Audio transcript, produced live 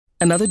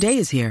Another day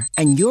is here,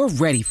 and you're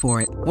ready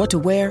for it. What to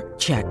wear?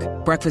 Check.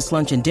 Breakfast,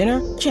 lunch, and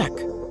dinner? Check.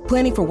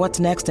 Planning for what's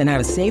next and how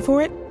to save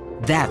for it?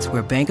 That's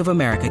where Bank of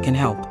America can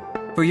help.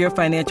 For your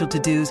financial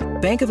to-dos,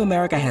 Bank of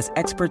America has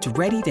experts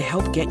ready to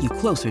help get you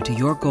closer to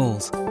your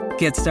goals.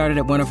 Get started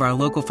at one of our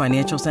local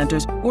financial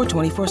centers or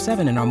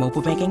 24/7 in our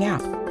mobile banking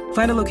app.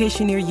 Find a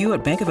location near you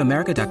at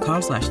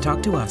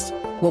bankofamerica.com/talktous.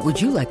 What would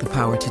you like the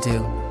power to do?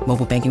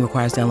 Mobile banking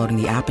requires downloading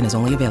the app and is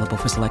only available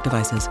for select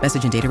devices.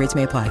 Message and data rates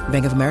may apply.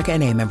 Bank of America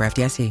N.A., member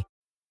FDIC.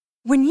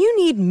 When you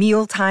need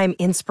mealtime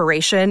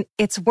inspiration,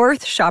 it's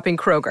worth shopping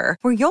Kroger,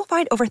 where you'll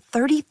find over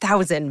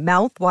 30,000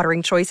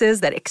 mouth-watering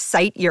choices that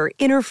excite your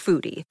inner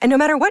foodie. And no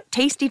matter what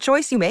tasty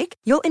choice you make,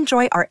 you'll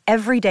enjoy our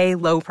everyday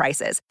low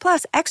prices,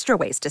 plus extra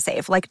ways to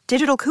save, like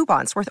digital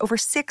coupons worth over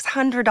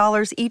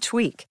 $600 each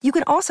week. You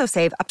can also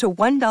save up to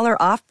 $1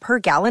 off per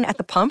gallon at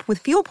the pump with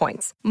fuel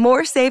points.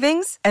 More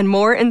savings and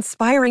more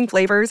inspiring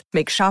flavors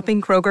make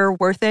shopping Kroger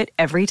worth it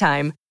every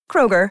time.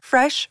 Kroger,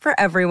 fresh for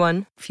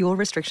everyone. Fuel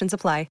restrictions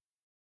apply.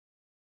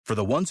 For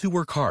the ones who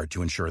work hard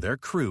to ensure their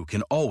crew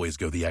can always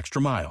go the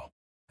extra mile,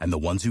 and the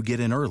ones who get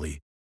in early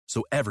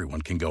so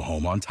everyone can go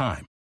home on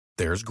time,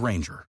 there's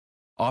Grainger,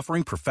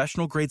 offering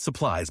professional-grade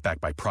supplies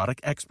backed by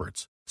product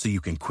experts so you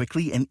can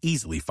quickly and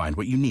easily find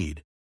what you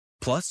need.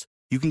 Plus,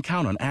 you can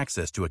count on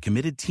access to a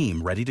committed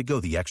team ready to go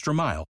the extra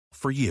mile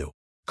for you.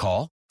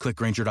 Call, click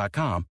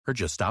Grainger.com, or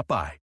just stop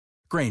by.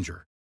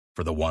 Grainger,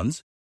 for the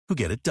ones who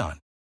get it done.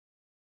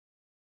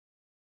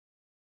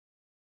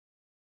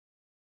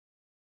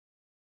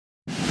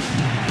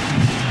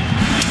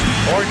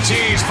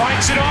 Ortiz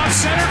fights it off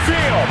center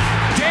field.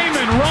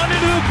 Damon running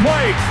to the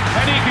plate,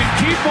 and he can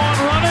keep on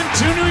running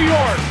to New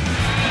York.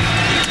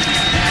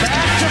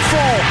 Back to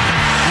full.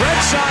 Red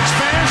Sox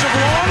fans have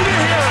longed to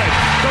hear it.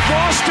 The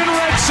Boston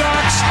Red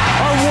Sox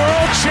are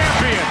world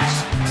champions.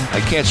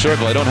 I can't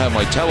circle. I don't have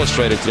my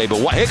telestrator today,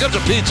 but here comes a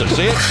pizza.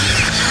 See it?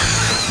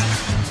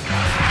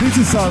 This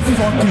is our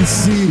fucking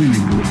city,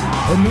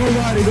 and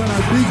nobody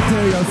gonna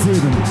dictate your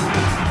freedom.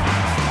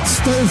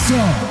 Stay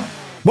strong.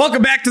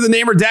 Welcome back to the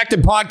Name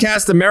Redacted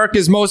podcast,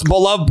 America's most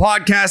beloved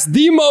podcast,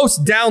 the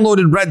most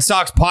downloaded Red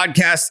Sox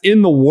podcast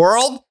in the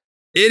world.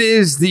 It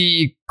is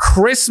the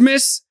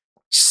Christmas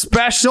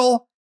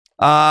special.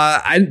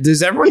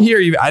 Does everyone here,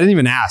 I didn't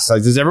even ask,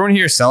 does everyone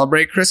here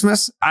celebrate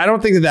Christmas? I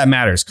don't think that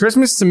matters.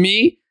 Christmas to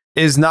me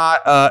is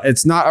not,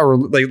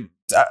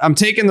 I'm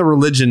taking the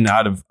religion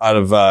out of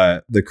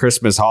the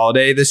Christmas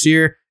holiday this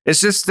year.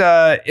 It's just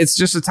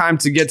a time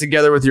to get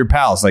together with your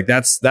pals. Like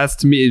that's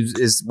to me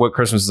is what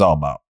Christmas is all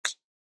about.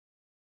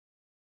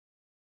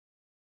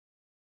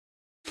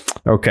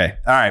 Okay.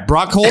 All right.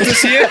 Brock Holt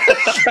is here.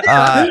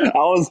 I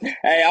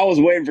was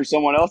waiting for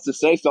someone else to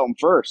say something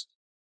first.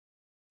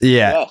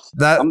 Yeah. Yes,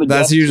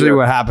 that's usually here.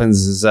 what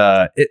happens is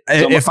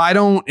if I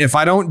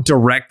don't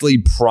directly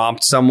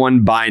prompt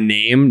someone by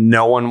name,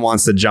 no one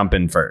wants to jump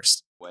in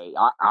first. Wait,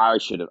 I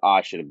should have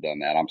done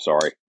that. I'm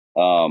sorry.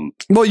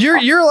 Well, you're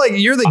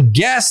the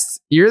guest.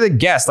 You're the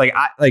guest.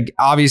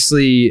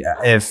 Obviously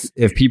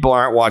if people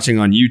aren't watching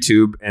on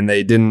YouTube and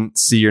they didn't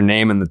see your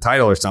name in the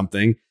title or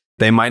something,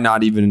 they might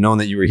not even have known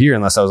that you were here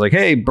unless I was like,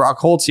 hey, Brock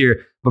Holt's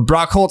here. But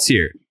Brock Holt's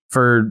here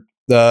for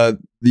the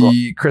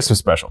Christmas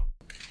special.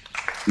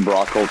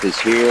 Brock Holt is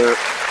here.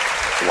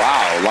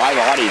 Wow, live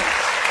audience.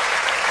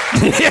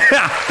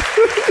 Yeah.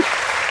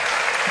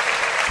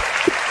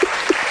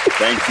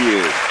 Thank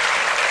you.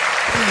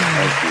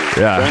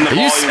 Yeah. Turn the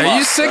volume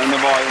up. Sick? Turn the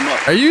volume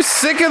up. Are you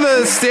sick of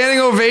the standing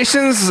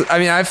ovations? I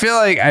mean, I feel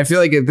like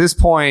at this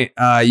point,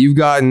 you've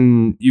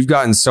gotten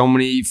so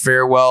many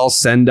farewell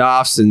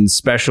send-offs and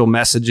special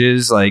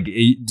messages. Like, do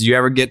you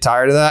ever get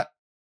tired of that?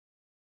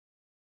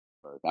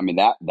 I mean,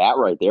 that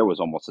right there was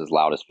almost as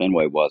loud as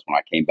Fenway was when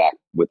I came back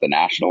with the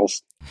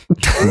Nationals.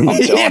 I'm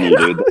telling you,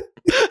 dude.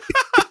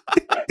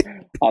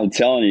 I'm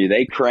telling you,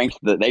 they cranked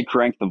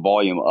the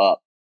volume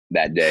up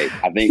that day.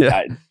 I think.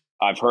 Yeah.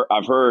 I've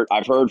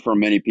heard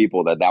from many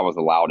people that was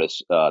the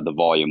loudest the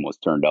volume was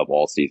turned up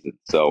all season.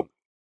 So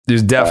it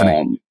was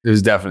deafening.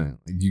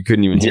 You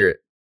couldn't even hear it.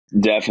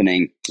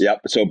 Deafening.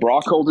 Yep. So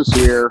Brock Holt is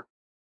here.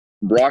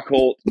 Brock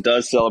Holt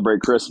does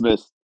celebrate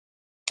Christmas.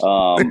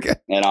 Okay.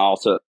 And I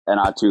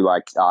too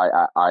like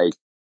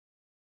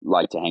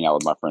to hang out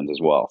with my friends as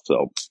well.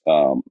 So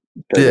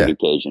perfect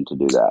occasion to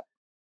do that.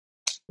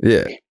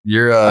 Yeah.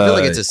 I feel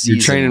like it's a season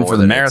you're training more for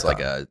the than marathon. It's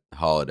like a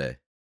holiday.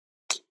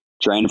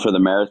 Training for the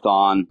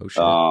marathon. Oh,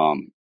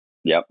 shit.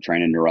 Yep,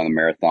 training to run the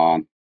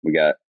marathon. We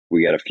got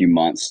a few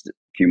months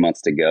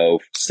to go.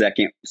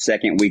 Second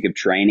week of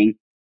training.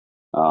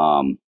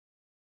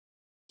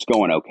 It's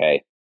going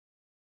okay.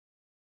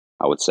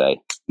 I would say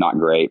not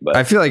great, but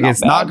I feel like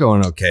it's not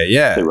going okay.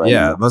 Yeah,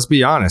 now. Let's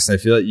be honest. I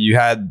feel like you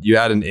had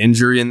an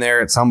injury in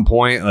there at some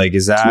point. Like,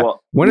 is that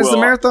when is the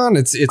marathon?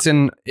 It's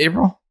in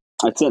April.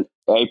 It's in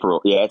April.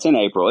 Yeah, it's in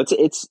April.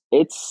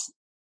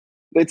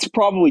 It's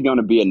probably going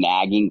to be a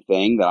nagging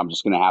thing that I'm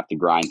just going to have to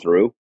grind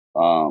through.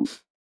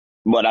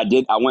 But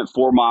I went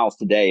 4 miles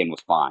today and was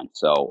fine.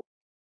 So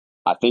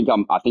I think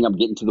I'm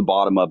getting to the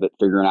bottom of it,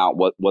 figuring out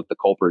what the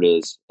culprit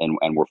is,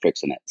 and we're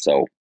fixing it.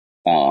 So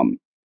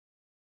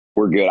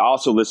We're good. I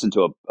also listened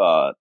to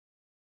a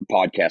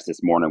podcast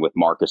this morning with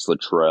Marcus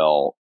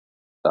Luttrell,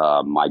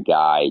 my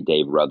guy,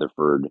 Dave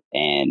Rutherford,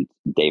 and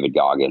David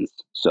Goggins.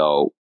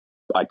 So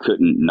I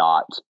couldn't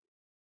not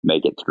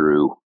make it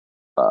through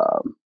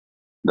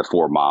the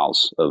 4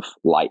 miles of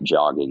light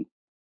jogging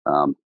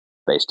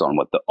based on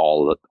what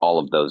all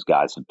of those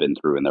guys have been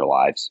through in their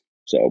lives.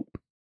 So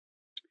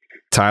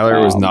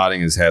Tyler was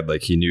nodding his head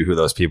like he knew who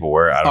those people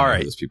were. I don't know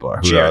who those people are.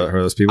 Who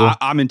are those people?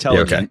 I'm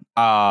intelligent.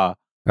 Yeah,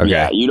 okay.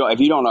 Yeah, if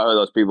you don't know who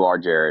those people are,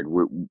 Jared,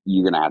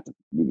 you're gonna have to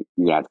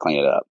clean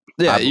it up.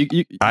 Yeah,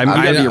 I'm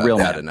gonna be a real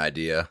had man. an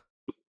idea.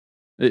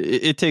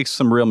 It takes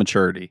some real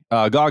maturity.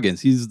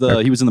 Goggins, he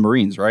was in the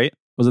Marines, right?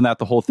 Wasn't that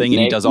the whole thing?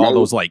 And he does all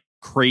those like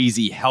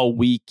crazy Hell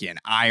Week and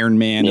Iron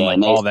Man and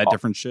like all that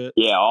different shit.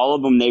 Yeah, all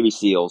of them Navy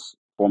SEALs,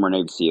 former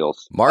Navy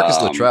SEALs.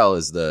 Marcus Luttrell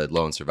is the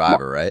lone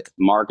survivor, right?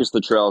 Marcus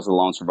Luttrell is the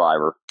lone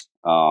survivor.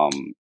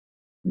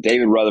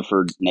 David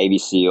Rutherford, Navy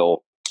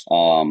SEAL.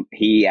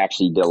 He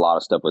actually did a lot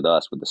of stuff with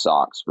us with the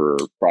Sox for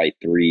probably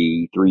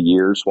three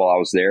years while I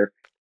was there.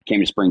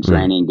 Came to spring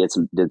training,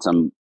 did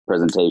some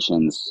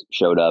presentations,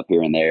 showed up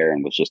here and there,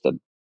 and was just a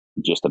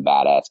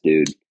badass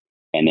dude.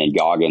 And then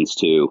Goggins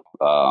too,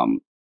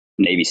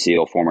 Navy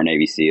SEAL, former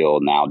Navy SEAL,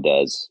 now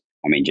does,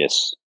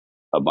 just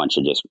a bunch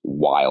of just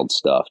wild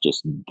stuff.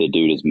 Just the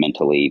dude is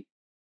mentally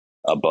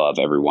above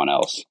everyone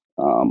else.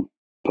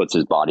 Puts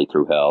his body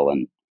through hell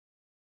and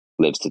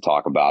lives to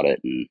talk about it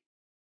and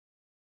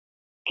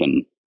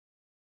can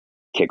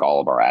kick all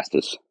of our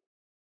asses.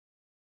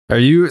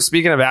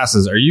 Speaking of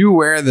asses, are you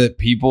aware that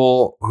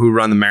people who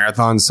run the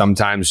marathon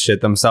sometimes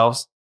shit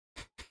themselves?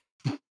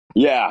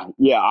 Yeah.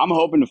 I'm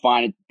hoping to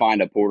find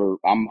a porter.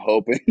 I'm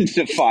hoping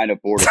to find a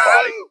porta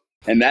potty,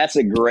 and that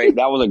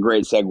was a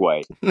great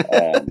segue.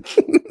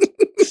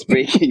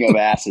 Speaking of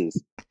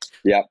asses,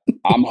 yep.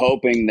 I'm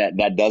hoping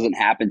that doesn't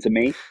happen to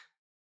me,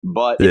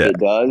 but if it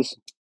does,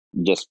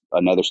 just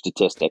another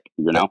statistic.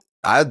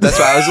 That's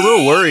why I was a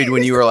little worried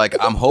when you were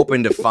like, "I'm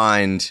hoping to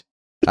find."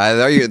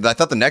 I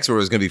thought the next word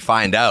was going to be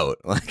 "find out."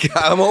 Like,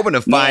 I'm hoping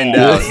to find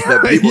out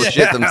that people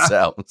shit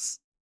themselves.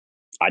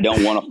 I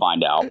don't want to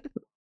find out.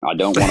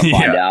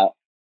 Find out,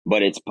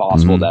 but it's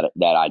possible that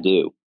I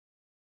do.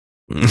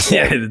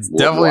 Yeah, it's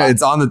definitely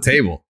it's on the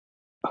table.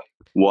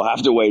 We'll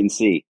have to wait and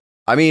see.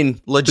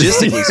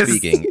 Logistically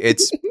speaking,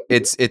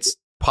 it's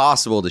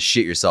possible to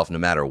shit yourself no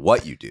matter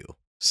what you do.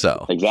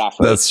 So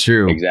exactly, that's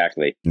true.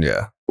 Exactly.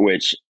 Yeah.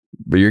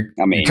 But you're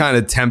kind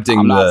of tempting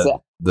I'm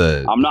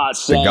not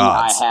saying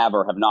gods. I have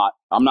or have not.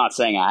 I'm not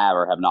saying I have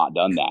or have not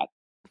done that.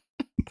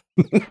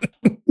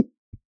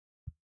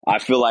 I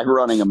feel like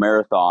running a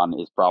marathon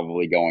is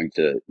probably going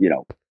to,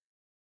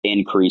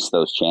 increase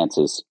those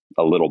chances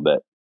a little bit.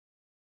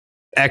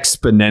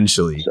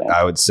 Exponentially, so.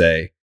 I would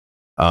say.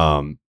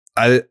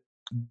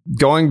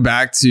 Going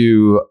back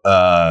to,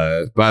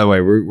 by the way,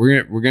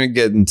 we're gonna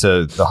get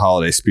into the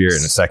holiday spirit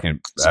in a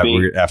second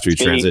after we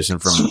transition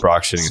from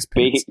Brock shitting his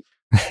pants.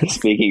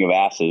 Speaking of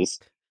asses,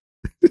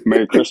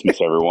 Merry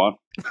Christmas, everyone.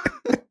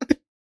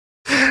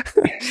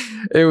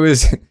 It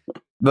was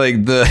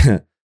like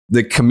the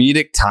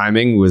comedic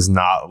timing was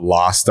not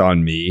lost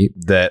on me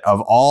that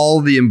of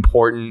all the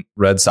important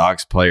Red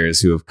Sox players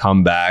who have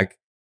come back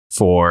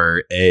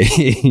for a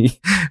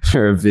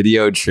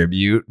video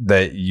tribute,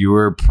 that you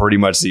were pretty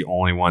much the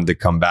only one to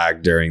come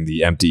back during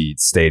the empty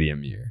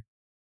stadium year.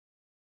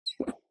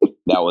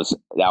 That was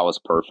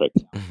perfect.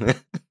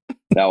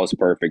 That was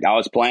perfect. I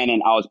was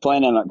planning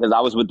because I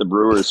was with the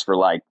Brewers for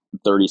like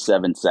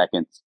 37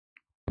 seconds,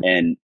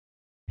 and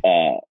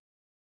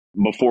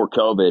before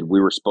COVID,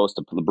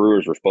 the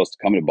Brewers were supposed to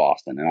come to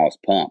Boston, and I was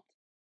pumped.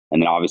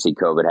 And then obviously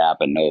COVID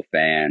happened, no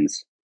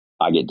fans.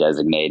 I get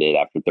designated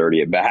after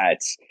 30 at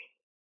bats.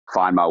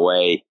 Find my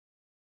way,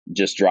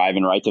 just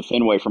driving right to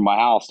Fenway from my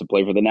house to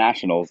play for the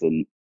Nationals.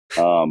 And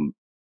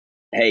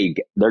hey,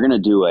 they're gonna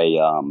do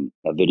a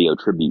video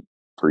tribute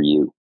for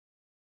you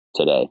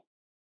today.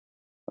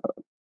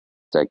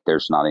 It's like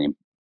there's not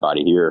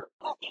anybody here,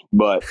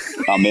 but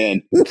I'm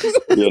in.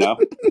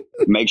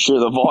 Make sure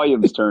the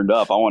volume is turned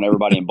up. I want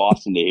everybody in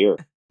Boston to hear.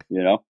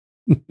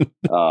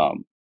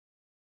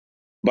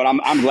 But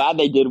I'm glad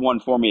they did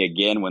one for me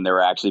again when there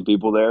were actually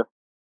people there,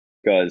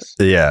 because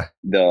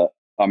the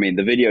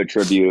video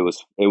tribute,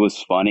 it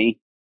was funny,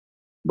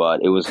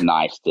 but it was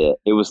nice to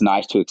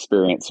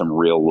experience some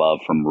real love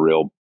from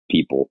real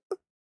people.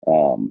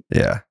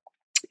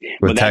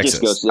 With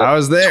Texas, I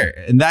was there,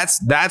 and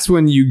that's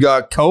when you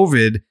got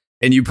COVID,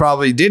 and you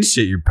probably did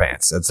shit your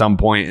pants at some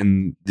point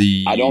in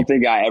the. I don't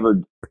think I ever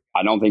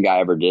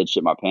did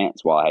shit my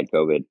pants while I had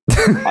COVID.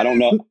 I don't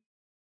know.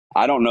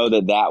 I don't know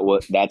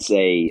that's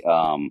a.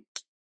 I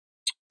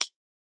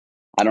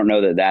don't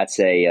know that's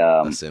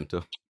a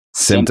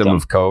symptom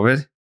of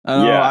COVID.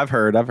 Oh, yeah, I've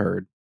heard. I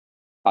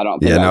don't.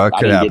 Think it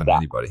could happen to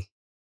anybody.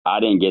 I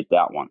didn't get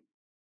that one.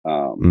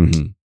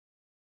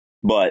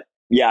 But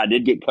yeah, I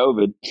did get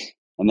COVID,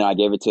 and then I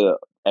gave it to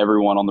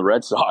everyone on the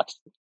Red Sox.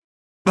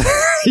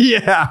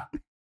 Yeah.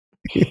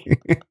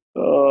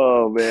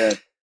 Oh man,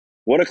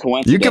 what a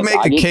coincidence! You can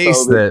make a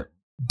case that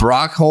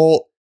Brock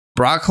Holt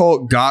Brock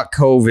Holt got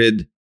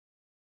COVID,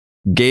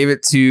 gave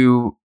it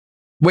to.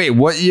 Wait,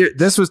 what year?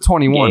 This was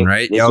 21,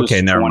 right? Yeah,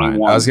 okay, never mind.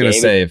 I was going to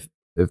say if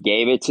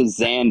gave it to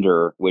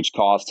Xander, which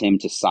caused him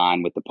to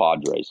sign with the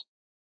Padres.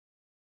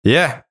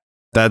 Yeah,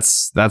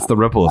 that's the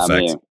ripple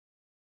effect.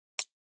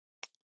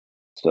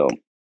 So,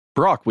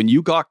 Brock, when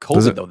you got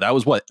COVID, though, that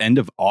was what, end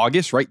of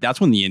August, right? That's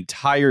when the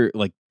entire,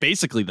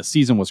 basically the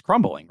season was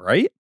crumbling,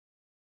 right?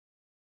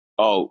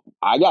 Oh,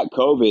 I got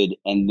COVID,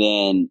 and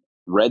then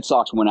Red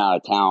Sox went out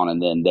of town,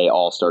 and then they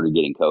all started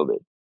getting COVID.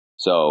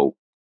 So,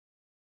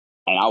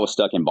 and I was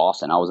stuck in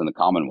Boston. I was in the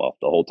Commonwealth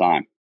the whole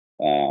time.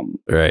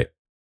 Right.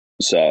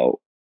 So,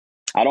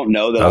 I don't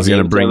know that I was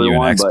going to bring you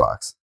an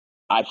Xbox.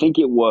 I think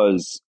it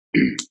was,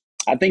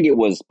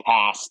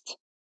 past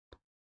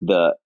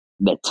the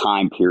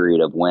time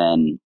period of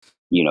when,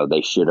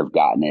 they should have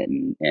gotten it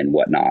and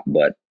whatnot.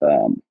 But,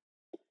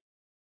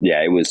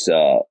 yeah, it was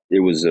a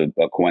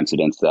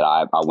coincidence that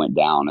I went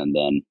down, and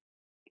then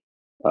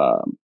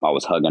I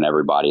was hugging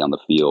everybody on the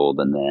field,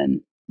 and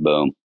then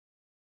boom,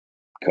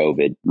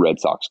 COVID, Red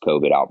Sox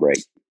COVID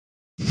outbreak.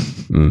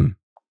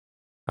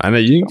 I know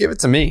you didn't give it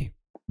to me.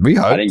 We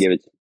hugged. I didn't give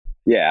it.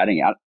 Yeah, I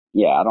didn't. I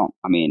don't.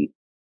 I mean,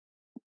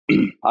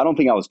 I don't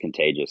think I was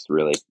contagious,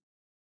 really.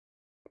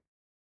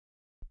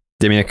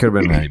 I mean, it could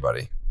have been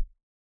anybody.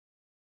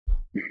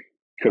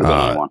 Could have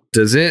been anyone.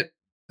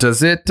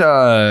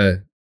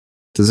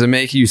 Does it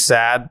make you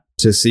sad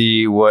to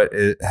see what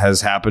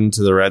has happened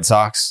to the Red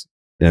Sox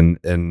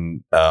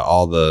and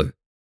all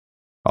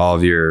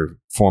of your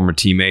former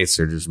teammates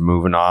are just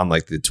moving on?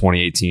 Like the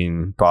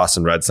 2018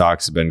 Boston Red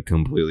Sox have been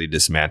completely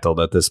dismantled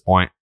at this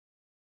point.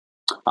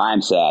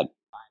 I'm sad.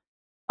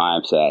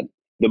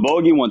 The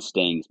bogey one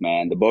stings,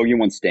 man. The bogey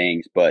one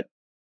stings, but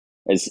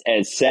as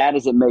sad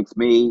as it makes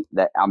me,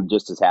 that I'm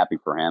just as happy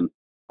for him.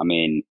 I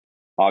mean,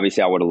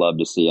 obviously I would have loved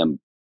to see him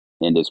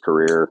end his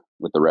career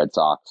with the Red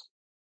Sox.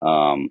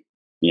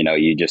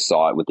 You just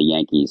saw it with the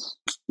Yankees,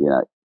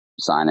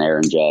 sign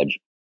Aaron Judge,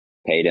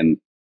 paid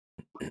him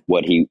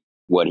what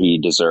he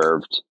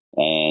deserved,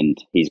 and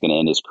he's going to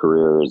end his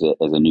career as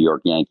a New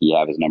York Yankee,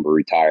 have his number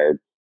retired,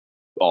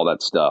 all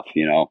that stuff,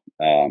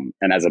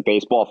 and as a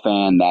baseball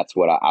fan, that's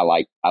what I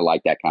like. I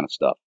like that kind of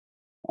stuff.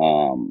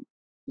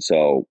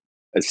 So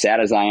as sad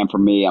as I am for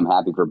me, I'm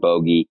happy for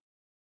Bogey.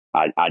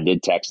 I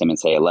did text him and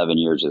say 11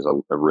 years is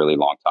a really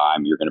long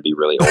time. You're going to be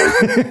really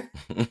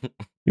old.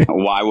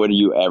 Why would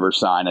you ever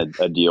sign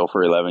a deal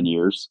for 11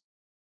 years?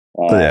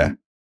 Yeah.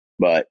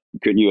 But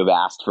couldn't you have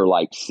asked for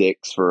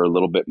 6 for a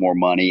little bit more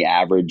money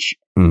average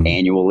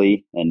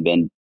annually and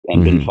been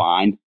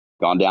fine?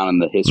 Gone down in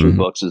the history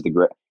books as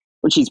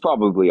which he's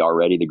probably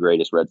already the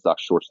greatest Red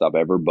Sox shortstop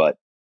ever, but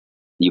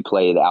you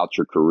played out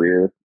your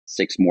career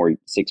 6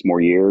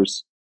 more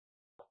years,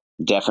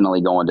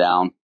 definitely going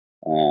down.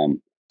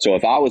 So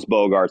if I was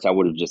Bogarts, I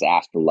would have just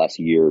asked for less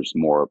years,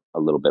 a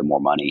little bit more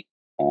money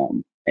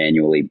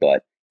annually.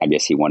 But I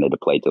guess he wanted to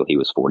play till he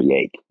was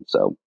 48.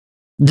 So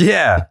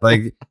yeah,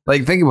 like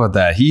think about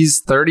that.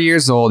 He's 30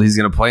 years old. He's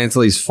gonna play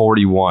until he's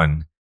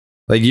 41.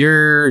 Like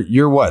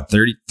you're what,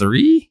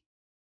 33?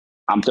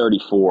 I'm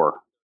 34.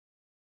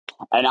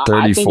 And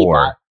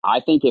 34.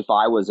 I think if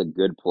I was a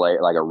good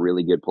player, like a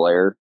really good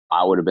player,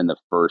 I would have been the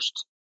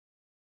first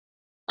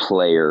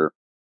player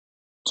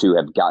to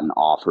have gotten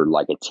offered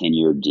like a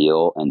 10-year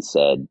deal and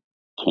said,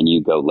 "Can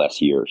you go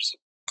less years?"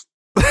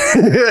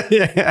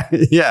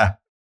 Yeah.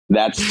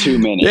 That's too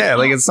many. Yeah,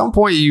 like at some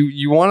point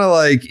you want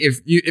to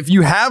if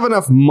you have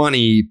enough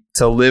money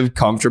to live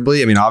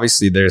comfortably. I mean,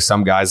 obviously there's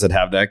some guys that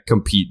have that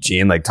compete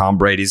gene. Like Tom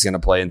Brady's going to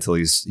play until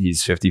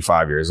he's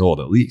 55 years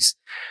old at least.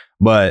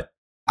 But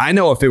I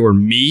know if it were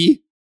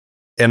me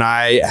and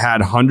I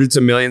had hundreds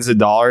of millions of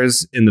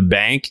dollars in the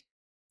bank,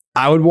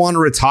 I would want to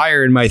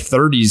retire in my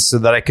 30s so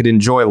that I could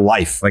enjoy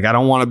life. Like, I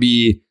don't want to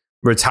be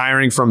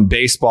retiring from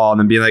baseball and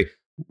then be like,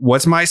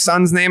 what's my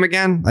son's name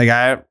again? Like,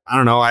 I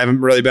don't know. I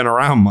haven't really been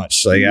around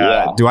much. Like,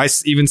 do I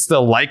even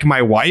still like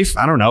my wife?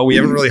 I don't know. We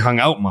haven't really hung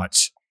out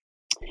much.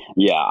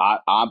 Yeah,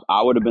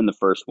 I would have been the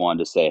first one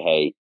to say,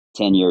 hey,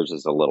 10 years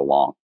is a little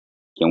long.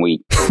 Can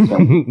we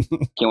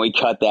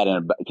cut that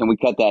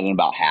in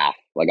about half?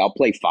 Like, I'll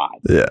play 5.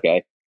 Yeah.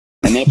 Okay.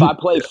 And then if I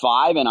play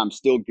 5 and I'm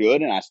still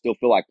good and I still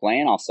feel like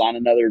playing, I'll sign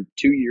another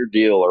 2-year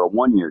deal or a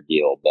 1-year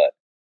deal. But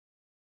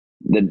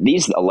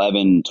these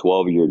 11,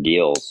 12-year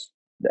deals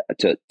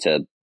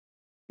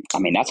I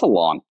mean, that's a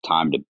long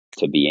time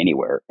to be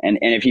anywhere. And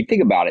if you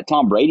think about it,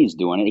 Tom Brady's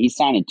doing it. He's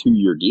signing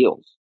 2-year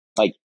deals.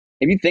 Like,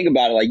 if you think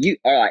about it,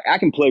 I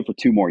can play for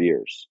 2 more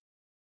years.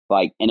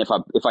 Like, and if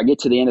I get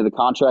to the end of the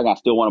contract and I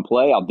still want to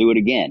play, I'll do it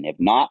again. If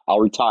not, I'll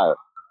retire.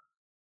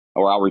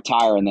 Or I'll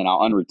retire and then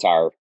I'll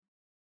unretire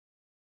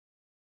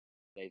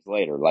days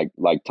later, like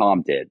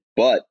Tom did.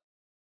 But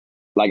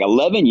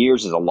 11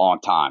 years is a long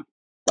time.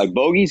 Like,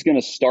 Bogey's going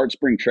to start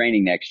spring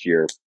training next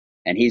year,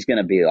 and he's going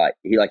to be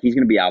he's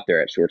going to be out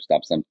there at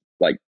shortstop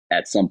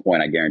at some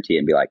point, I guarantee,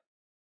 and be like,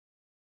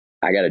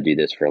 I got to do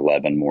this for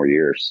 11 more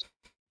years.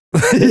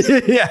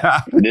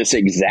 Yeah. This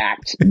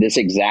exact. I'm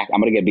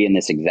going to be in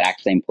this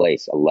exact same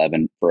place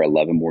for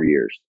 11 more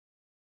years.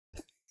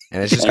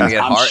 And it's just going to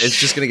get hard. It's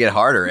just going to get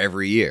harder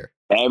every year.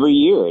 Every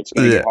year, it's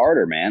going to get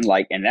harder, man.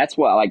 Like, and that's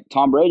why, like,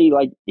 Tom Brady,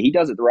 like, he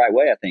does it the right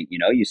way. I think,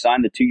 you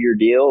sign the 2-year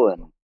deal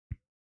and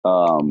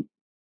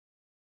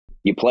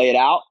you play it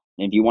out.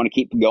 And if you want to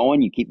keep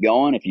going, you keep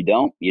going. If you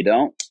don't, you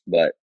don't.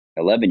 But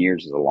 11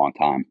 years is a long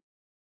time.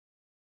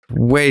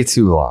 Way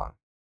too long.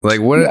 Like,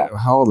 what? Yeah.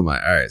 How old am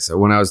I? All right. So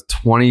when I was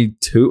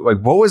 22, like,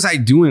 what was I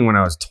doing when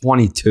I was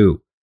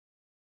 22?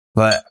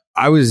 But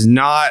I was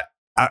not.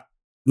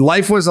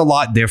 Life was a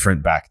lot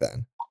different back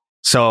then.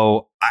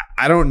 So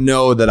I don't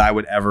know that I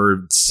would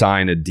ever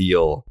sign a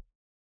deal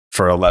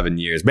for 11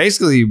 years.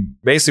 Basically,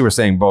 we're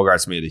saying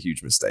Bogarts made a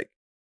huge mistake.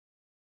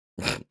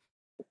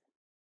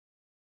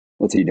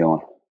 What's he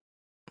doing?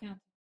 Yeah.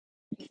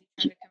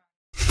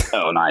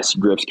 Oh, nice.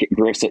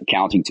 Griff's at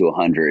counting to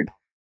 100.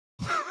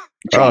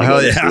 Oh,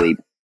 hell yeah. Sleep.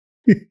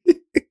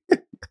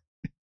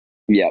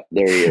 Yep,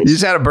 there he is. You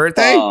just had a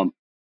birthday?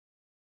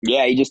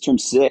 Yeah, he just turned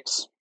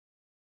 6.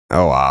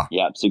 Oh, wow.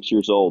 Yeah, 6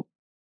 years old.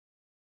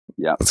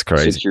 Yeah, that's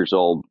crazy. 6 years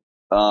old.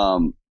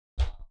 No,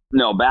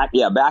 back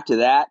to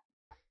that.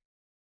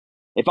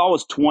 If I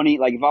was 20,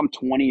 like if I'm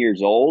 20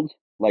 years old,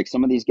 like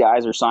some of these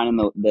guys are signing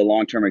the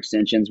long-term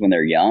extensions when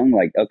they're young.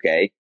 Like,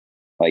 okay,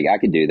 like I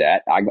could do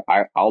that.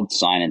 I'll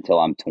sign until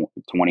I'm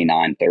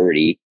 29,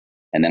 30,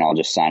 and then I'll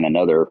just sign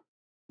another,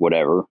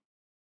 whatever,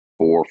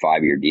 4 or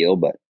 5 year deal.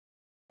 But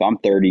if I'm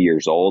 30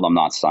 years old, I'm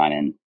not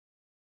signing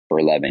for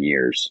 11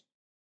 years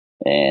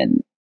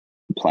and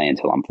play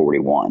until I'm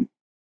 41.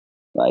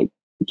 Like,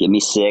 give me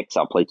 6.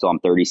 I'll play till I'm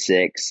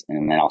 36,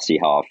 and then I'll see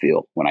how I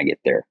feel when I get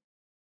there.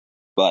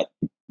 But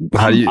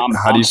how do you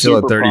feel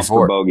at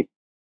 34?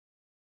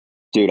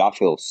 Dude, I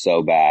feel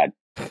so bad.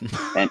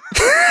 And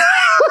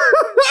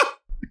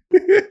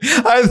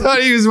I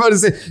thought he was about to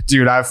say,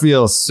 dude, I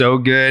feel so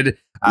good.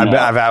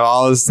 I've had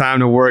all this time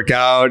to work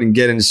out and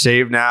get in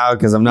shape now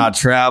because I'm not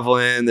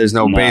traveling. There's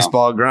no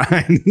baseball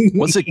grind.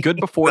 Was it good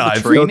before the I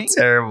training? feel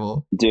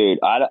terrible, dude.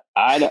 I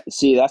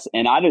see that's,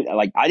 and I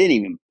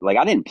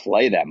didn't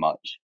play that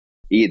much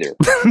either.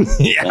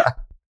 Yeah,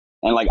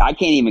 and like I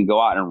can't even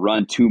go out and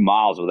run 2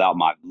 miles without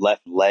my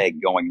left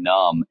leg going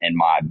numb and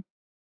my,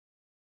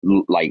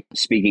 like,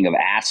 speaking of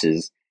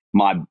asses,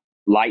 my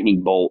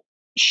lightning bolt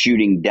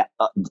shooting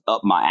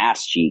up my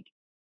ass cheek.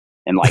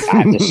 And like I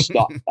have to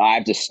stop. I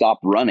have to stop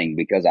running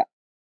because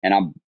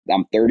I'm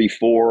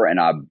 34 and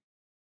I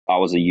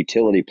was a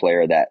utility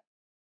player that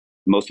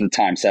most of the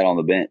time sat on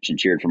the bench and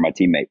cheered for my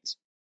teammates.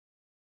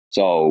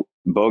 So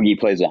Bogey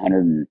plays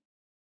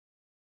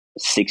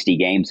 160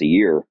 games a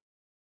year.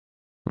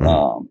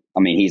 I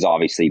mean, he's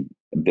obviously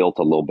built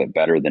a little bit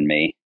better than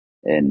me,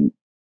 and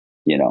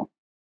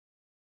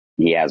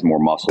he has more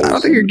muscles. I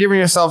don't think you're giving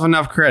yourself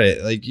enough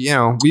credit. Like,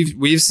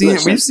 we've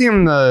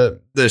seen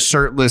the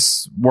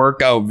shirtless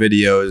workout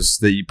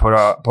videos that you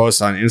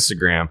post on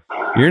Instagram.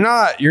 You're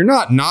not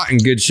in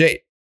good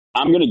shape.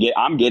 I'm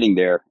getting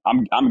there.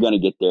 I'm gonna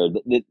get there.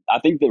 I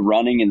think the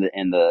running and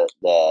the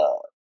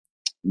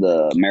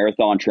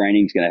marathon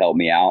training is gonna help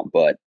me out.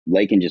 But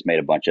Lakin just made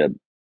a bunch of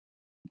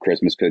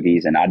Christmas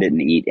cookies, and I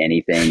didn't eat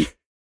anything.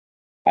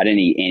 I didn't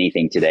eat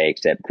anything today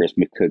except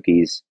Christmas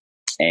cookies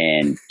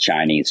and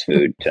Chinese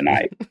food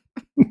tonight.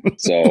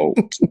 So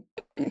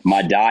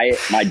my diet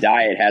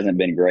hasn't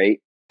been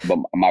great, but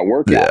my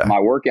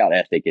workout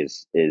ethic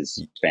is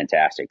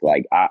fantastic.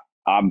 Like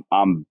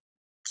I'm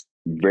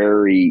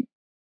very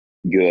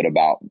good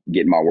about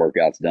getting my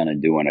workouts done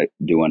and doing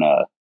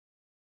a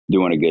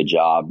good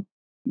job.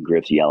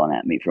 Griff's yelling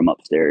at me from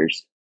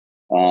upstairs.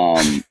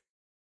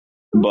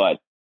 But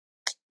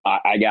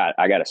I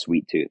got a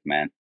sweet tooth,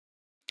 man.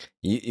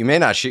 You may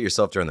not shit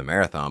yourself during the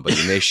marathon, but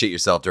you may shit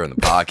yourself during the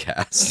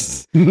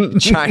podcast.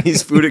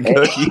 Chinese food and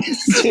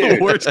cookies. The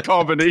worst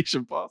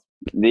combination possible.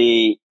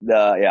 The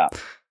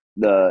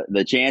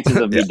chances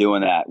of me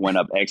doing that went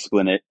up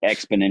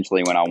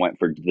exponentially when I went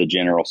for the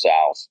General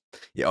Tso's.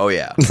 Yeah, oh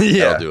yeah,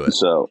 that'll do it.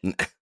 So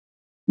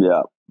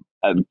yeah,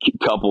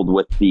 coupled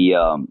with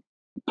the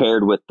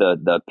paired with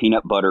the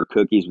peanut butter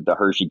cookies with the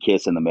Hershey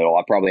Kiss in the middle.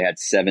 I probably had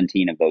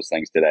 17 of those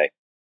things today.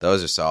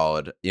 Those are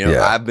solid.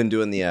 I've been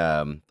doing the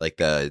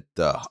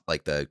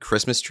the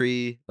Christmas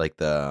tree, like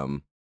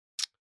the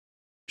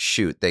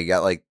they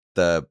got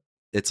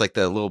it's like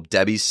the little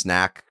Debbie's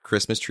snack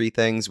Christmas tree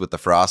things with the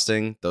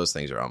frosting. Those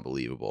things are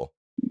unbelievable.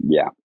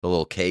 Yeah. The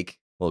little cake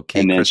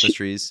Christmas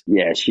trees.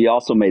 Yeah, she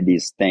also made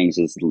these things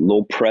as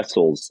little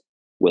pretzels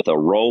with a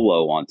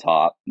Rolo on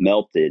top,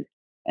 melted,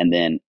 and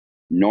then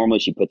normally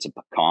she puts a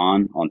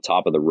pecan on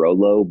top of the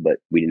Rolo, but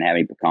we didn't have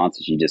any pecans,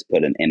 so she just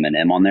put an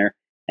M&M on there.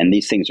 And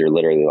these things are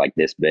literally like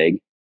this big.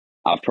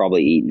 I've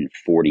probably eaten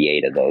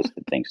 48 of those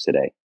things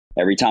today.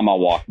 Every time I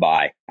walk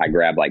by, I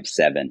grab like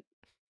 7.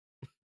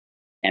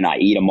 And I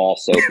eat them all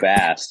so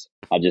fast,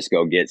 I'll just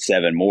go get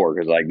 7 more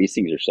because like these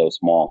things are so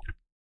small.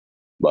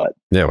 But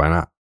yeah, why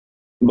not?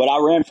 But I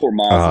ran 4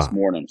 miles this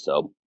morning,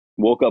 so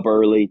woke up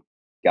early,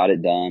 got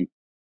it done.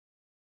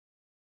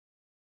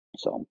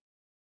 So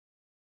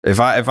if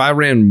I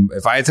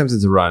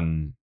attempted to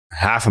run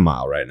half a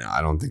mile right now,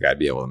 I don't think I'd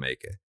be able to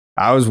make it.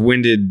 I was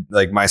winded.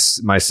 Like my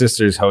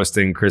sister's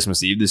hosting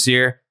Christmas Eve this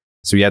year,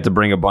 so we had to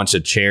bring a bunch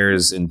of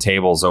chairs and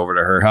tables over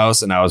to her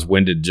house, and I was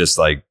winded just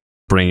like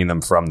bringing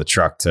them from the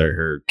truck to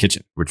her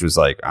kitchen, which was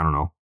like, I don't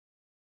know,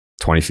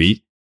 20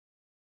 feet.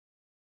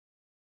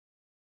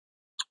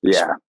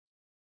 Yeah,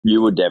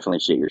 you would definitely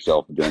shit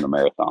yourself doing a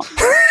marathon.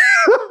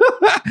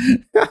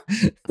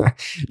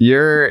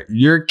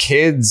 Your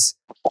kids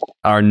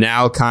are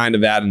now kind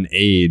of at an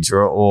age,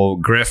 or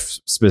Griff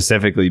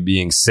specifically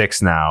being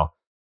 6 now,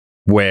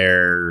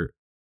 where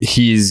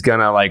he's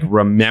gonna like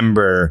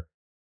remember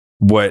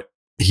what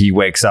he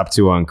wakes up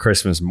to on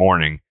Christmas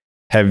morning.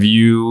 Have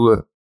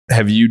you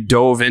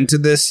dove into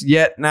this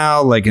yet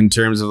now? Like in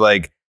terms of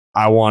like,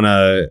 I want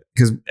to,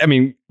 because I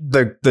mean,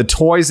 the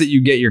toys that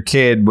you get your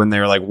kid when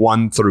they're like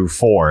 1 through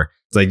 4,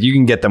 it's like you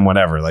can get them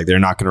whatever, like they're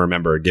not going to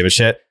remember or give a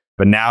shit.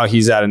 But now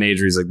he's at an age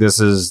where he's like, this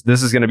is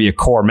going to be a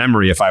core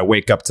memory if I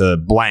wake up to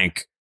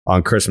blank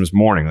on Christmas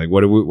morning. Like,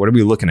 what are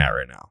we looking at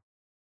right now?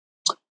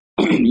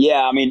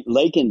 Yeah, I mean,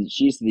 Lakin,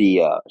 she's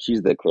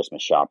the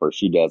Christmas shopper.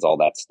 She does all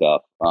that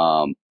stuff.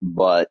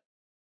 But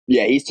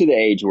yeah, he's to the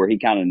age where he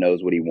kind of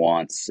knows what he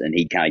wants and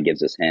he kind of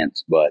gives us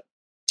hints. But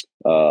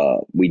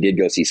we did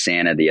go see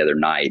Santa the other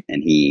night,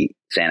 and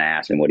Santa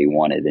asked him what he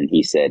wanted, and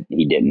he said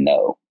he didn't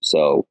know.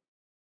 So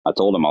I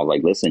told him, I was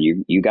like, listen,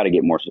 you got to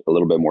get a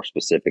little bit more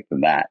specific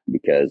than that,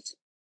 because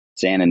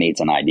Santa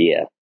needs an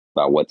idea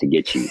about what to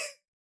get you.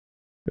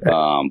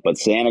 But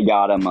Santa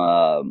got him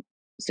a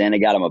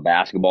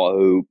basketball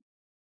hoop,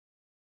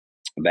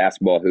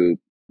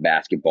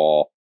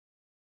 basketball,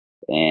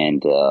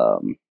 and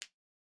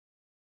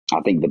I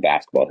think the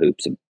basketball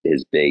hoop's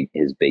his big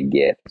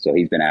gift. So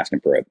he's been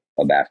asking for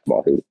a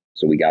basketball hoop.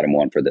 So we got him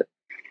one for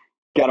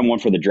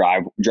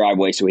the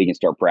driveway so he can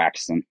start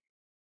practicing.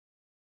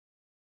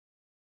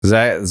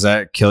 Does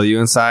that kill you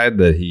inside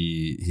that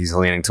he's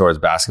leaning towards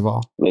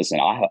basketball? Listen,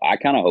 I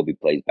kind of hope he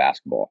plays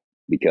basketball,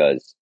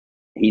 because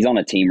he's on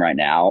a team right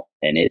now,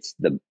 and it's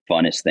the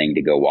funnest thing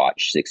to go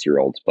watch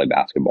 6-year-olds play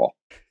basketball.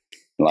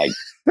 Like,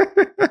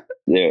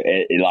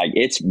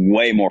 it's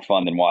way more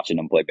fun than watching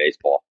them play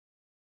baseball.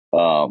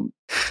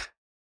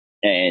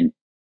 And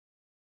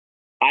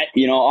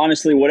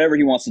honestly, whatever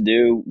he wants to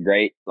do,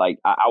 great. Like,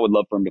 I would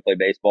love for him to play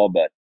baseball,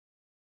 but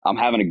I'm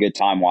having a good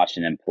time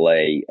watching him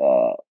play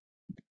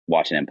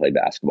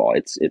basketball.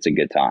 It's a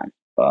good time.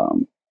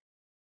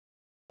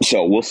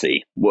 So we'll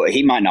see. Well,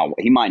 he might not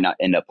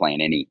end up playing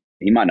anything.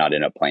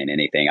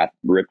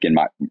 Ripken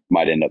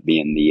might end up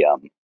being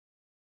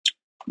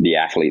the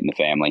athlete in the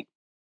family.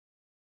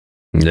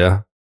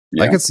 Yeah.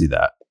 I could see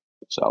that.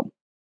 So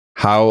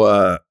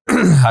how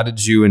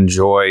did you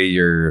enjoy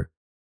your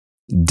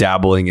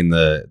dabbling in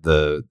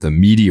the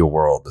media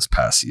world this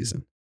past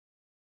season?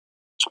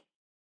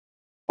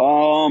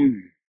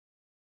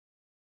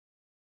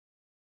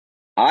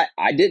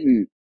 I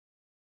didn't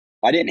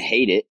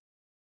hate it,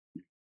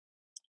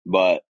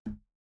 but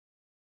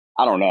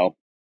I don't know.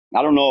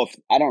 I don't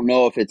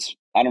know if it's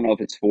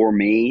for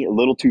me. A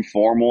little too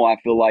formal, I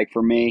feel like,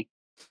 for me.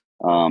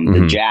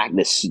 The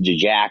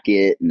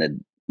jacket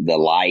and the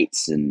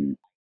lights, and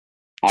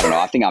I don't know.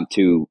 I think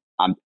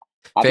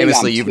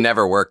famously, you've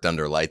never worked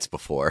under lights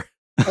before.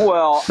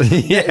 Well,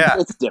 yeah,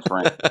 it's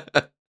different.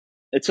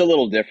 It's a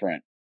little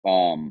different.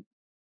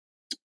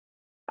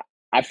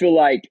 I feel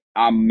like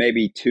I'm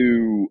maybe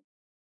too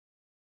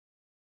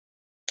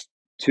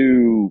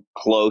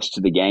close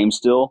to the game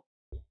still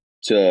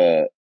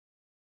to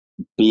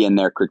be in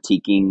there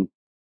critiquing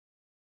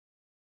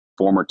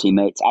former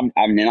teammates. I've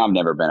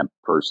never been a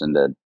person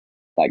to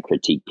like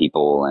critique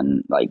people,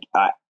 and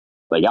I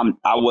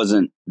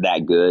wasn't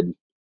that good,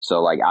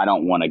 so like I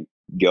don't want to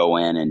go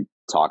in and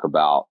talk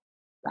about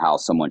how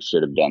someone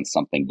should have done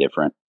something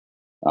different.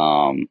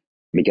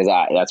 Because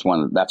that's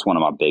one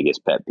of my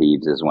biggest pet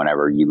peeves is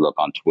whenever you look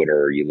on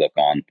Twitter, or you look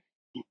on,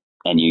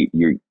 and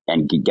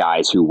and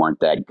guys who weren't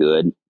that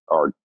good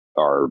are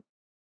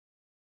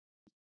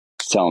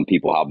telling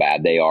people how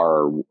bad they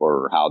are,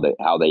 or how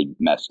they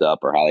messed up,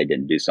 or how they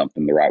didn't do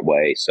something the right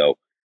way. So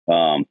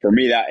for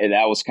me,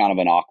 that was kind of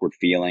an awkward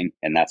feeling,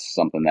 and that's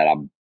something that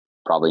I'm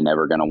probably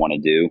never going to want to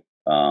do.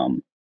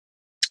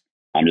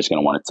 I'm just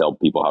going to want to tell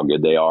people how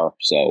good they are.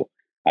 So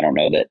I don't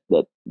know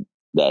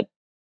that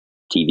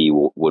TV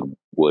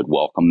would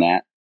welcome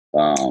that.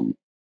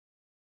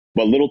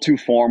 But a little too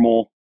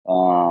formal.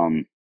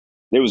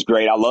 It was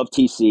great. I love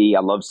TC.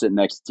 I love sitting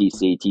next to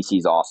TC.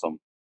 TC's awesome.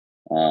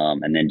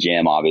 And then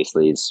Jim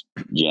obviously is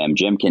Jim.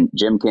 Jim can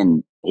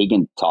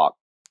talk.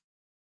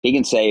 He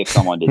can say if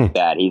someone did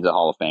bad. He's a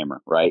Hall of Famer,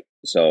 right?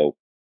 So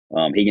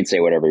he can say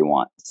whatever he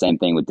wants. Same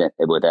thing with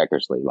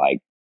Eckersley. Like,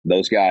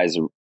 those guys,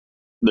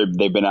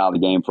 they've been out of the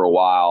game for a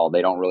while.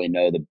 They don't really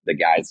know the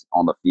guys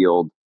on the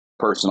field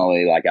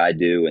personally like I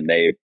do, and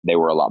they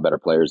were a lot better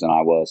players than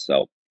I was.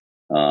 So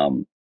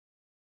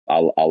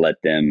I'll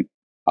let them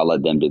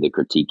do the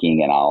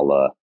critiquing, and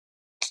I'll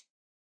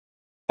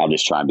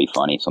just try and be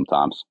funny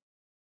sometimes.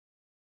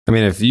 I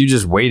mean, if you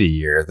just wait a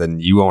year, then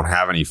you won't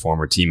have any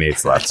former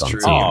teammates left on the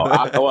team.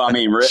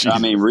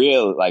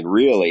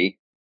 Really.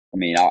 I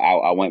mean,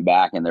 I went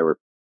back, and there were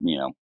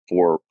 4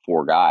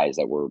 four guys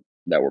that were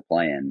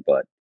playing.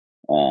 But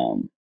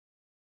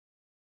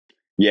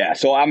yeah.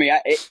 So I mean,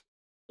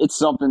 it's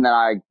something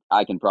that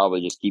I can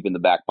probably just keep in the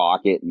back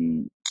pocket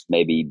and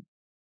maybe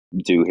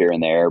do here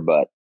and there,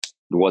 but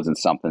it wasn't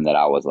something that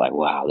I was like,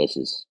 wow, this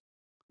is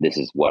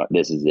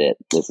it.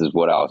 This is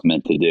what I was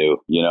meant to do,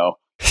 you know?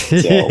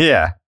 So,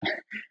 yeah.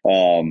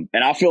 And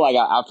I feel like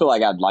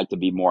I'd like to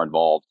be more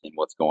involved in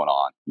what's going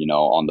on, you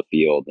know, on the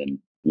field, and,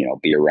 you know,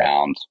 be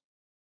around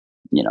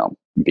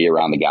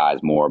the guys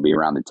more, be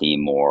around the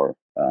team more,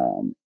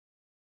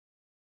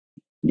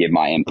 give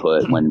my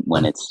input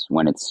when it's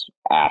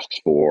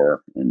asked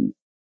for. And,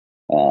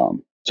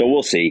 so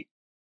we'll see.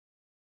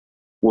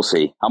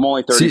 I'm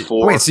only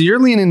 34. So you're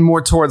leaning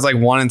more towards like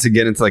wanting to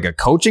get into like a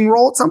coaching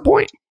role at some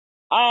point?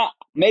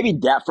 Maybe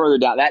that further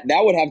down. That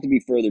would have to be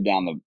further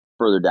down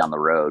the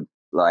road.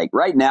 Like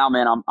right now,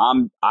 man,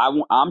 I'm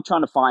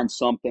trying to find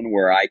something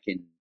where I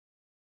can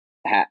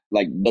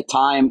like the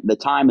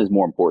time is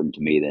more important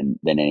to me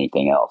than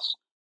anything else.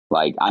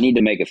 Like I need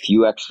to make a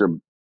few extra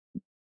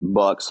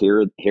bucks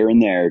here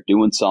and there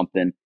doing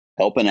something,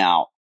 helping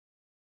out,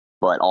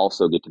 but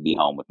also get to be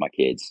home with my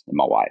kids and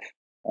my wife.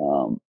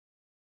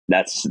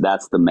 That's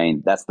the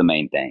main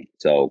thing.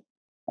 So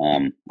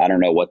I don't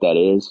know what that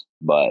is,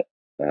 but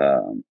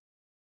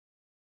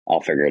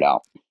I'll figure it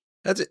out.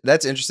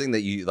 That's interesting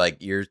that you like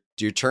you're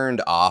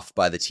turned off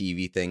by the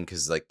TV thing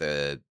because like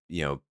the,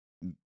 you know,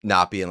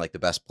 not being like the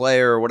best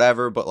player or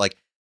whatever. But like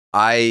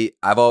I've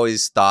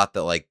always thought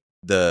that like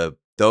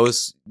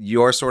those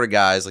your sort of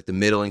guys, like the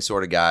middling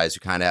sort of guys who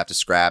kind of have to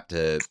scrap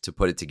to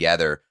put it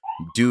together,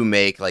 do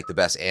make like the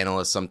best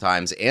analysts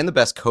sometimes and the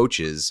best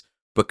coaches,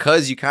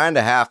 because you kind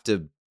of have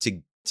to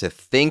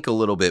think a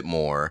little bit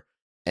more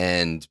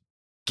and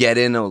get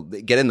in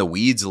the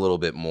weeds a little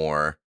bit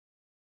more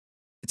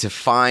to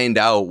find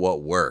out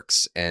what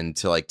works and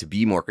to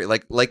be more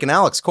like an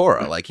Alex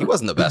Cora. Like he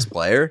wasn't the best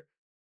player,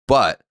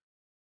 but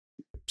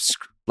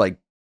like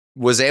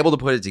was able to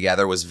put it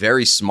together, was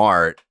very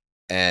smart,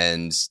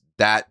 and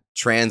that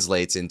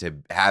translates into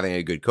having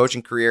a good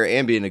coaching career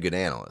and being a good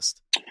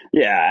analyst.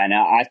 Yeah, and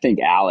I think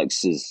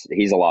Alex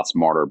he's a lot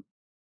smarter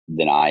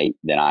than I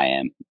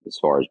am as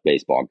far as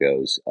baseball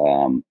goes.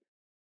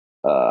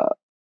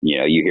 You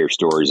know, you hear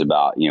stories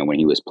about, you know, when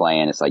he was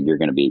playing, it's like you're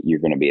gonna be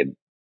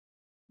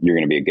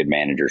a good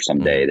manager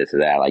someday, this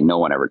or that. Like no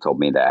one ever told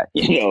me that,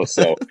 you know.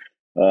 So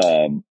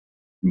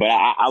but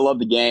I love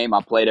the game.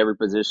 I played every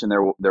position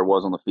there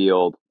was on the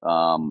field.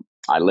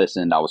 I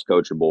listened, I was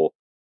coachable.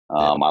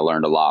 I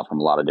learned a lot from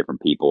a lot of different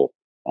people.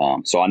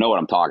 So I know what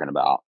I'm talking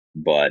about.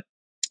 But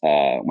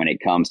when it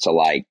comes to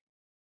like,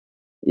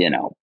 you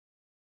know,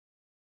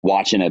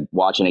 watching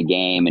a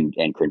game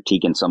and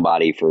critiquing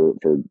somebody for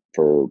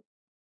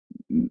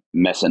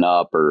messing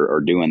up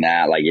or doing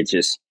that, like it's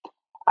just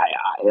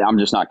I'm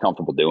just not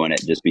comfortable doing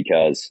it, just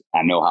because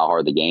I know how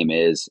hard the game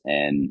is.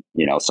 And,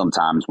 you know,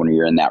 sometimes when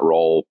you're in that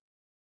role,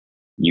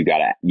 you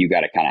gotta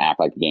kind of act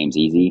like the game's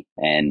easy,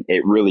 and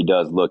it really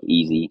does look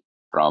easy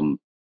from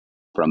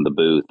the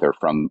booth or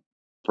from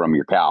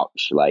your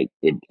couch. Like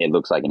it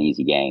looks like an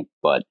easy game,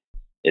 but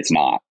it's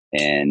not.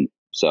 And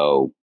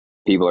so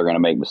people are going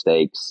to make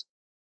mistakes,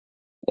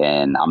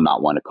 and I'm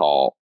not one to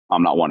call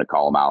them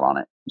out on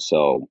it.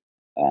 So,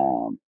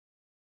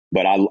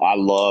 but I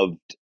loved,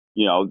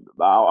 you know,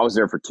 I was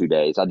there for 2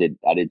 days. I did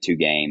 2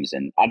 games,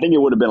 and I think it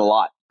would have been a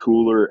lot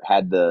cooler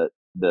had the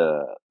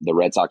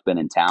Red Sox been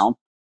in town.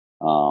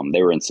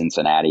 They were in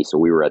Cincinnati, so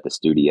we were at the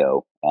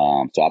studio.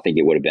 So I think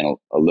it would have been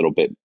a little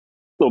bit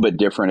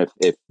different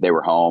if they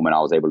were home and I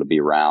was able to be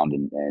around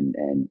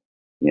and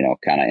you know,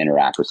 kind of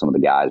interact with some of the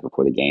guys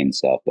before the game and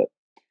stuff. But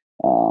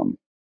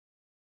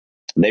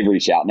they've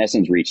reached out.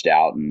 Nesson's reached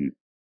out, and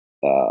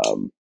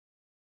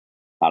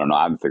I don't know.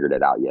 I haven't figured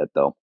it out yet,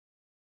 though.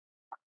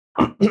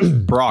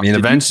 Brock, I mean,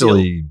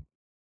 eventually.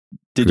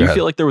 Did you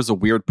feel like there was a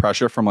weird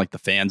pressure from like the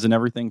fans and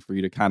everything for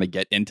you to kind of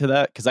get into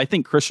that? Because I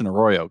think Christian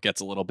Arroyo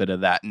gets a little bit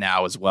of that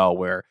now as well,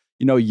 where,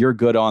 you know, you're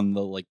good on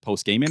the like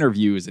post game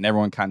interviews and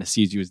everyone kind of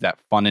sees you as that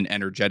fun and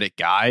energetic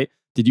guy.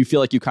 Did you feel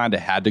like you kind of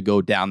had to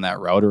go down that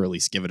road or at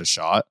least give it a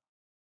shot?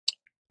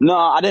 No,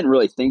 I didn't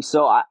really think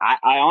so. I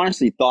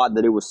honestly thought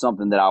that it was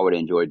something that I would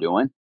enjoy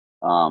doing.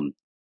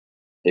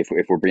 If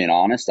we're being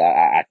honest,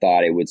 I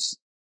thought it was,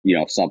 you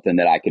know, something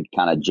that I could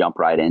kind of jump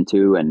right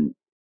into and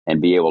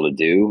be able to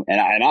do. And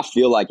I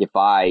feel like if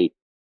I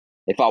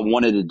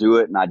wanted to do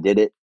it and I did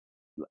it,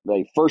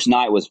 like first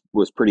night was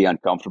pretty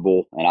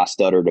uncomfortable, and I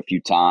stuttered a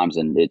few times,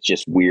 and it's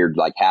just weird,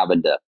 like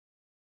having to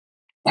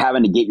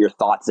get your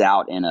thoughts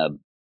out in a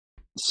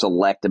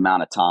select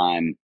amount of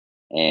time.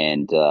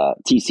 And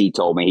TC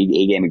told me,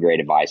 he gave me great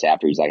advice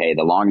after. He's like, hey,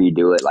 the longer you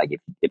do it, like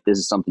if this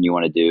is something you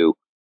want to do,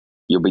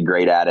 you'll be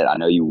great at it. I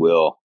know you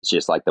will. It's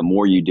just like the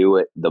more you do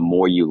it, the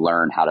more you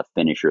learn how to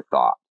finish your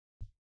thought.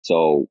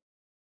 So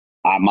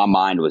my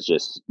mind was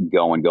just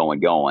going.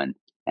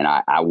 And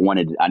I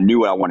knew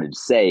what I wanted to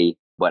say,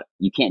 but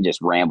you can't just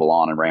ramble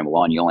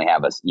on. You only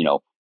have a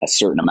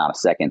certain amount of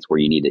seconds where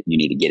you need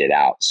to get it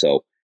out.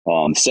 So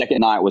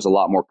second night was a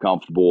lot more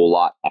comfortable.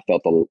 I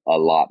felt a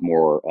lot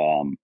more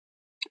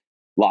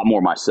lot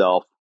more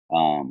myself.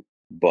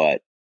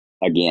 But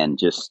again,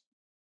 just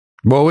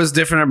what was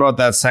different about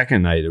that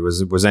second night?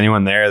 Was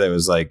anyone there that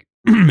was like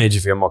made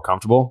you feel more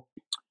comfortable?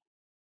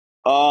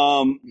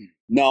 No,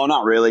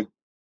 not really.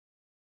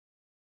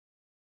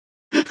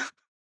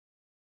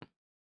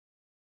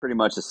 Pretty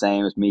much the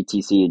same as me,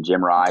 TC, and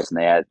Jim Rice, and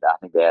I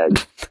think they had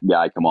a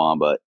guy come on,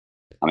 but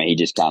I mean, he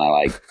was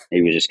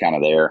just kind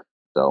of there,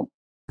 so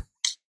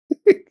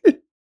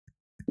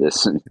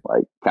just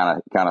like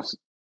kind of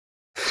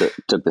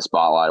took the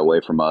spotlight away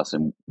from us,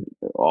 and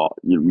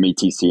me,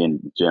 TC,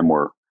 and Jim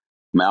were.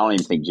 I mean, I don't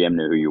even think Jim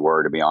knew who you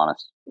were, to be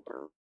honest.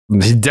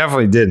 He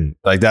definitely didn't.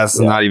 Like, that's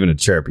not even a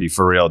chirp. He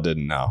for real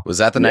didn't know. Was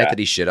that the night that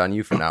he shit on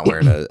you for not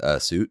wearing a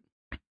suit?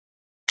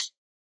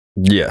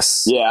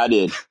 Yes. Yeah, I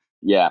did.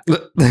 Yeah.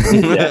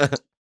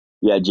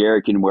 Yeah,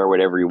 Jared can wear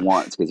whatever he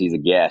wants because he's a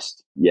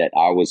guest. Yet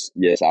I was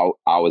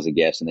a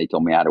guest, and they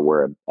told me I had to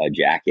wear a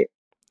jacket.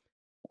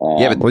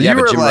 But Jim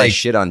like Rice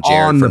shit on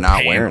Jared for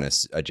not wearing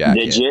a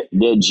jacket.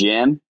 Did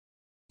Jim?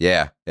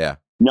 Yeah.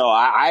 No,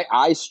 I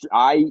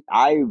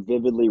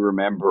vividly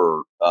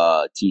remember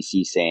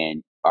TC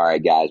saying, "All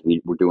right, guys,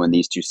 we're doing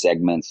these two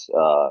segments.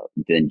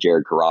 Then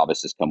Jared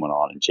Carrabis is coming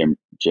on," and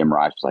Jim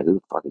Rice was like, "Who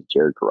the fuck is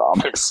Jared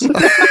Carrabis?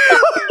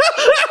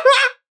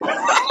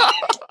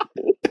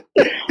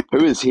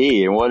 Who is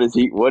he, and what is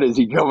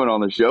he coming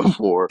on the show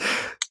for?"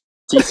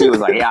 TC was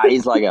like, "Yeah,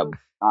 he's like a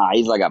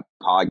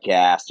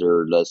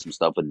podcaster, does some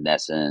stuff with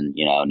Nesson,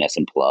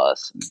 Nesson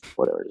Plus and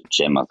whatever."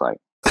 Jim was like,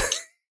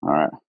 all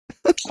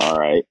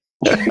right.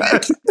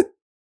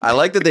 I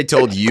like that they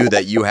told you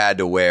that you had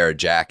to wear a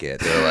jacket.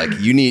 They're like,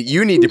 you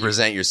need to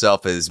present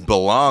yourself as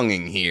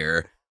belonging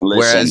here.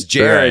 Whereas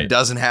Jared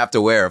doesn't have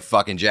to wear a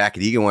fucking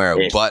jacket. He can wear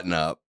a button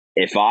up.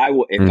 If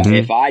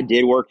I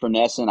did work for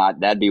Nesson,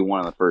 that'd be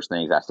one of the first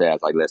things I said. I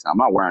was like, listen, I'm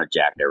not wearing a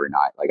jacket every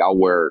night. Like, I'll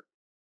wear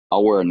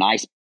a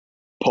nice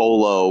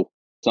polo,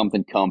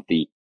 something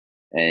comfy,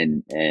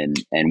 and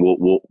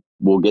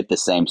we'll get the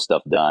same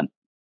stuff done.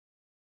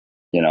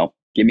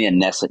 Give me a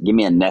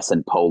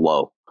Nesson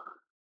polo.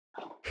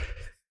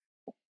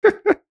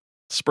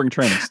 Spring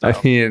training style.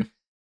 I mean,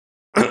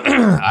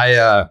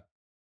 I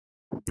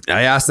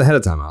asked ahead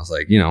of time. I was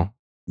like,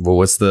 well,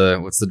 what's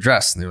the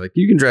dress? And they're like,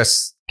 you can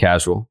dress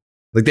casual.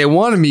 Like, they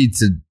wanted me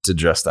to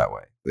dress that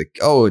way. Like,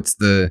 oh, it's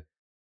the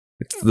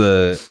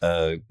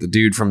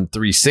dude from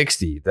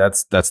 360.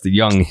 That's the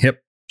young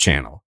hip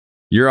channel.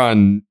 You're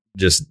on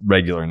just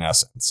regular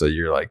Nesson, so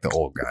you're like the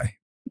old guy.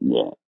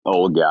 Yeah,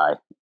 old guy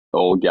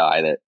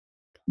that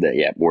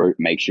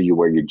make sure you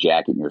wear your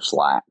jacket and your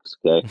slacks.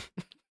 Okay.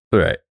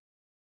 Right.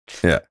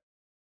 Yeah.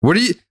 What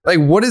do you like?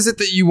 What is it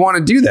that you want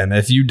to do then?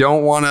 If you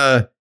don't want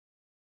to,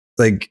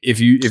 like, if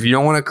you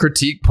don't want to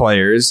critique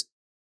players,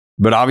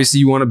 but obviously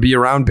you want to be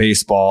around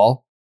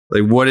baseball,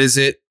 like, what is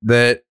it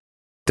that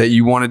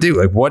you want to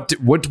do? Like,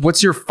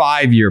 what's your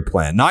 5-year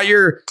plan? Not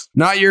your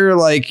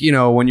like,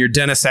 when you're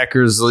Dennis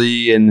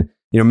Eckersley and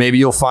maybe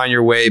you'll find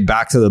your way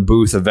back to the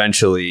booth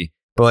eventually.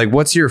 But like,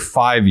 what's your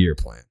 5-year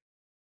plan?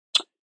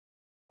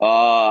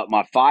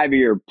 My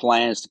 5-year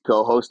plan is to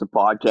co-host a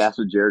podcast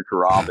with Jared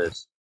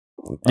Carrabis.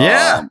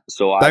 Yeah.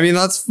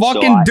 Let's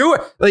fucking do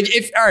it. Like,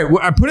 all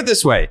right, I put it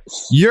this way.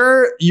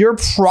 You're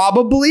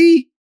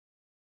probably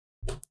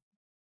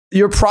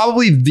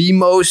the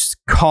most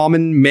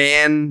common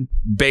man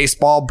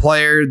baseball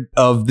player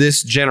of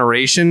this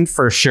generation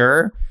for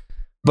sure.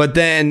 But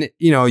then,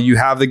 you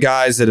have the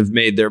guys that have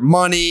made their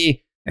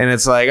money and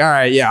it's like, all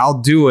right, yeah,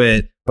 I'll do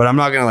it, but I'm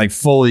not going to like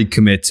fully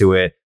commit to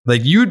it.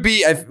 Like,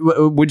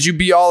 would you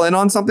be all in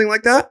on something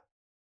like that?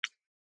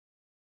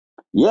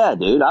 Yeah,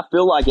 dude. I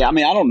feel like, I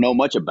don't know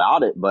much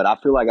about it, but I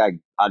feel like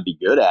I'd be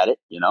good at it,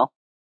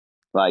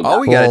 Like,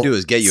 all we got to do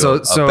is get you a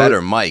better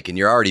mic, and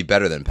you're already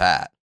better than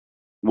Pat.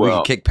 We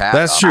can kick Pat.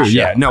 That's true.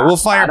 Yeah. No, we'll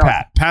fire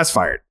Pat. Pat's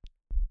fired.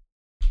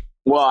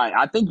 Well,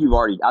 I think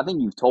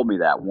you've told me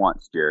that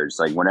once, Jared. It's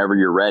like, whenever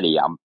you're ready,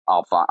 I'm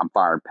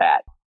firing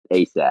Pat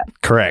ASAP.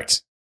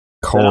 Correct.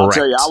 And I'll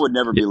tell you, I would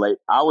never be late.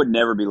 I would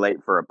never be late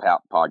for a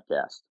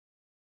podcast.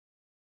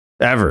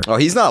 Ever. Oh,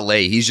 he's not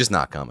late. He's just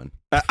not coming.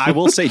 I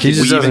will say, did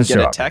we even get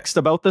a text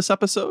about this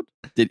episode?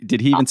 Did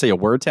he even say a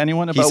word to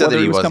anyone about whether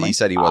he was coming? He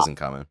said he wasn't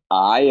coming.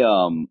 I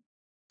don't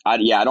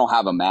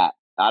have a mat.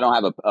 I don't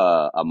have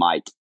a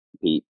mic,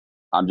 Pete.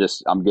 I'm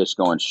just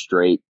going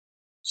straight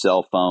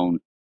cell phone.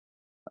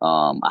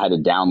 I had to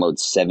download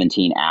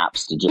 17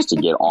 apps to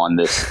get on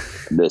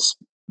this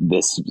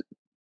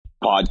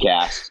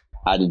podcast.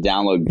 I had to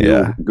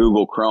download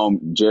Google Chrome.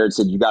 Jared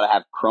said, you got to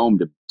have Chrome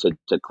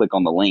to click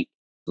on the link.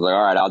 I was like,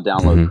 all right, I'll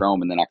download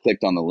Chrome. And then I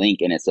clicked on the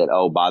link and it said,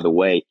 oh, by the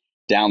way,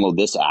 download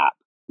this app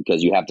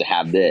because you have to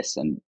have this.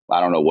 And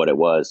I don't know what it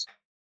was.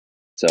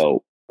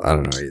 So I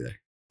don't know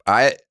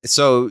either.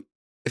 So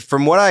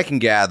from what I can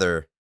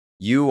gather,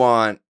 you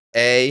want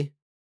to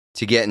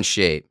get in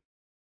shape.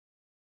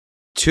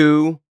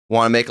 2,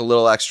 want to make a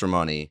little extra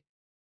money.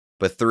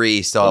 But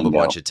 3, still have a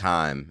bunch of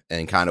time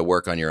and kind of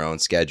work on your own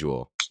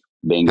schedule.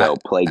 Bingo.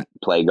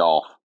 Play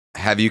golf.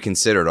 Have you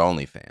considered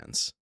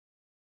OnlyFans?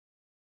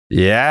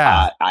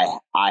 Yeah.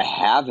 I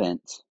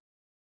haven't.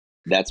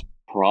 That's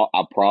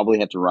I'll probably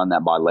have to run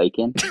that by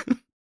Lakin.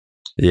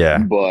 Yeah,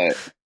 but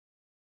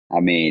I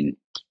mean,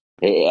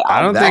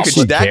 I don't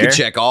think that could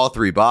check all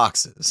 3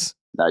 boxes.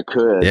 That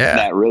could. Yeah,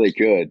 that really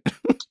could.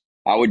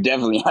 I would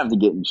definitely have to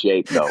get in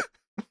shape though.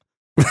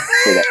 For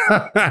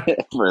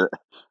that,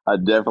 I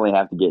definitely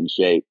have to get in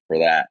shape for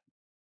that.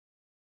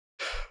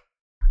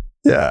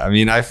 Yeah, I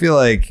mean, I feel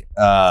like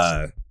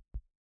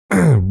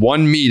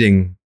one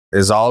meeting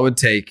is all it would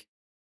take.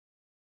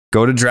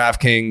 Go to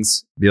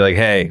DraftKings, be like,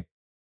 hey,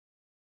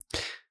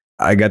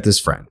 I got this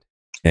friend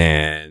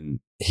and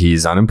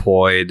he's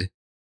unemployed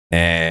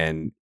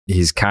and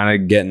he's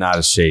kind of getting out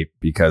of shape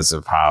because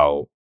of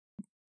how,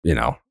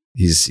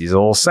 he's a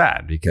little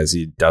sad because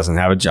he doesn't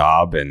have a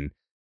job, and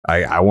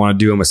I want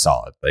to do him a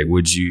solid. Like,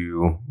 would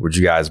you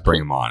guys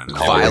bring him on? And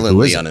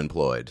violently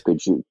unemployed.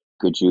 Would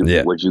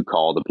you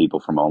call the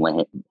people from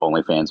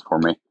OnlyFans for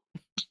me?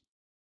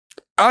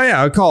 Oh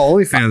yeah, I'd call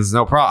OnlyFans,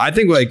 no problem. I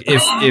think like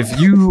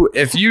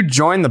if you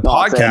join the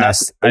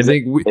podcast, I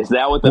think is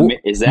that what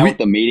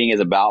the meeting is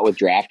about with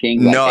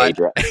DraftKings? Like,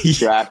 no,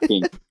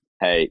 DraftKings.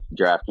 Hey,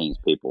 DraftKings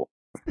people,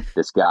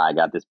 this guy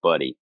got this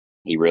buddy.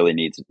 He really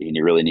needs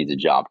a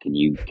job. Can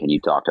you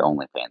talk to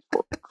OnlyFans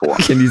for him?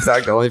 Can you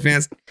talk to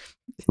OnlyFans?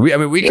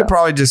 We could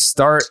probably just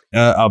start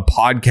a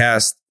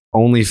podcast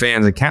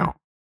OnlyFans account.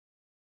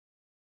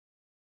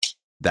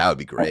 That would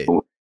be great.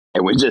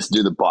 And we just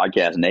do the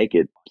podcast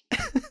naked.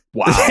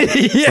 Wow.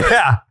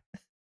 Yeah.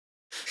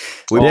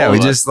 We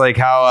just like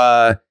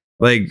how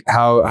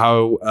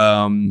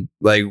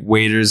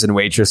waiters and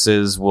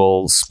waitresses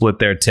will split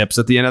their tips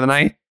at the end of the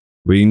night.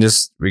 We can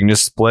just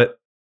split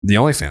the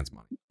OnlyFans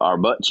money. Our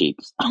butt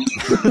cheeks.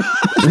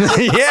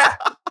 Yeah.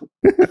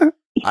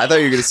 I thought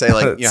you were gonna say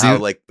like how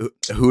like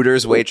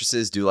Hooters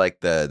waitresses do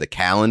like the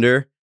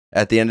calendar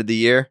at the end of the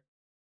year.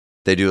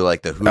 They do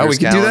like the Hooters. We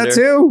could calendar. do that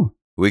too.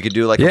 We could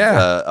do like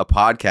a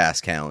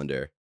podcast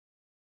calendar.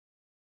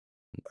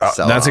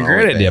 That's a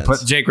great idea.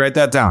 Jake, write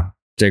that down.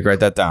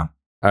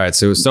 All right.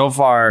 So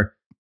far,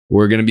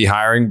 we're going to be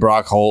hiring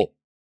Brock Holt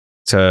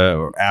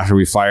after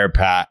we fire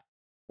Pat.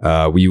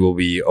 We will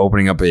be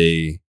opening up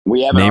a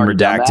name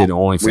redacted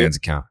OnlyFans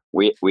account.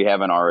 We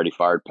haven't already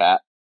fired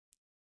Pat.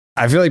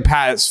 I feel like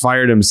Pat has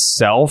fired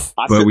himself,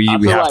 but we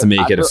have to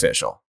make it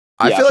official.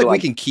 I feel like we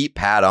can keep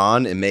Pat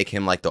on and make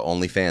him like the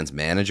OnlyFans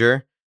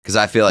manager, because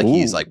I feel like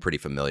he's like pretty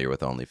familiar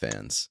with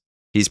OnlyFans.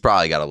 He's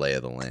probably got a lay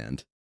of the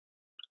land.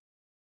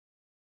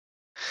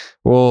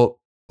 Well,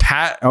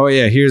 Pat,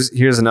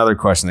 here's another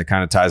question that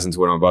kind of ties into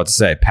what I'm about to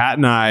say. Pat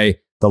and I,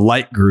 the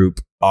Light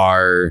Group,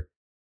 we're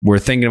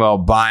thinking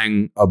about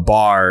buying a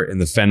bar in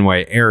the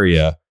Fenway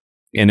area.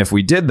 And if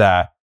we did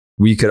that,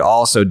 we could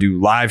also do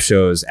live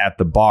shows at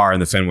the bar in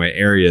the Fenway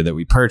area that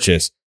we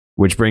purchased,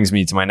 which brings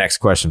me to my next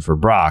question for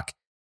Brock.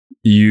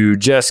 You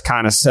just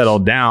kind of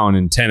settled down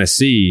in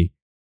Tennessee,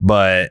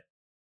 but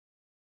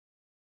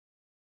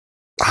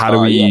how do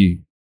we... Yeah.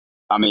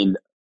 I mean,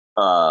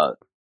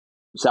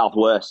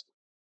 Southwest.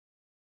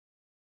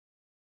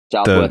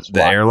 The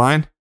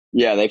airline?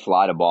 Yeah, they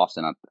fly to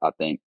Boston, I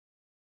think.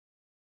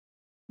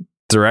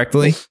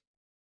 Directly?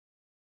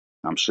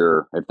 I'm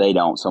sure. If they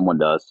don't, someone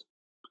does.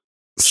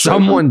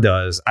 Someone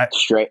does.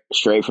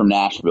 Straight from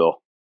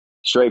Nashville.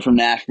 Straight from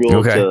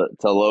Nashville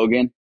to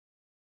Logan.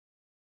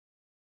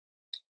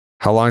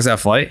 How long is that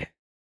flight?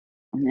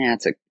 Yeah, I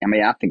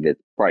think that's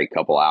probably a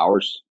couple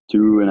hours,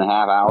 2.5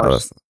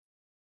 hours.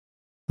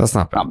 That's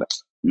not bad.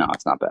 No,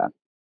 it's not bad.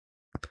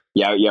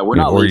 Yeah, we're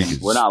not leaving.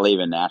 We're not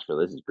leaving Nashville.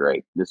 This is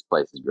great. This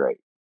place is great.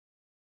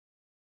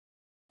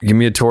 Give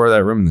me a tour of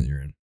that room that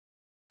you're in.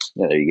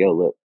 Yeah, there you go.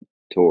 Look,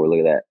 tour. Look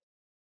at that.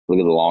 Look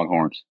at the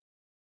Longhorns.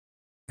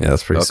 Yeah,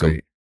 that's pretty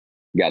sweet.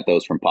 Got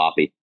those from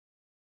Poppy.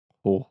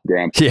 Cool.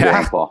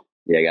 Grandpa.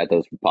 Yeah, got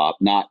those from Pop.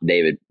 Not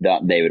David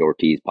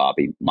Ortiz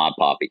Poppy. My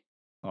Poppy.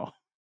 Oh,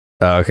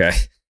 okay.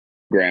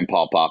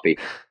 Grandpa Poppy.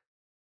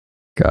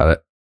 Got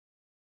it.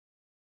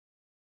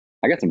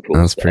 I got some cool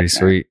That's stuff. That's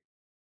pretty man. sweet.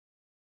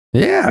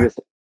 Yeah.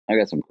 I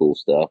got some cool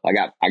stuff. I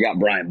got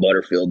Brian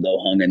Butterfield though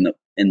hung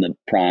in the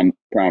prime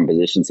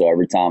position. So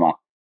every time I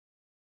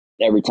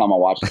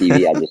watch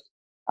TV,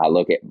 I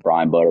look at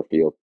Brian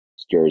Butterfield's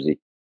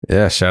jersey.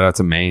 Yeah, shout out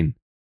to Maine.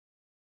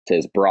 It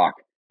says, Brock,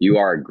 you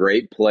are a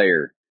great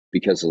player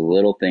because the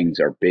little things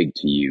are big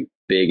to you,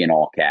 big in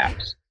all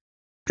caps.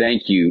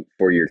 Thank you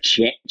for your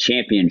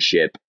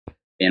championship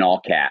in all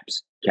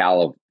caps,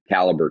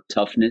 caliber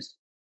toughness,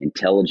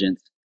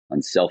 intelligence,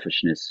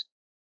 unselfishness,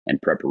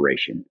 and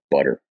preparation.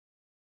 Butter.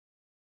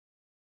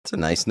 It's a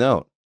nice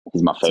note.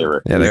 He's my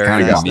favorite. Yeah, that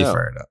kind of got me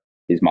fired up.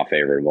 He's my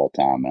favorite of all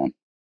time, man.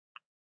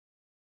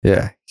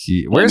 Yeah.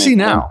 Where's he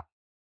now?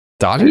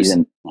 Dodgers?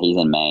 He's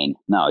in Maine.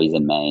 No, he's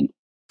in Maine.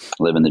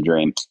 Living the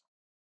dream.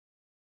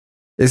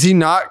 Is he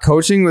not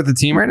coaching with the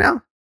team right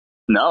now?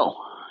 No,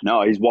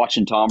 he's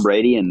watching Tom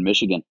Brady in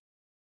Michigan.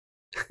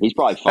 He's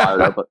probably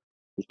fired up.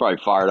 He's probably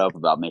fired up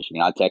about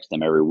Michigan. I text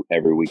him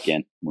every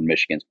weekend when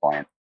Michigan's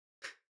playing,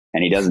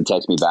 and he doesn't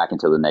text me back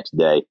until the next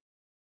day.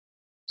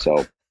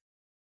 So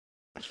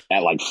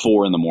at like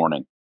 4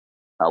 a.m,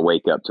 I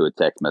wake up to a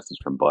text message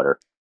from Butter.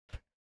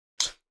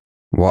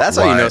 That's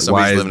how you know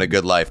somebody's living a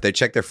good life. They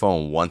check their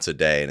phone once a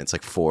day, and it's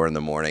like 4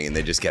 a.m, and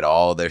they just get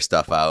all their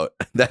stuff out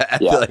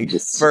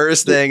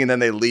first thing, and then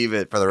they leave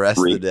it for the rest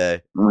of the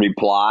day.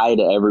 Reply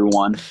to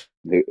everyone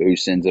who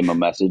sends him a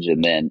message,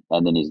 and then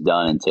he's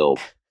done until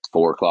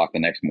 4 o'clock the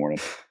next morning.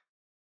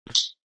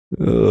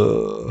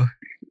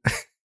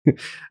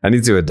 I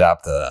need to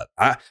adapt to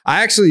that.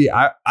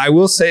 I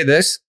will say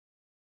this.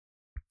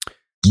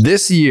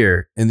 This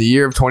year, in the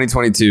year of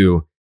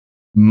 2022,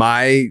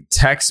 my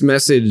text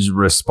message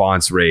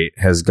response rate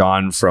has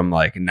gone from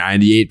like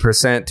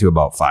 98% to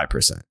about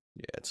 5%.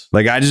 Yeah, it's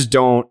like I just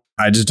don't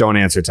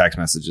answer text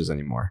messages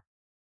anymore.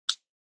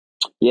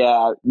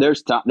 Yeah,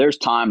 there's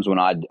times when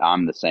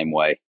I'm the same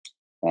way.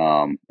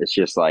 It's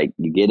just like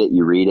you get it,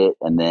 you read it,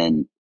 and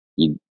then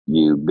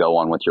you go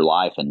on with your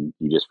life, and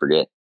you just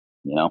forget.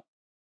 You know,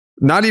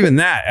 not even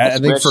that. I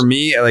think for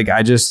me, like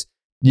I just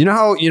you know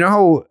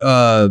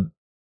how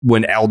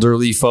when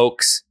elderly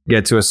folks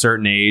get to a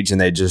certain age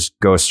and they just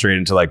go straight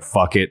into like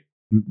fuck it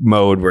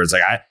mode, where it's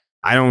like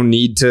I don't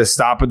need to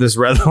stop at this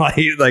red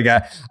light. Like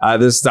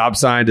this stop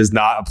sign does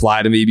not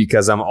apply to me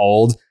because I'm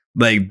old.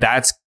 Like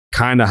that's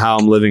kind of how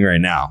I'm living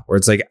right now, where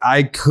it's like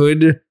I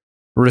could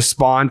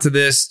respond to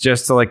this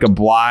just to like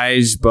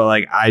oblige, but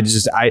like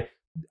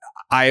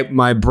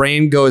my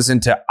brain goes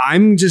into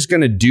I'm just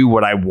going to do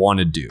what I want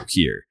to do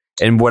here.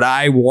 And what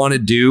I want to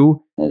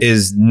do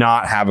is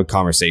not have a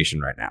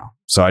conversation right now.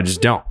 So I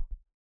just don't.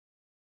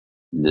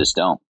 Just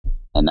don't.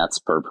 And that's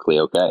perfectly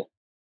okay.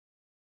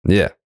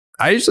 Yeah.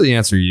 I usually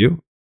answer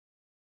you.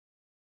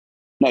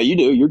 No, you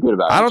do. You're good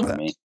about answering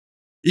me.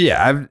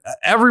 Yeah.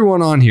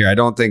 Everyone on here, I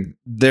don't think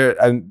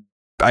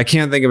I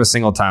can't think of a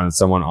single time that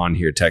someone on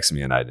here texted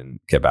me and I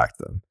didn't get back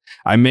to them.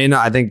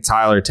 I think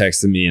Tyler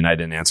texted me and I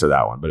didn't answer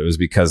that one, but it was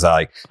because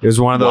it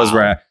was one of those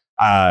where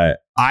I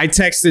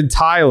texted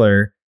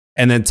Tyler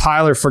and then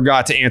Tyler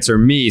forgot to answer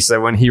me. So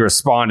when he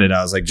responded,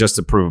 I was like, just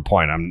to prove a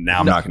point, I'm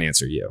not going to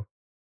answer you.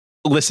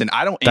 Listen,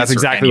 I don't. That's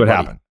exactly anybody. What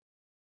happened.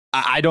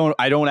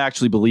 I don't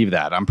actually believe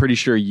that. I'm pretty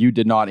sure you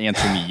did not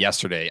answer me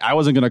yesterday. I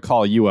wasn't going to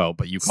call you out,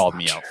 but you called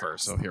me out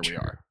first. So here we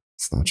are.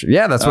 It's not true.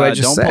 Yeah, that's what I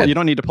just said. You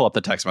don't need to pull up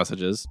the text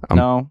messages.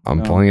 I'm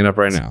pulling it up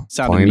right now.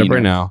 Pulling it up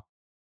right now.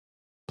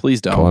 Please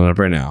don't. Pulling it up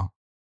right now.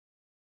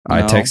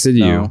 I texted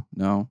you.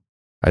 No.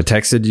 I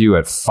texted you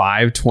at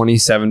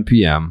 5:27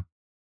 p.m.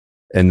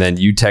 and then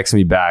you text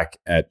me back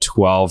at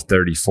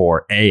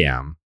 12:34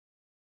 a.m.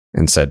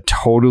 and said,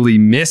 "Totally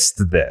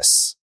missed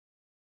this."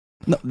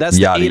 No, that's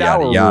the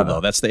 8-hour rule,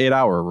 though. That's the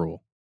 8-hour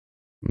rule.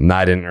 And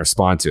I didn't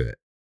respond to it.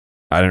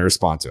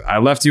 I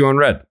left you on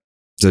red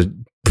to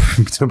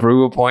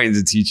prove a point and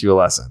to teach you a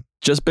lesson.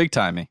 Just big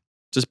timing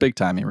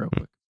real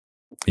quick.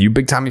 You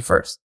big timey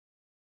first.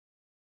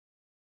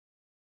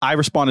 I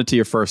responded to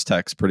your first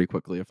text pretty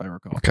quickly, if I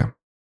recall. Okay.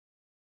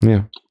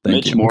 Yeah.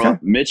 Mitch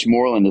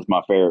Moreland is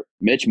my favorite.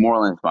 Mitch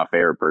Moreland is my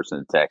favorite person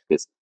to text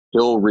because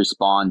he'll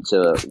respond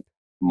to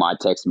my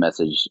text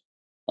message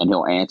and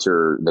he'll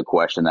answer the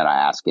question that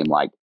I ask him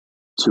like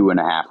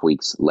 2.5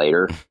 weeks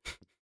later.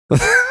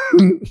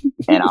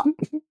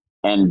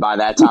 And by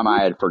that time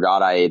I had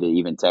forgot I had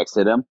even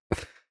texted him.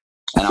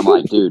 And I'm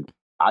like, dude,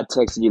 I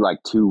texted you like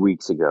 2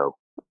 weeks ago.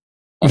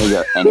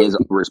 And his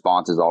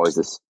response is always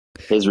this.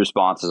 His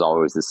response is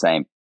always the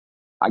same.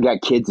 I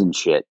got kids and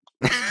shit.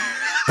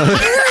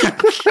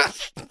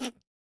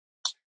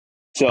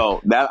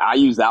 So that I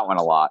use that one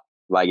a lot.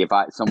 Like if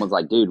someone's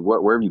like, dude,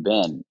 where have you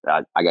been?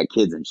 I got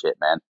kids and shit,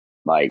 man.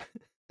 Like,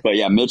 but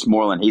yeah, Mitch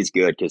Moreland, he's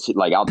good because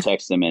like I'll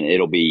text him and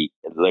it'll be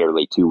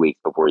literally 2 weeks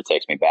before he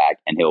texts me back,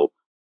 and he'll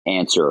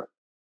answer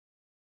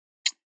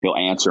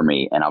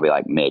me, and I'll be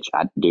like, Mitch,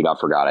 I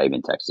forgot I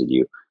even texted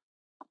you,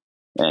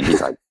 and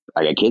he's like,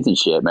 I got kids and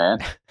shit, man.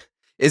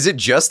 Is it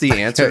just the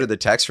answer to the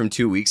text from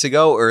 2 weeks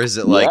ago, or is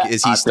it like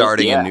is he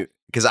starting a new?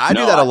 Because I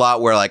do that a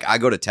lot where like I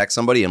go to text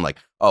somebody and I'm like,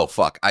 oh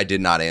fuck, I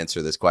did not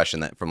answer this question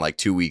that from like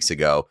 2 weeks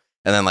ago,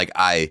 and then like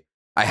I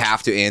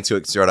have to answer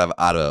it sort of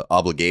out of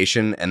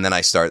obligation, and then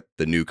I start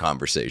the new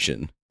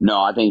conversation.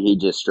 No, I think he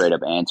just straight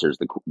up answers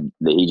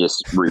he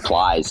just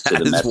replies to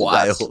the message.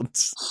 Wild.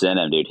 Send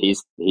him, dude.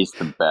 He's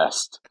the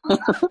best.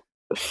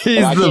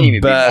 He's the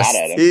best.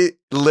 He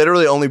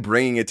literally only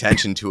bringing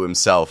attention to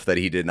himself that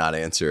he did not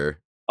answer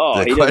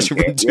the question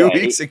from 2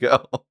 weeks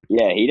ago.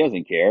 Yeah, he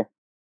doesn't care.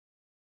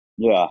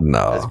 Yeah,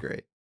 no, that's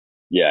great.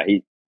 Yeah,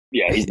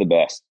 he's the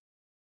best.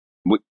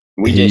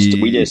 We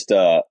just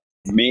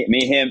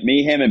me,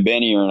 him, and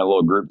Benny are in a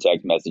little group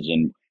text message,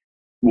 and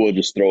we'll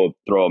just throw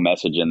a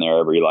message in there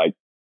every like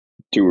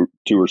two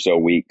or so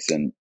weeks,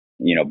 and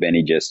you know,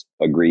 Benny just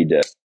agreed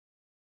to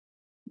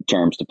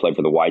terms to play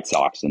for the White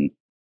Sox, and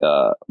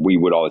we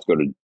would always go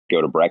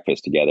to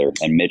breakfast together,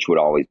 and Mitch would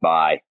always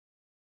buy,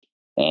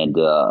 and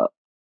I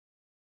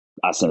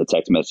sent a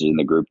text message in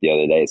the group the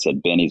other day. It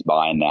said Benny's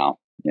buying now,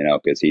 you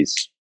know, because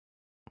he's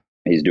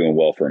doing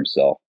well for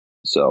himself.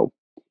 So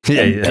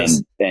yeah,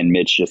 and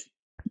Mitch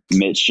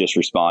just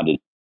responded,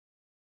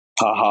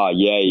 haha,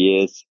 yeah,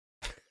 he is.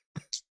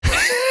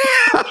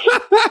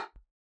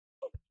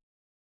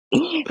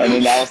 And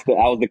then that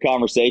was the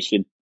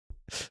conversation.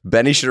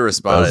 Benny should have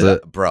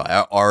responded, bro,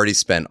 I already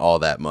spent all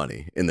that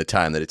money in the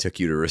time that it took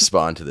you to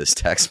respond to this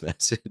text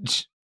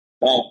message.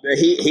 Oh,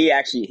 he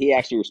actually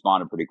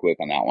responded pretty quick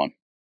on that one.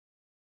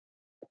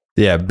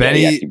 Yeah,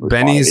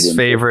 Benny's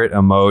favorite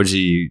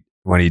emoji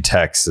when he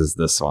texts is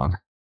this one.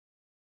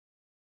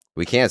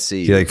 We can't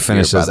see. He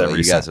finishes every.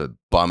 You guys sentence. have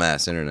bum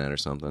ass internet or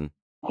something.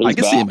 I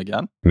can see him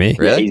again. Me?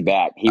 Yeah, he's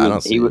back.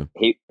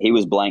 He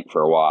was blank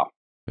for a while.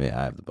 Yeah,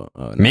 I have the bum.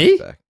 Oh, me?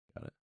 Back.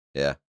 Got it.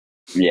 Yeah.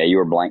 Yeah, you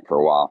were blank for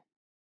a while.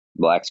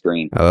 Black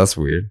screen. Oh, that's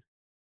weird.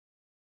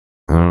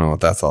 I don't know what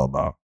that's all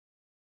about.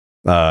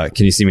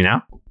 Can you see me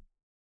now?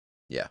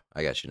 Yeah,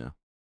 I got you now.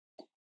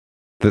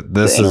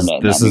 This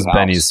is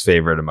Benny's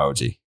favorite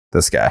emoji.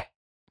 This guy.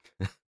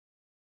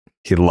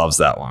 He loves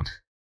that one.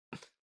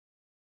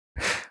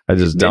 I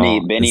just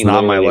don't. It's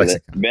not my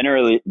lexicon.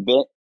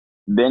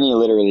 Benny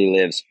literally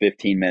lives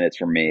 15 minutes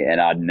from me, and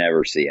I'd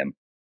never see him.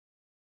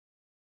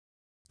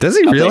 Does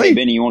he really? Hey,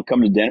 Benny, you want to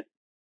come to dinner?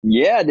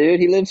 Yeah, dude.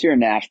 He lives here in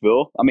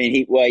Nashville. I mean,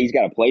 he's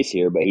got a place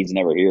here, but he's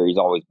never here. He's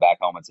always back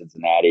home in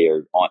Cincinnati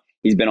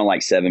he's been on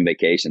like 7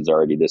 vacations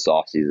already this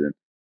off season.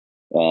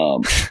 I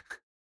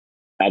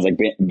was like,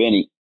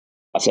 Benny,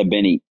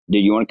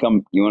 dude, you want to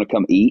come? You want to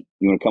come eat?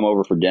 You want to come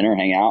over for dinner,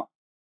 hang out?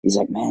 He's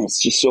like, man,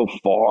 it's just so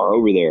far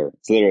over there.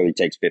 It literally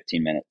takes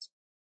 15 minutes.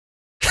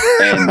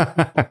 And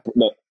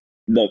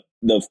the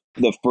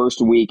first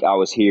week I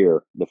was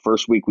here, the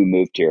first week we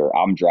moved here,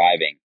 I'm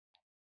driving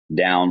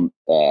down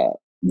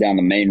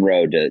the main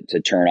road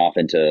to turn off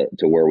into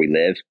where we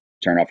live,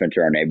 turn off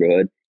into our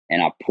neighborhood,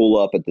 and I pull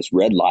up at this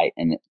red light,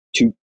 and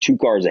two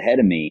cars ahead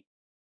of me,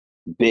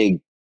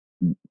 big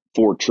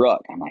Ford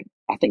truck. I'm like,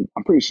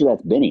 I'm pretty sure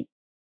that's Benny.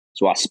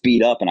 So I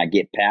speed up and I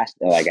get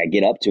I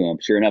get up to him.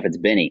 Sure enough, it's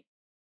Benny.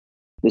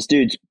 This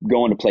dude's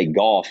going to play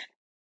golf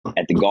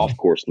at the golf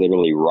course,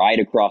 literally right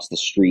across the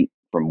street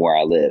from where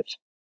I live.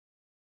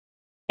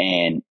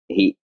 And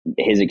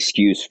his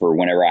excuse for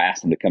whenever I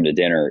asked him to come to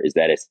dinner is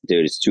that it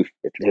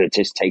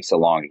just takes so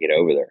long to get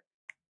over there.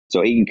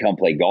 So he can come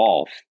play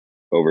golf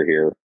over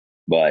here,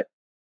 but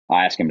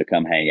I asked him to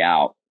come hang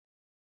out.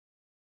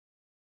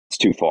 It's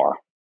too far.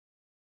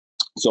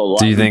 So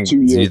do you think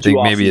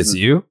maybe it's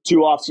you?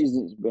 2 off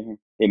seasons.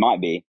 It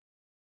might be.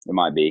 It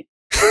might be.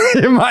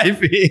 It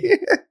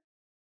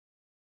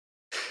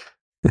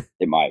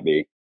might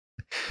be.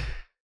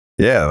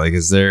 Yeah,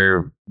 is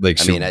there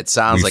it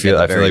sounds like at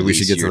the very least we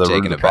should get you're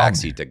taking a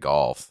backseat to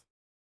golf.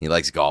 He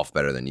likes golf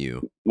better than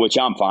you, which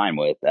I'm fine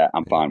with.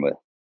 I'm fine with.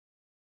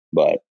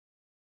 But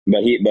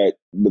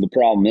the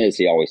problem is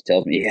he always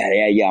tells me,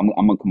 yeah, I'm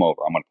gonna come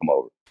over.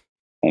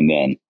 And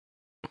then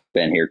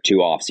been here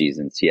 2 off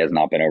seasons. He has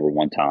not been over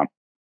one time.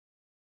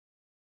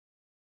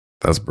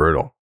 That's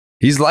brutal.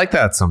 He's like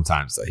that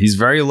sometimes, though. He's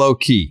very low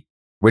key,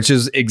 which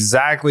is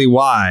exactly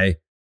why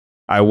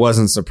I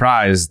wasn't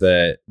surprised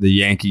that the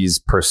Yankees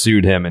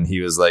pursued him and he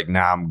was like,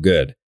 nah, I'm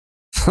good.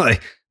 I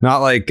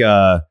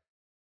thought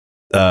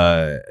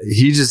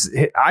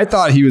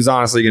he was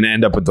honestly going to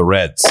end up with the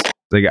Reds.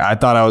 I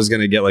thought I was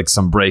going to get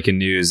some breaking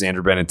news.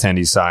 Andrew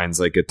Benintendi signs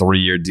a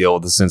 3-year deal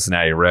with the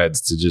Cincinnati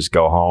Reds to just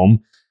go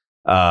home.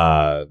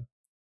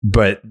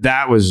 But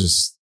that was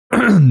just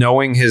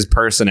knowing his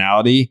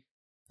personality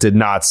did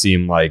not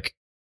seem like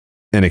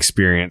an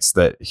experience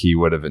that he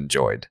would have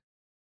enjoyed.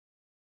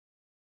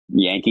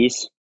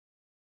 Yankees?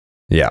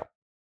 Yeah.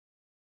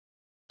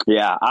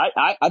 Yeah,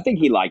 I think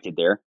he liked it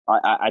there.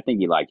 I think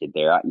he liked it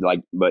there.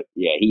 But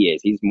yeah, he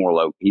is. He's more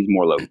low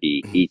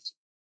key. He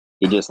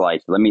just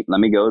likes let me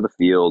go to the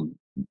field,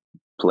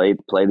 play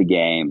the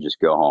game, just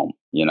go home.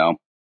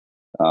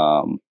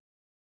 All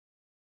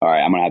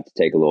right, I'm gonna have to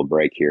take a little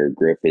break here.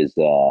 Griff is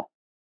I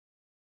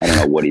don't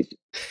know what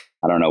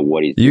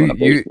he's doing up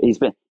there. He's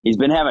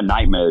been having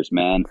nightmares,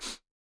 man.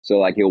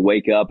 So he'll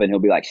wake up and he'll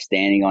be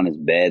standing on his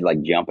bed,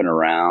 jumping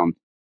around.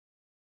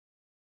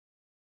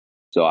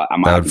 So I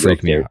might have to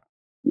freak me out.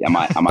 Yeah, I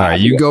might. All right,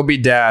 you go be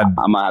dad.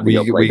 I might have to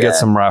go play we get dad.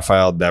 some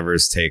Rafael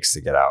Devers takes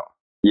to get out.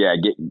 Yeah,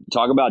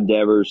 talk about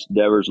Devers.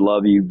 Devers,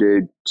 love you,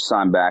 dude.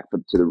 Sign back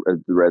to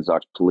the Red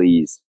Sox,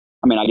 please.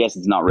 I mean, I guess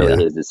it's not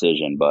really his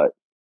decision, but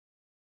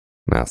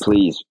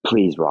please,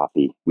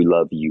 Rafi, we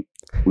love you.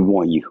 We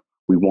want you.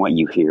 We want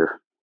you here.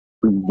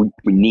 We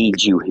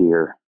need you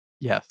here.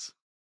 Yes.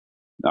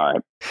 All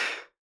right.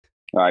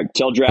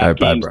 Tell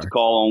DraftKings to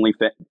call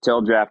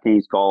Tell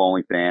DraftKings call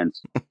OnlyFans.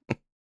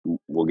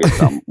 We'll get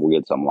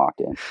some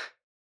locked in.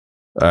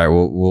 All right,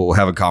 we'll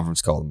have a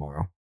conference call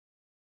tomorrow.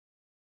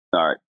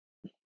 All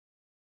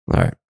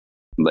right.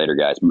 Later,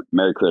 guys.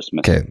 Merry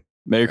Christmas. Okay.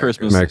 Merry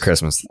Christmas. Merry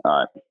Christmas. All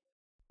right.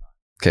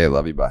 Okay,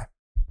 love you. Bye.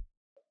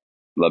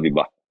 Love you.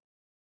 Bye.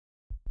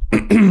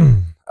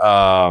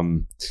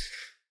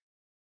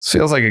 This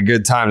feels like a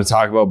good time to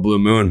talk about Blue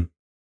Moon,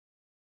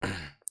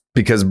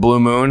 because Blue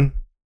Moon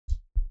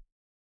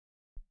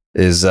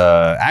is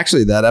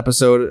actually that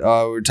episode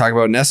we were talking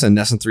about Nesson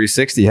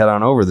 360. Head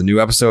on over. The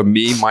new episode,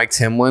 me, Mike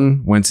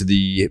Timlin, went to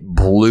the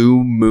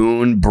Blue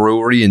Moon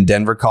Brewery in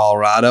Denver,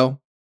 Colorado.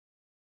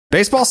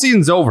 Baseball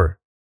season's over.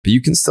 but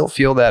you can still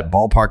feel that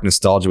ballpark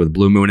nostalgia with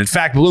Blue Moon. In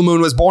fact, Blue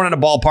Moon was born in a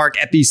ballpark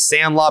at the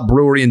Sandlot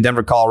Brewery in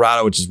Denver,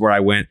 Colorado, which is where I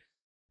went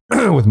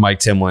with Mike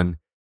Timlin.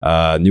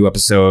 New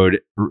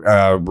episode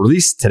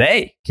released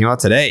today, came out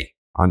today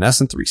on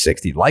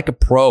SN360, Like a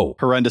Pro.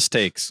 Horrendous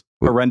takes.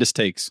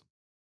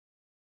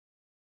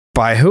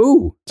 By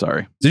who?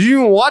 Sorry. Did you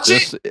even watch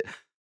it?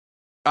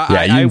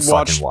 I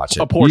watched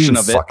a portion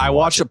of it. I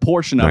watched a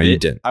portion of it. You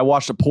didn't. I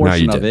watched a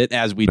portion of it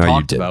as we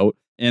talked about.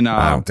 And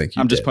I don't think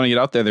I'm just putting it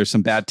out there. There's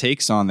some bad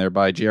takes on there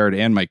by Jared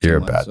and Mike. You're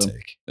a bad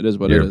take. It is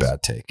what You're it is. You're a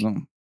bad take.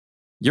 No.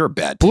 You're a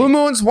bad take. Blue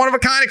Moon's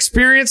one-of-a-kind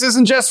experience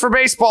isn't just for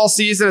baseball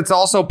season. It's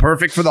also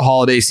perfect for the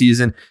holiday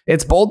season.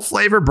 Its bold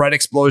flavor, bright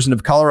explosion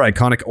of color,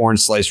 iconic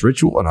orange slice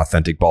ritual, and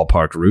authentic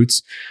ballpark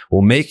roots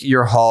will make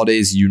your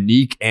holidays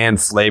unique and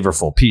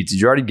flavorful. Pete,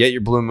 did you already get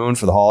your Blue Moon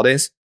for the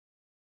holidays?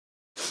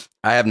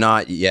 I have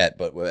not yet,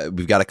 but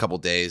we've got a couple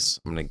days.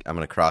 I'm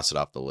gonna cross it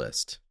off the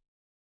list.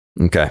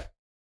 Okay.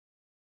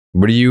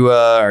 What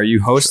are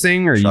you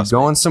hosting? Are you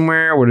going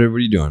somewhere? What are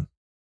you doing?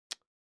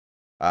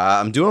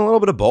 I'm doing a little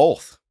bit of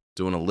both.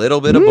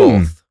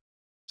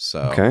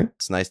 So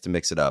it's nice to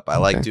mix it up. I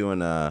like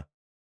doing I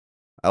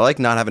like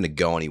not having to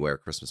go anywhere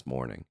Christmas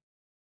morning.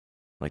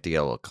 I like to get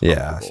a little comfortable.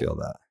 Yeah, I feel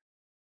that.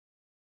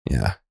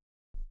 Yeah.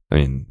 I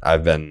mean, I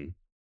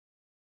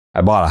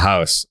bought a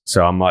house,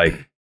 so I'm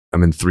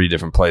in 3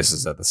 different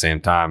places at the same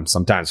time,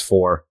 sometimes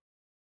 4.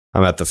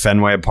 I'm at the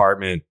Fenway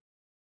apartment,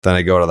 then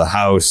I go to the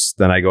house,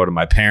 then I go to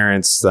my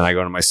parents, then I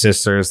go to my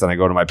sisters, then I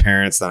go to my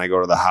parents, then I go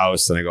to the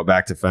house, then I go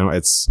back to Fenway.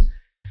 It's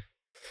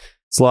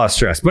a lot of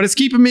stress, but it's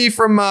keeping me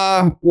from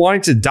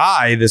wanting to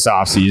die this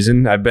off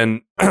season. I've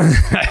been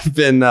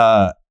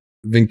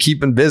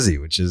keeping busy,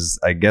 which is,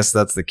 I guess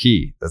that's the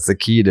key. That's the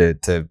key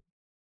to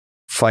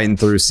fighting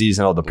through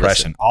seasonal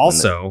depression.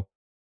 Also,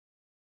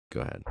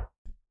 go ahead.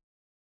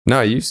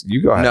 No, you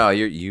go ahead. No,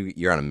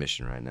 you're on a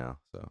mission right now.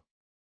 So,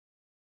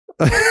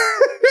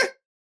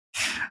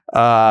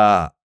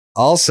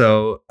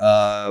 also,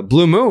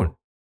 Blue Moon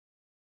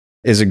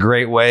is a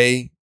great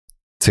way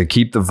to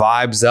keep the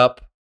vibes up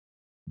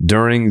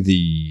during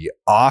the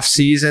off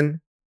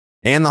season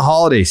and the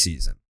holiday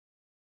season.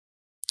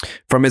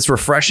 From its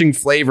refreshing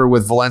flavor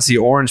with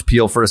Valencia orange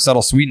peel for a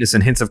subtle sweetness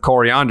and hints of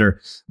coriander,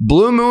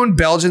 Blue Moon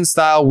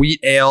Belgian-style wheat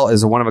ale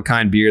is a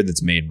one-of-a-kind beer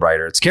that's made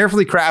brighter. It's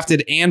carefully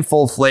crafted and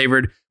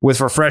full-flavored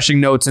with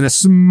refreshing notes and a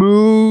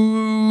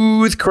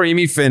smooth,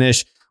 creamy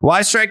finish.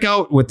 Why strike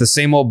out with the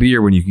same old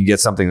beer when you can get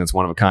something that's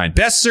one of a kind?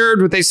 Best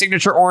served with a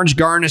signature orange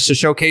garnish to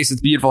showcase its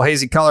beautiful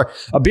hazy color.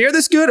 A beer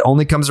this good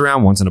only comes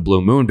around once in a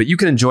blue moon, but you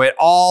can enjoy it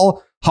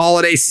all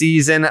holiday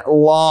season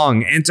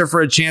long. Enter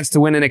for a chance to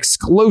win an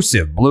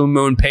exclusive Blue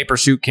Moon paper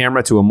shoot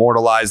camera to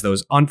immortalize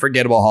those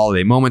unforgettable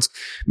holiday moments.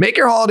 Make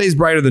your holidays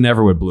brighter than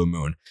ever with Blue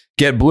Moon.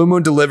 Get Blue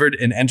Moon delivered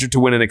and enter to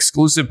win an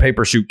exclusive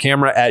paper shoot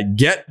camera at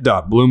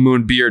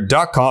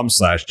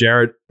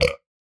get.bluemoonbeer.com/Jared.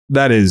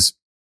 That is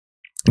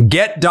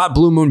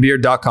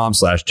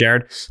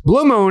get.bluemoonbeer.com/Jared.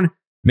 Blue Moon,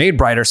 made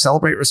brighter,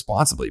 celebrate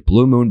responsibly.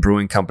 Blue Moon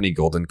Brewing Company,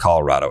 Golden,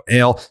 Colorado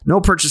Ale. No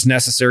purchase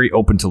necessary.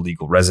 Open to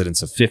legal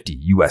residents of 50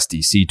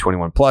 USDC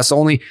 21 plus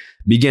only.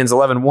 Begins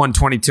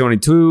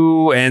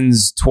 11/1/2022,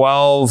 ends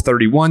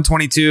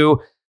 12/31/22.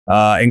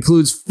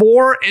 Includes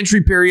 4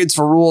 entry periods.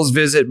 For rules,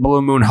 visit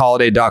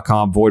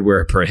bluemoonholiday.com. Void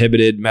where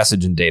prohibited.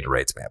 Message and data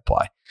rates may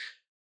apply.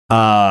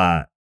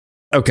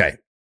 Okay.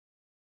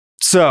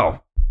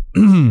 So,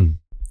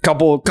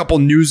 couple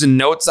news and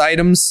notes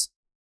items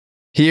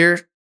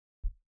here.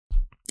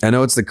 I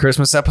know it's the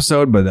Christmas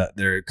episode, but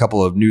there are a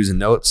couple of news and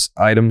notes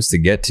items to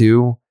get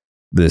to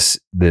this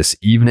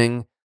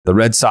evening. The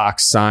Red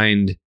Sox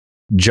signed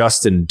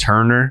Justin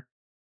Turner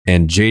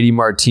and JD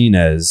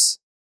Martinez.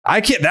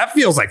 That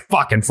feels like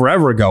fucking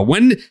forever ago.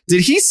 When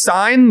did he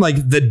sign? Like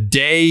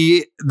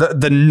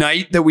the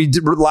night that we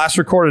last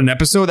recorded an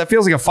episode? That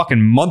feels like a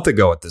fucking month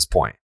ago at this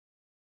point.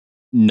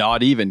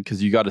 Not even,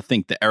 because you got to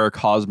think the Eric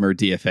Hosmer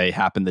DFA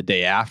happened the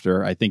day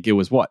after. I think it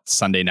was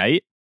Sunday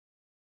night?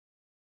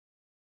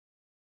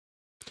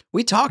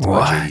 We talked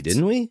about JD,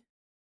 didn't we?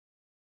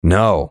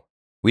 No.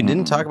 We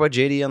didn't talk about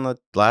JD on the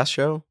last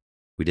show?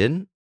 We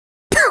didn't?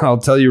 I'll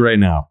tell you right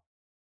now.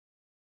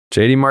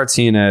 JD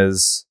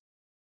Martinez,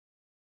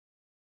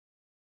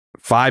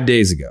 5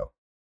 days ago.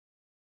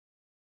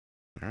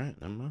 All right,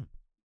 never mind.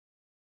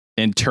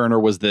 And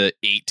Turner was the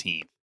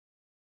 18th.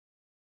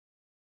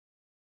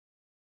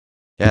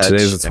 Yeah,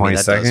 today's the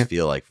 22nd. That does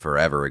feel like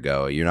forever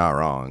ago. You're not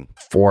wrong.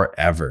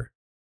 Forever.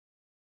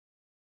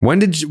 When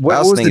did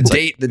what was the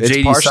date that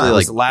JD signed?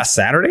 Was it last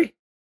Saturday?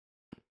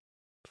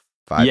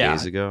 5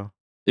 days ago.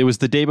 It was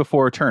the day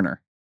before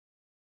Turner.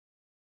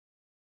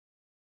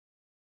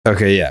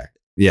 Okay,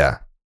 yeah.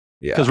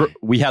 Because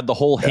we had the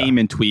whole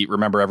Heyman tweet.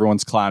 Remember,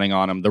 everyone's clowning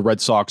on him. The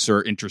Red Sox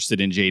are interested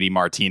in JD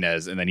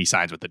Martinez, and then he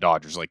signs with the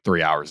Dodgers like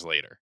 3 hours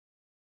later.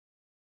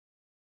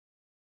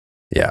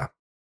 Yeah,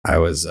 I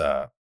was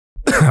out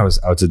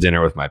to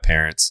dinner with my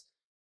parents,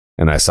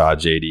 and I saw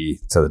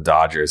JD to the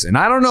Dodgers, and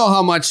I don't know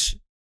how much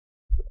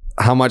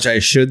I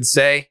should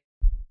say,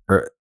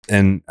 or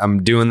And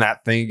I'm doing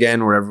that thing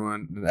again where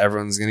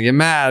everyone's going to get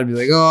mad and be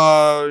like,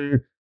 oh,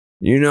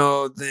 you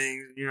know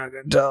things you're not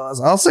going to tell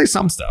us. I'll say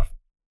some stuff.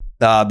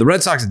 The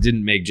Red Sox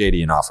didn't make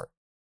JD an offer.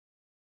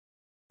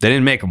 They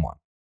didn't make him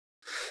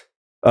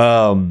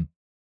one.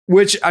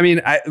 Which, I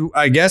mean,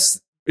 I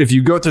guess if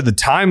you go through the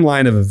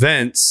timeline of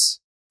events,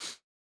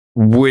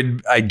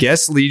 would, I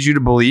guess, lead you to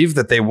believe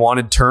that they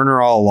wanted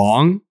Turner all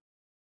along.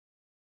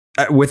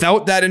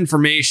 Without that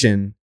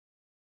information,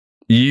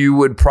 you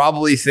would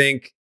probably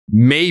think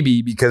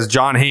maybe because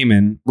John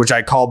Heyman, which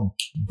I called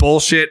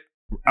bullshit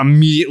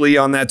immediately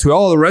on that tweet.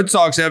 Oh, the Red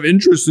Sox have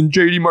interest in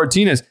JD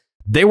Martinez.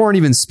 They weren't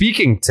even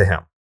speaking to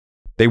him.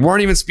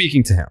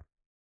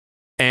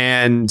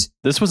 And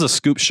this was a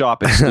Scoop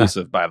Shop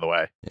exclusive, by the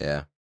way.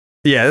 Yeah.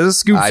 Yeah, this is a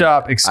Scoop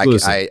Shop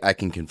exclusive. I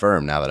can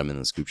confirm now that I'm in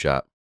the Scoop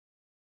Shop.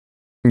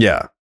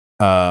 Yeah.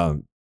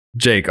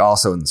 Jake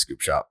also in the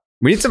Scoop Shop.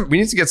 We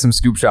need to get some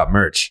Scoop Shop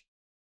merch.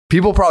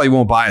 People probably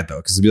won't buy it though,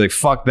 because they'll be like,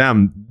 fuck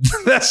them.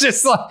 That's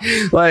just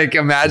like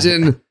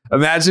imagine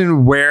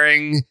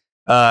wearing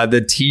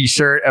the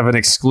t-shirt of an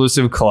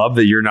exclusive club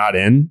that you're not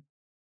in.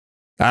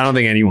 I don't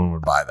think anyone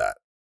would buy that.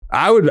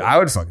 I would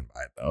fucking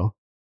buy it though.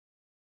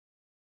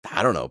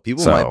 I don't know.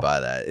 People might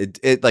buy that.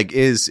 It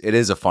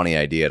is a funny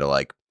idea to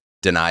like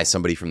deny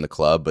somebody from the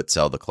club, but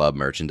sell the club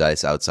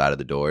merchandise outside of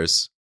the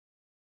doors.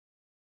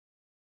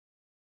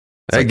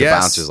 I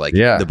guess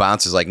the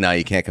bouncer's like, no,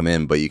 you can't come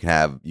in, but you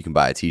can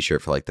buy a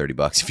t-shirt for like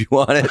 $30 if you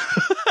want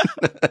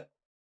it.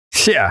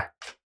 Yeah.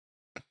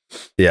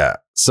 Yeah.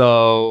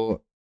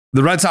 So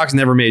the Red Sox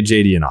never made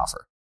JD an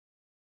offer.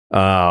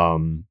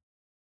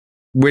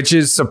 Which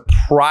is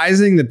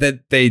surprising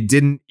that they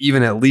didn't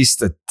even at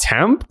least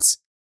attempt.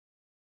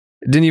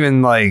 Didn't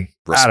even like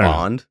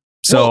respond.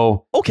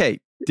 So well, okay.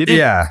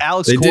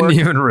 Alex they Cora, didn't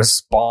even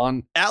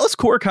respond. Alex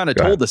Cora kind of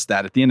told us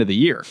that at the end of the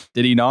year.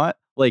 Did he not?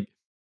 Like,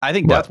 I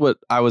think that's what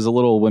I was a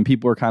little, when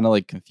people were kind of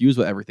like confused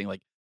with everything.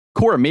 Like,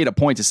 Cora made a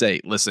point to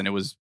say, listen, it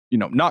was,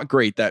 not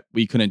great that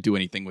we couldn't do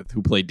anything with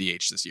who played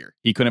DH this year.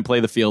 He couldn't play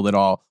the field at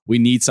all. We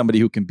need somebody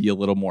who can be a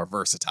little more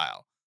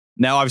versatile.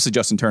 Now, obviously,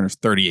 Justin Turner's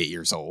 38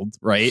 years old,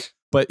 right?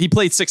 But he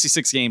played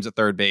 66 games at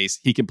third base.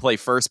 He can play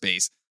first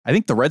base. I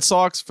think the Red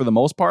Sox, for the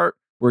most part,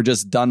 were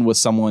just done with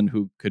someone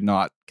who could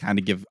not kind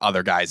of give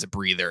other guys a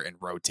breather and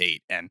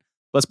rotate. And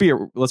let's be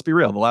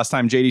real. The last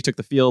time JD took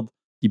the field,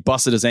 he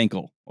busted his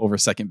ankle over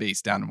second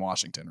base down in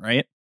Washington,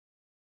 right?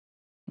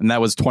 And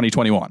that was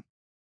 2021.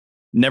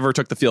 Never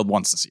took the field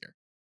once this year.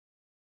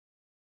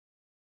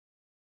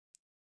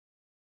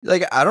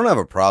 Like, I don't have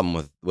a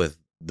problem with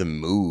the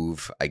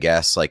move, I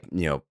guess. Like,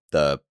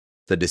 the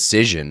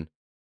decision.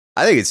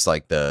 I think it's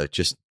like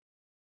just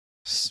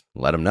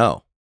let him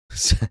know.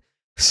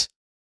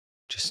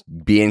 Just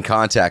be in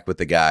contact with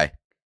the guy.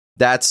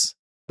 That's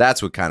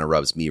what kind of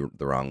rubs me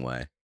the wrong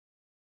way.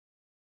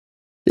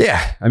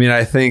 Yeah. I mean,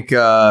 I think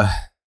JD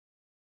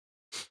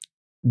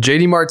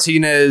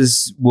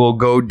Martinez will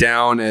go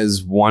down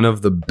as one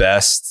of the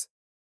best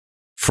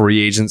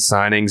free agent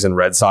signings in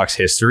Red Sox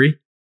history.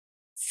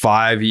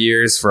 5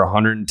 years for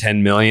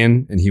 $110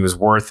 million, and he was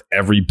worth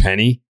every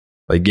penny.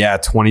 Like, yeah,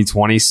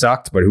 2020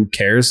 sucked, but who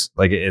cares?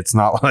 Like, it's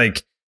not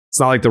like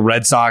the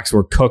Red Sox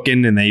were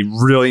cooking and they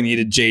really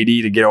needed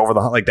JD to get over the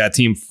hump. Like, that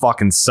team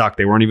fucking sucked.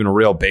 They weren't even a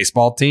real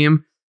baseball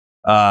team.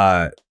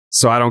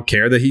 So I don't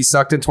care that he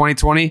sucked in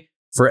 2020.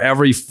 For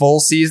every full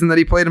season that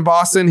he played in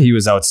Boston, he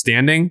was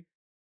outstanding.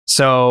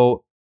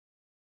 So,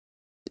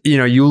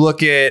 you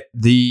look at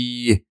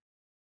the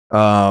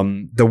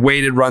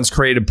weighted runs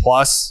created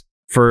plus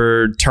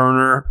for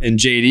Turner and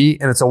JD,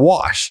 and it's a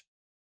wash.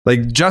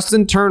 Like,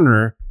 Justin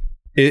Turner,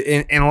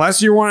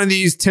 unless you're one of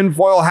these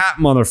tinfoil hat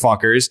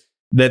motherfuckers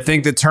that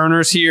think that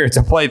Turner's here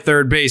to play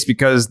third base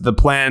because the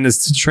plan is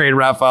to trade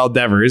Rafael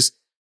Devers,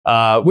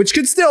 which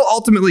could still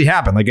ultimately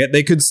happen. Like,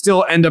 they could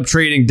still end up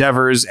trading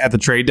Devers at the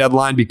trade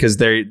deadline because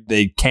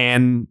they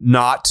can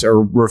not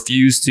or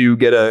refuse to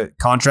get a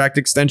contract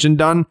extension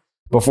done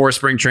before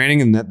spring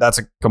training, and that's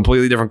a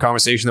completely different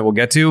conversation that we'll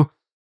get to.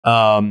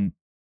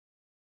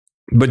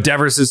 But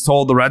Devers has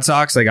told the Red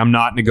Sox, like, I'm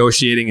not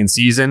negotiating in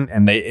season,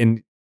 and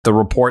the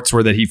reports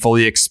were that he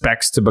fully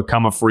expects to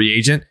become a free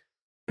agent.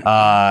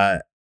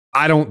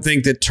 I don't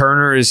think that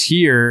Turner is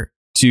here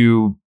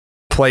to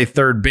play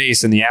third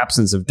base in the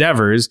absence of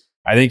Devers.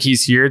 I think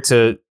he's here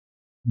to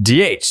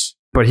DH,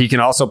 but he can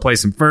also play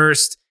some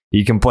first.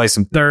 He can play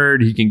some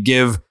third. He can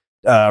give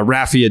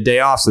Rafi a day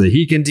off so that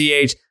he can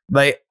DH.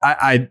 Like,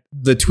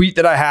 the tweet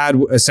that I had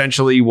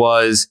essentially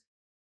was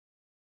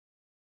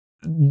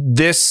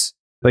this.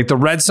 Like, the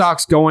Red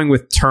Sox going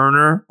with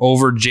Turner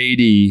over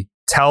JD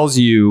tells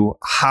you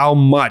how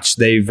much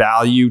they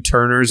value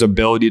Turner's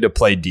ability to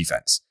play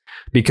defense.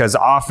 Because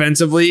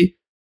offensively,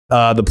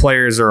 the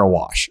players are a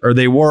wash, or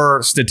they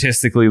were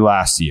statistically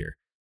last year.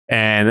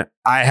 And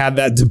I had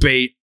that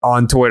debate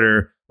on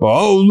Twitter.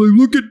 Oh,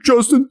 look at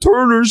Justin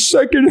Turner's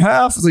second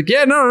half. It's like,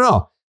 yeah,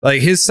 no.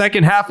 Like, his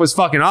second half was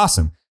fucking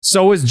awesome.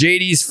 So was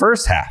JD's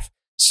first half.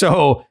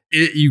 So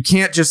you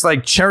can't just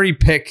like cherry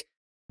pick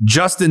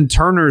Justin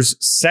Turner's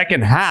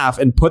second half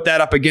and put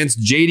that up against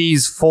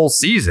JD's full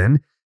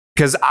season.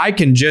 because I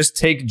can just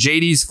take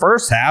JD's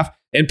first half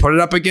and put it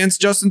up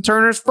against Justin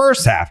Turner's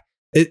first half.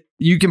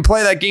 You can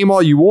play that game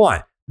all you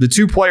want. The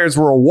two players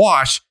were a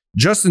wash.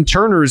 Justin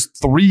Turner is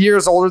 3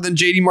 years older than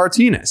JD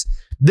Martinez.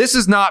 This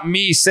is not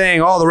me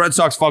saying, oh, the Red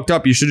Sox fucked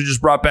up. You should have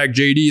just brought back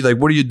JD. Like,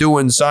 what are you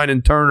doing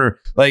signing Turner?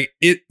 Like,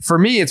 for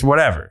me, it's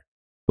whatever.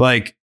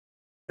 Like,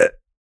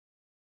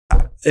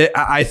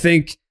 I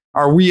think,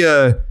 are we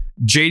a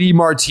JD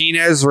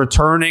Martinez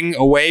returning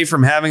away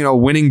from having a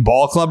winning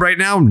ball club right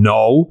now?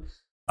 No.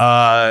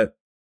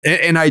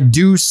 And I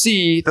do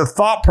see the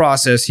thought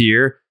process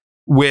here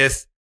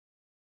with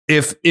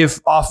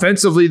if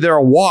offensively they're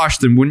a wash,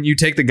 then wouldn't you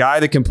take the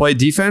guy that can play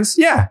defense?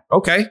 Yeah.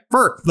 Okay.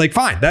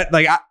 Fine.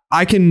 That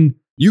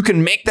you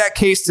can make that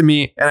case to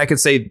me and I can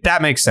say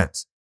that makes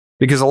sense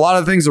because a lot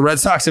of the things the Red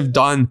Sox have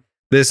done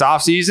this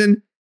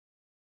offseason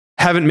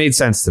haven't made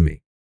sense to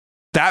me.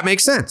 That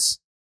makes sense.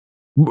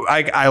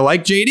 I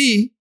like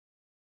JD,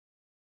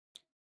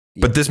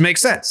 but this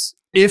makes sense.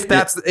 If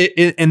that's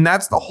and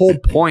that's the whole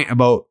point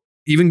about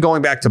even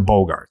going back to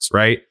Bogarts,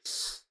 right?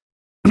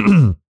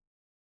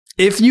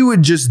 If you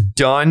had just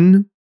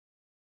done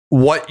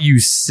what you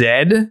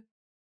said,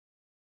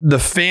 the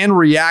fan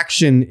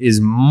reaction is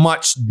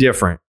much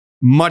different.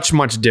 Much,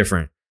 much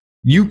different.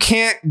 You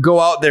can't go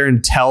out there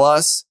and tell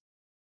us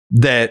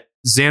that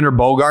Xander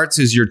Bogaerts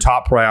is your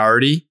top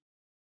priority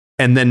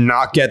and then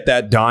not get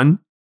that done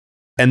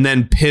and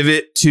then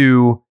pivot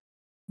to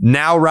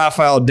now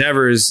Rafael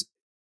Devers,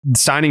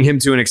 signing him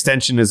to an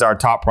extension is our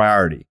top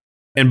priority.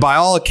 And by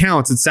all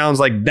accounts, it sounds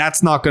like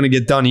that's not going to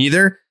get done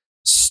either.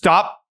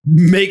 Stop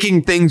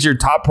making things your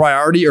top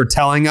priority or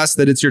telling us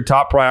that it's your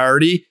top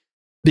priority,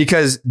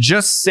 because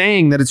just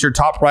saying that it's your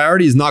top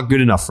priority is not good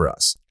enough for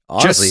us.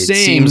 Honestly, just it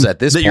seems at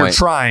this point you're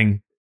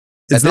trying.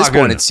 At this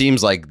point, it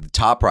seems like the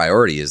top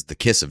priority is the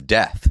kiss of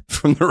death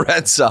from the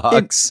Red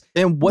Sox.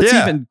 And what's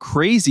even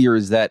crazier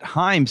is that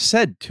Heim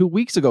said 2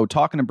 weeks ago,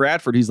 talking to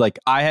Bradford, he's like,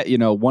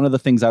 one of the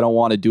things I don't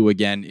want to do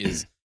again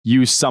is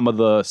use some of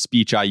the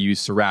speech I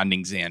used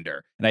surrounding Xander.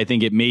 And I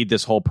think it made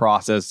this whole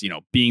process,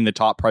 being the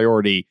top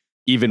priority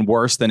even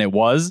worse than it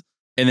was.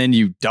 And then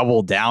you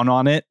double down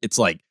on it. It's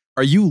like,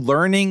 are you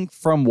learning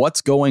from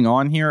what's going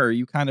on here? Are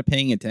you kind of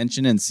paying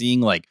attention and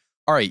seeing like,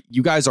 all right,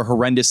 you guys are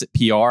horrendous at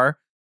PR.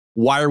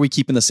 Why are we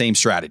keeping the same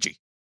strategy?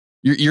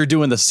 You're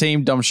doing the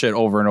same dumb shit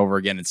over and over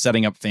again and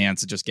setting up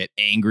fans to just get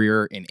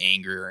angrier and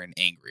angrier and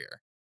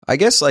angrier. I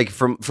guess like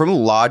from a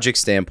logic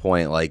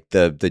standpoint, like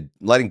the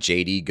letting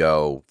JD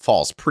go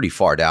falls pretty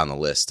far down the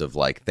list of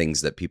like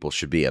things that people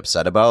should be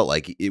upset about.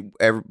 Like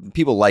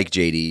people like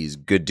JD, he's a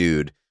good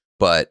dude,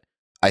 but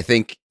I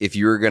think if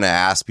you're going to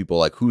ask people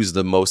like who's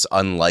the most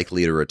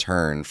unlikely to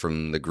return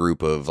from the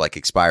group of like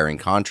expiring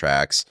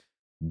contracts,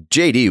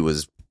 JD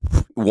was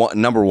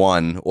number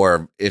one,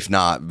 or if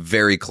not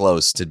very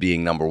close to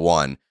being number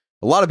one.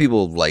 A lot of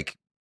people like,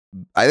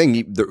 I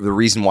think the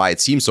reason why it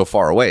seems so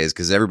far away is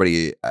because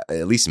everybody,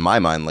 at least in my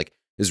mind, like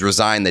is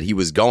resigned that he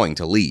was going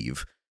to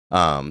leave.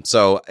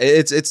 So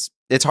it's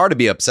hard to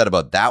be upset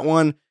about that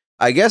one.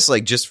 I guess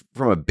like just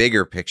from a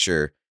bigger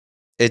picture,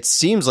 it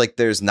seems like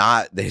they're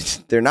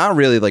not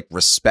really like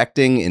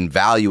respecting and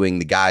valuing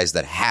the guys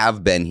that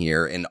have been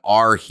here and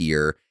are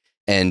here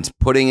and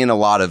putting in a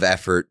lot of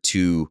effort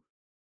to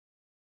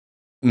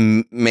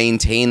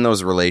maintain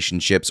those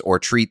relationships or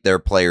treat their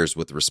players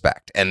with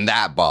respect. And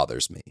that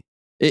bothers me.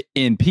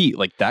 And Pete,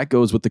 like that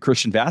goes with the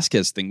Christian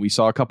Vasquez thing we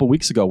saw a couple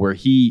weeks ago, where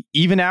he,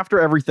 even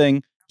after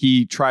everything,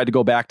 he tried to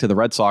go back to the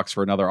Red Sox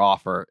for another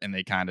offer. And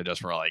they kind of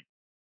just were like,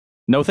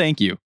 no, thank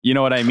you. You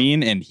know what I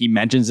mean? And he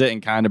mentions it and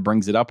kind of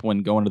brings it up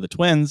when going to the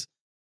Twins.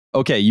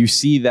 Okay, you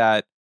see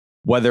that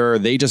whether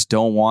they just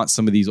don't want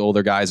some of these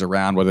older guys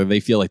around, whether they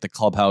feel like the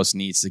clubhouse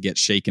needs to get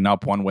shaken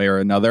up one way or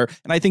another.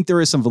 And I think there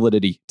is some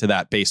validity to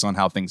that based on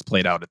how things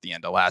played out at the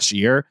end of last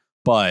year.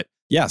 But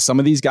yeah, some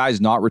of these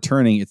guys not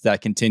returning, it's that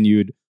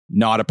continued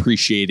not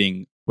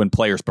appreciating when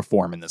players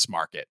perform in this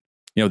market.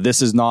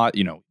 This is not,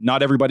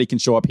 not everybody can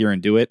show up here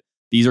and do it.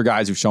 These are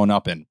guys who've shown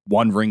up and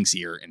won rings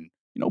here and,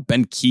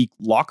 been key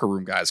locker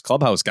room guys,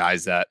 clubhouse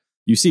guys that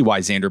you see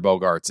why Xander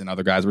Bogaerts and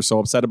other guys were so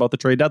upset about the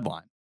trade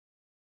deadline.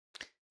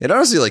 It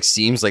honestly like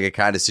seems like a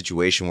kind of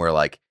situation where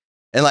like,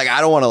 and like,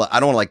 I don't want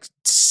to like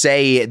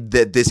say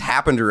that this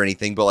happened or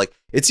anything, but like,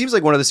 it seems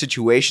like one of the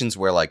situations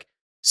where like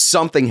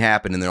something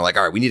happened and they're like,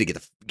 all right, we need to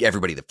get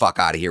everybody the fuck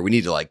out of here. We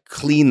need to like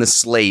clean the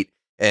slate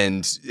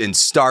and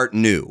start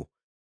new,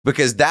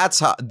 because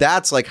that's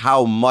like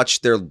how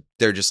much they're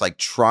just like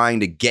trying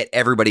to get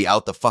everybody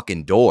out the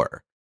fucking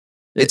door.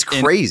 It's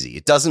crazy.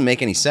 It doesn't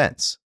make any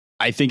sense.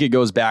 I think it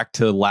goes back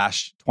to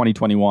last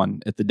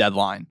 2021 at the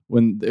deadline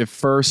when it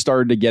first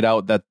started to get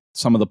out that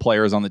some of the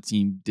players on the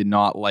team did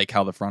not like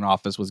how the front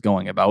office was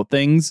going about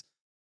things.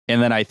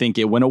 And then I think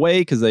it went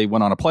away because they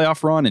went on a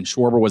playoff run and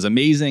Schwarber was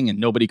amazing and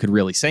nobody could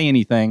really say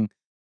anything.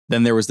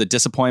 Then there was the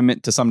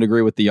disappointment to some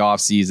degree with the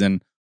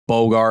offseason,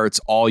 Bogaerts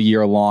all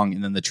year long,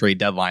 and then the trade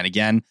deadline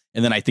again.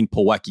 And then I think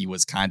Plawecki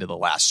was kind of the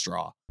last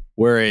straw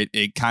where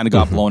it kind of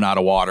got blown out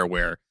of water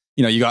where,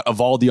 you got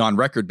Evaldi on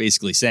record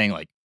basically saying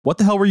like, what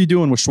the hell were you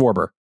doing with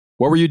Schwarber?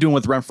 What were you doing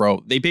with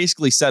Renfroe? They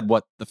basically said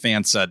what the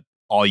fans said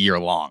all year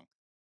long.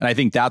 And I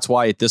think that's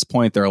why at this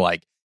point they're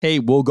like, hey,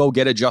 we'll go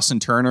get a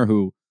Justin Turner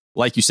who,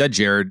 like you said,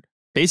 Jared,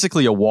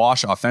 basically a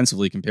wash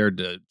offensively compared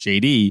to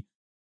JD.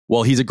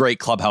 Well, he's a great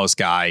clubhouse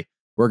guy.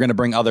 We're going to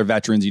bring other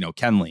veterans,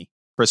 Kenley,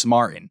 Chris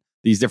Martin,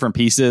 these different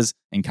pieces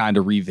and kind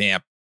of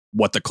revamp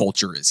what the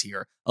culture is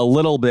here a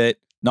little bit.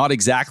 Not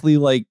exactly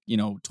like,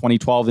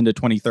 2012 into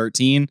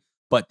 2013,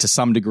 but to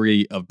some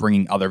degree of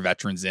bringing other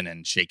veterans in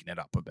and shaking it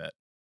up a bit.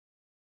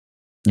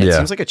 It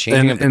seems like a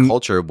changing of the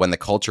culture when the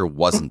culture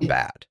wasn't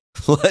bad.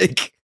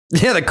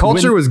 The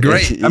culture was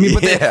great. I mean,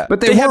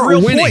 but they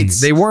weren't winning. Points.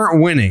 They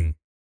weren't winning.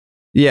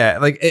 Yeah,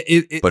 like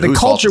the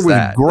culture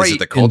was great. Is it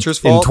the culture's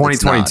fault in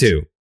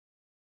 2022.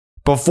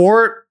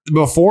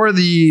 Before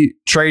the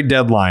trade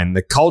deadline,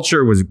 the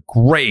culture was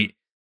great.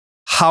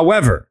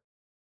 However,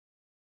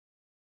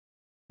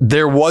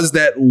 there was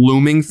that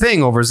looming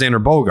thing over Xander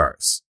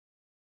Bogaerts.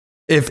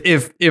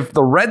 If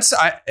the Red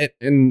Sox,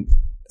 and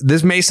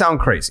this may sound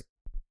crazy.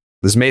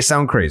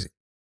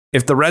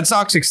 If the Red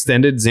Sox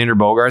extended Xander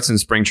Bogaerts in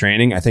spring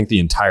training, I think the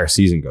entire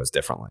season goes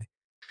differently.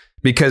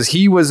 Because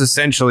he was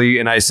essentially,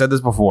 and I said this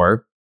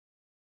before,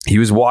 he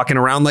was walking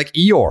around like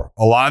Eeyore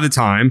a lot of the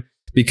time.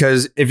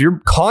 Because if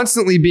you're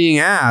constantly being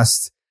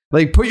asked,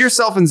 like, put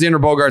yourself in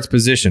Xander Bogaerts'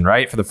 position,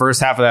 right? For the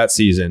first half of that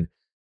season.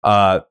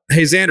 Hey,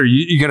 Xander,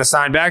 you going to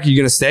sign back? Are you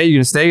going to stay?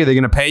 Are they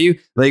going to pay you?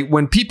 Like,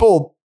 when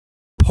people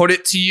put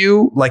it to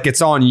you like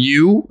it's on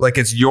you, like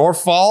it's your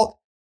fault,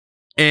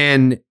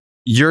 and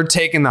you're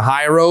taking the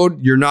high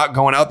road, you're not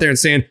going out there and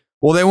saying,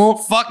 well, they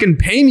won't fucking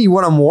pay me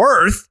what I'm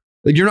worth.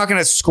 Like, you're not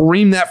going to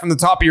scream that from the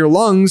top of your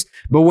lungs.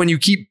 But when you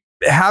keep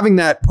having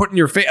that put in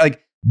your face,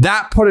 like,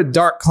 that put a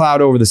dark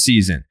cloud over the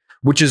season,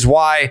 which is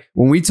why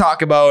when we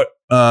talk about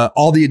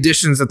all the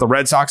additions that the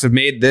Red Sox have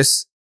made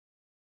this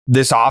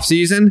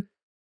offseason,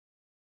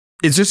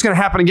 it's just going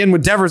to happen again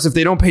with Devers if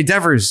they don't pay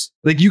Devers.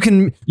 Like, you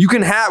can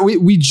have,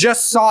 we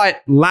just saw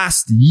it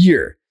last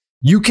year.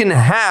 You can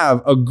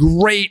have a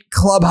great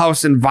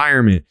clubhouse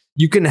environment.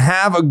 You can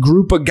have a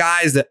group of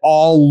guys that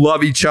all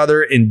love each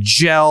other and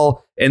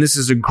gel. And this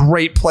is a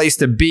great place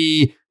to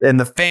be. And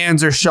the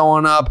fans are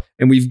showing up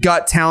and we've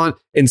got talent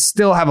and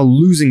still have a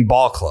losing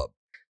ball club.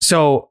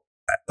 So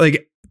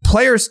like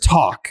players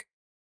talk.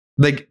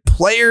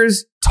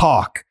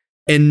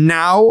 And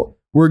now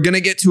we're going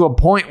to get to a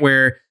point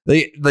where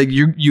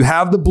you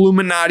have the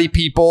Bluminati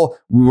people.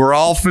 We're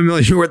all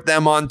familiar with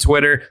them on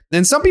Twitter.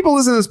 And some people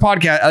listen to this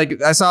podcast.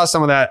 Like, I saw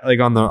some of that like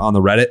on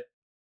the Reddit.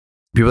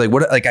 People are like,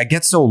 what? Like, I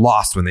get so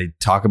lost when they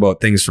talk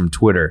about things from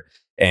Twitter,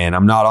 and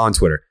I'm not on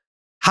Twitter.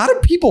 How do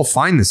people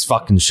find this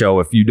fucking show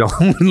if you don't?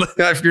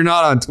 If you're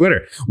not on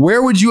Twitter,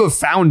 where would you have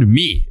found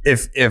me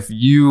if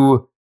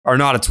you are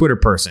not a Twitter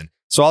person?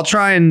 So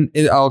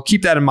I'll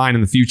keep that in mind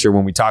in the future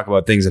when we talk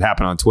about things that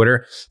happen on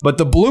Twitter. But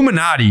the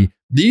Bluminati,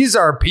 these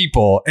are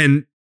people,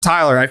 and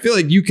Tyler, I feel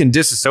like you can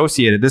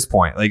disassociate at this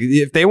point. Like,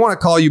 if they want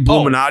to call you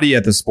Bluminati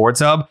at the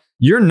Sports Hub,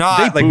 you're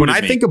not. Like, when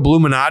I think of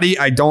Bluminati,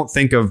 I don't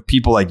think of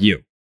people like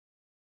you.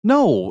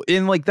 No,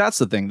 and like that's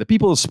the thing. The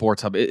people of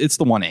Sports Hub, it's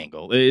the one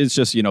angle. It's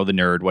just, the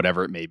nerd,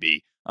 whatever it may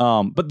be.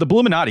 But the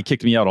Bluminati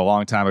kicked me out a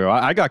long time ago.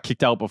 I got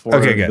kicked out before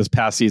this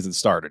past season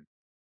started.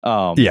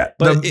 But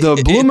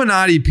the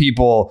Bluminati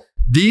people,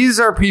 these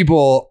are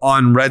people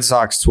on Red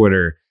Sox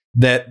Twitter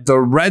that the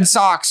Red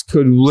Sox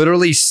could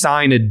literally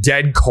sign a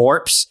dead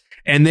corpse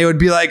and they would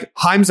be like,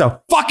 Heim's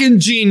a fucking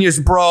genius,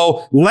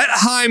 bro. Let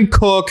Heim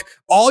cook.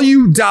 All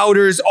you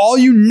doubters, all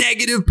you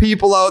negative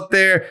people out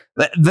there,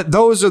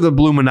 those are the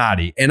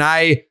Bluminati. And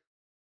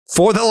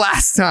for the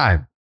last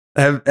time,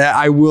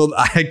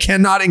 I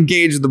cannot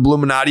engage the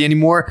Bluminati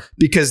anymore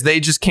because they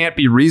just can't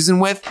be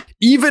reasoned with.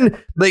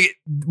 Even like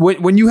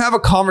when you have a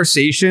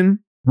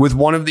conversation with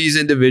one of these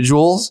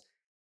individuals,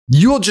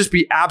 you'll just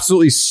be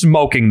absolutely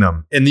smoking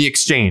them in the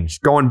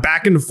exchange, going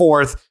back and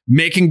forth,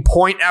 making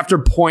point after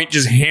point,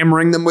 just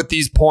hammering them with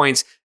these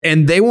points.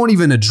 And they won't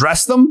even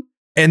address them.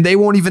 And they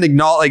won't even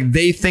acknowledge, like,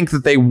 they think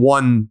that they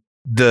won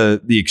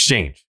the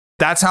exchange.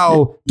 That's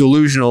how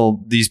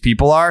delusional these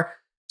people are.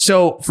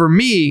 So for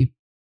me,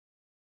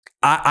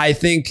 I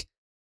think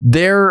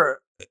they're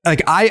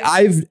like,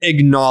 I've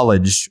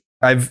acknowledged,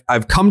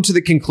 I've come to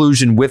the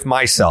conclusion with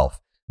myself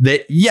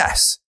that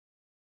yes,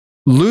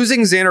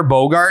 losing Xander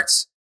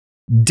Bogaerts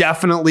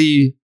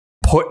definitely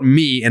put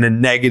me in a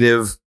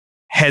negative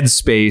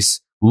headspace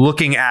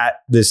looking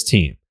at this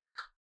team.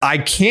 I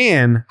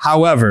can,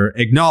 however,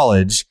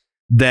 acknowledge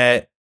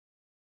that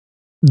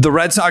the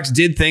Red Sox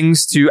did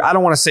things to, I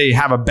don't want to say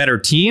have a better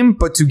team,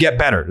 but to get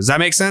better. Does that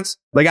make sense?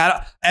 Like,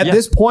 at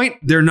this point,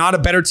 they're not a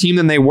better team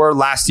than they were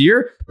last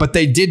year, but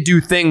they did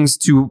do things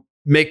to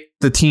make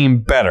the team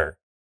better.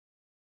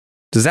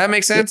 Does that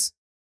make sense?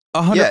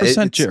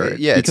 100%, Jared.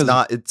 Yeah,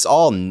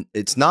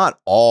 it's not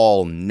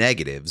all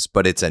negatives,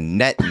 but it's a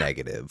net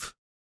negative.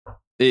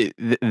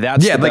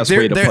 That's the best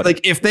way to put like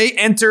it. If they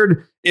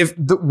entered,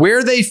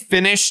 where they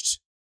finished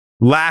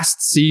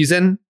last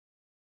season,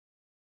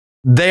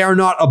 they are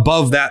not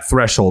above that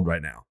threshold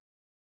right now.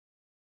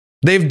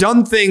 They've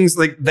done things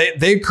like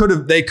they could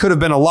have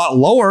been a lot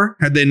lower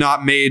had they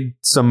not made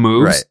some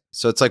moves. Right.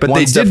 So it's like but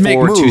one step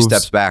forward, 2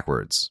 steps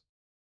backwards.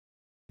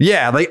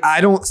 Yeah, like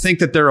I don't think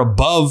that they're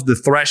above the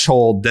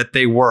threshold that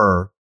they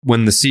were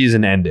when the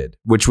season ended,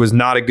 which was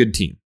not a good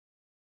team.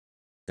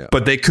 Yeah.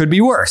 But they could be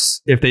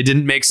worse if they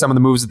didn't make some of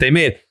the moves that they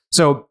made.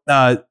 So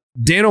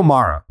Dan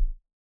O'Mara,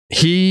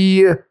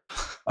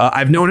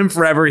 I've known him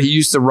forever. He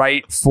used to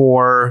write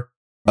for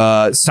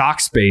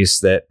Sock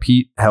Space that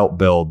Pete helped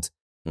build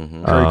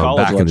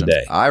back in the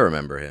day. I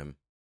remember him.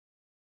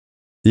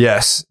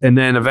 Yes. And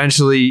then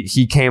eventually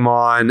he came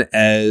on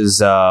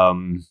as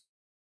an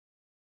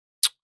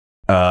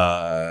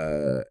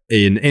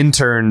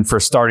intern for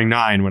Starting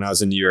Nine when I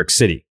was in New York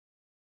City.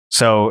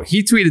 So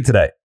he tweeted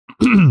today,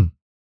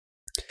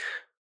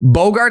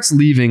 Bogart's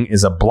leaving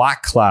is a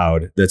black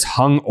cloud that's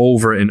hung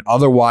over an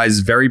otherwise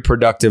very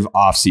productive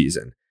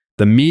offseason.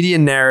 The media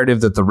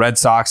narrative that the Red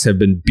Sox have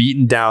been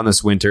beaten down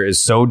this winter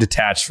is so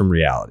detached from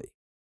reality.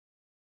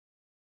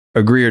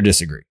 Agree or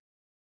disagree?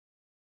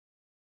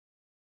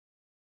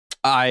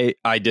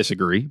 I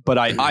disagree, but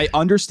I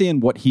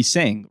understand what he's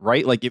saying,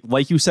 right?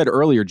 Like you said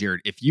earlier,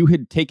 Jared, if you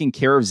had taken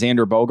care of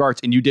Xander Bogaerts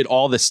and you did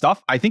all this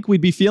stuff, I think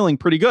we'd be feeling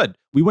pretty good.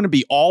 We wouldn't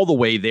be all the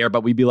way there,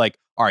 but we'd be like,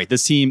 all right,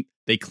 this team,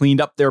 they cleaned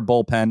up their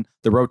bullpen.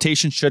 The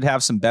rotation should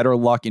have some better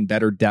luck and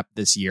better depth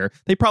this year.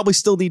 They probably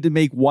still need to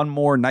make one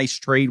more nice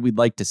trade we'd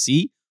like to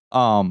see,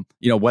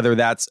 whether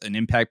that's an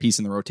impact piece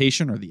in the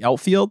rotation or the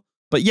outfield.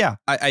 But yeah,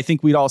 I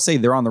think we'd all say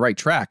they're on the right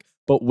track.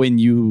 But when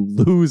you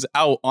lose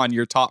out on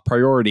your top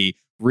priority,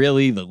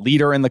 really the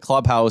leader in the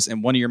clubhouse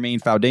and one of your main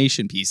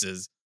foundation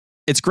pieces,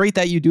 it's great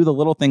that you do the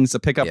little things to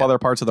pick up other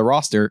parts of the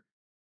roster.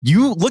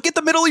 You look at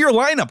the middle of your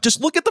lineup.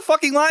 Just look at the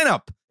fucking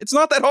lineup. It's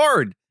not that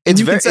hard. And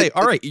you can say,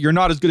 all right, you're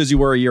not as good as you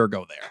were a year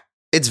ago there.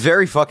 It's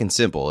very fucking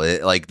simple.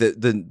 Like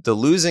the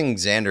losing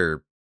Xander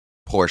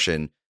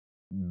portion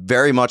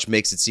very much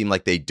makes it seem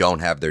like they don't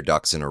have their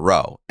ducks in a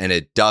row. And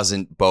it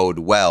doesn't bode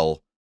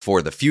well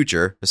for the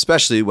future,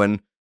 especially when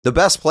the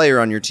best player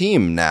on your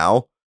team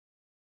now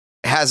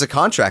has a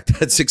contract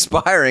that's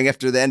expiring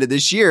after the end of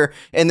this year,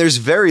 and there's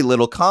very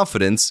little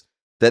confidence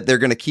that they're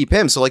going to keep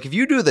him. So like if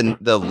you do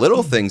the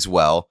little things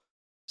well,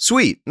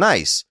 sweet,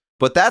 nice.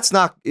 But that's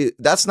not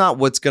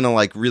what's going to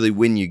like really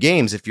win you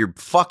games if you're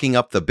fucking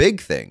up the big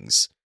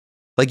things.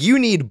 Like you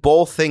need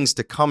both things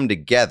to come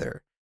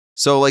together.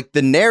 So like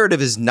the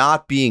narrative is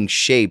not being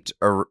shaped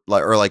or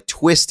like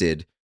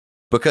twisted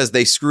because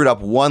they screwed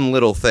up one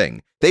little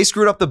thing. They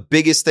screwed up the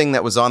biggest thing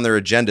that was on their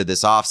agenda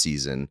this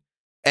offseason.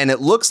 And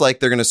it looks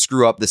like they're going to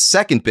screw up the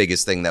second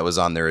biggest thing that was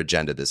on their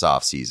agenda this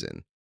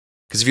offseason.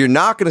 Because if you're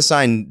not going to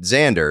sign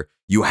Xander,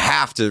 you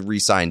have to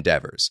re-sign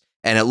Devers.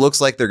 And it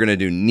looks like they're going to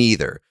do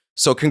neither.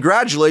 So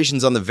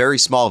congratulations on the very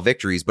small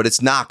victories, but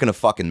it's not going to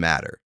fucking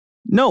matter.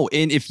 No,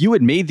 and if you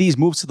had made these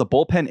moves to the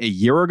bullpen a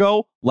year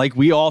ago, like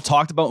we all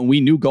talked about and we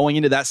knew going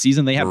into that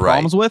season they had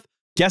problems with,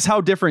 guess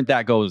how different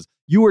that goes?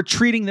 You were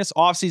treating this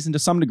offseason to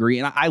some degree,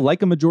 and I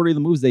like a majority of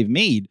the moves they've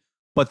made,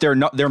 but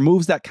they're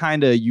moves that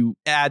kind of you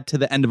add to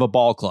the end of a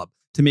ball club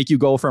to make you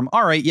go from,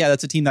 all right, yeah,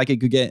 that's a team that could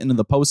get into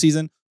the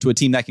postseason to a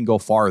team that can go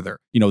farther,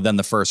 than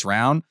the first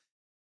round.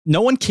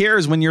 No one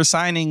cares when you're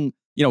signing,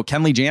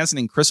 Kenley Jansen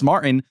and Chris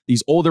Martin,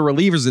 these older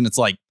relievers, and it's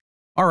like,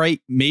 all right,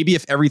 maybe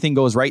if everything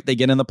goes right, they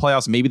get in the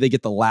playoffs. Maybe they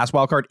get the last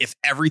wild card if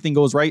everything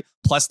goes right.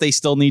 Plus, they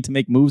still need to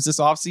make moves this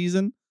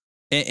offseason.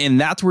 And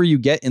that's where you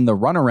get in the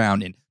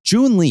runaround. And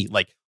June Lee,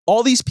 like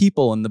all these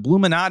people in the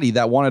Bluminati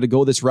that wanted to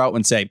go this route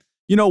and say,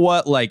 you know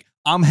what, like,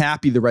 I'm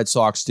happy the Red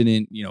Sox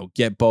didn't,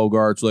 get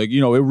Bogarts. Like,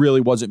 it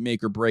really wasn't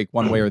make or break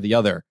one way or the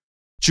other.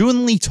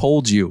 June Lee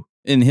told you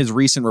in his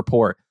recent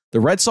report, the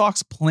Red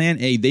Sox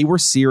plan A, they were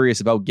serious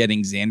about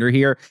getting Xander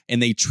here,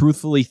 and they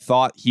truthfully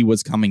thought he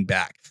was coming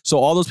back. So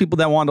all those people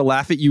that wanted to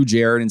laugh at you,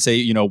 Jared, and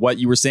say, what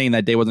you were saying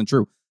that day wasn't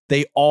true,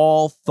 they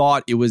all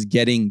thought it was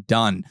getting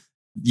done.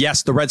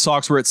 Yes, the Red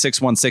Sox were at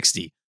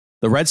 6-160.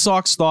 The Red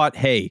Sox thought,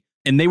 hey,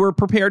 and they were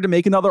prepared to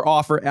make another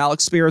offer.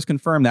 Alex Spears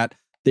confirmed that.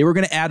 They were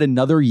going to add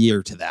another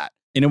year to that.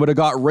 And it would have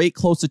got right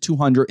close to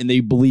 200. And they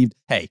believed,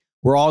 hey,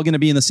 we're all going to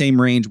be in the same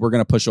range. We're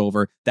going to push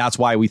over. That's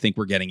why we think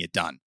we're getting it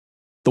done.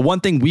 The one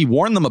thing we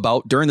warned them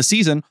about during the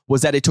season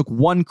was that it took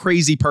one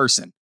crazy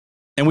person.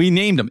 And we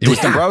named him. It was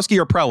Dombrowski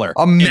or Preller.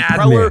 A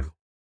madman.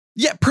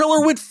 Yeah,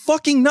 Preller went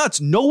fucking nuts.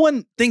 No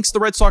one thinks the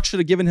Red Sox should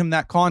have given him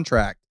that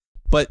contract.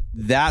 But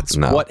that's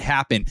what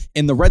happened.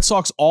 And the Red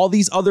Sox, all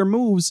these other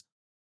moves,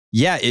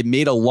 yeah, it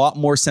made a lot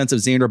more sense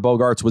if Xander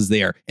Bogaerts was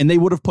there. And they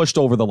would have pushed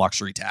over the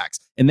luxury tax.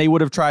 And they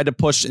would have tried to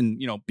push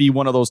and, be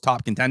one of those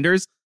top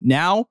contenders.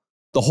 Now,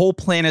 the whole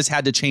plan has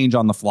had to change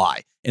on the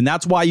fly. And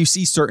that's why you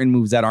see certain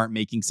moves that aren't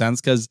making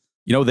sense because,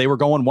 they were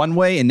going one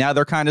way and now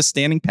they're kind of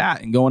standing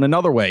pat and going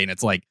another way. And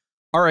it's like,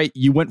 all right,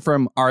 you went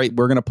from, all right,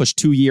 we're going to push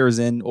 2 years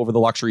in over the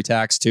luxury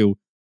tax to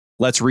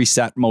let's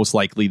reset most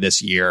likely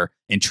this year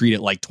and treat it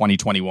like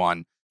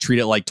 2021, treat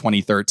it like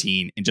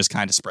 2013 and just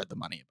kind of spread the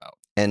money about.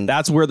 And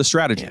that's where the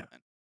strategy went.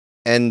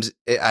 And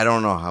I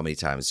don't know how many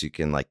times you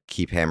can like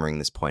keep hammering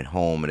this point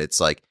home. And it's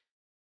like,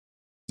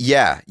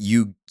 yeah,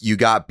 you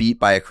got beat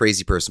by a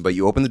crazy person, but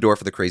you opened the door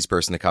for the crazy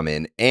person to come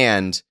in.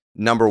 And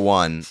number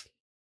one,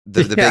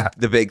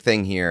 the big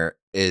thing here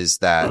is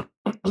that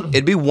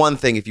it'd be one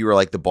thing if you were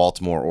like the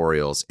Baltimore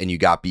Orioles and you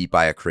got beat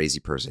by a crazy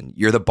person.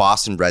 You're the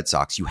Boston Red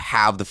Sox. You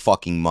have the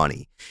fucking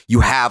money.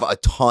 You have a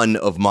ton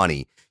of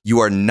money. You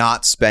are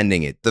not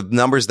spending it. The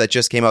numbers that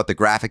just came out, the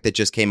graphic that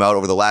just came out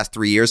over the last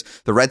 3 years,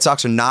 the Red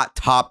Sox are not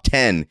top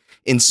 10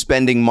 in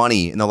spending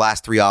money in the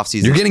last 3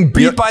 offseasons. You're getting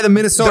beat by the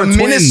Minnesota Twins.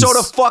 The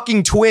Minnesota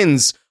fucking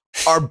Twins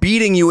are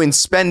beating you in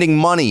spending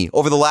money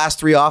over the last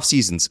 3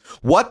 offseasons.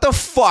 What the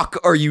fuck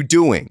are you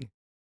doing?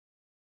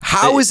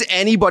 How is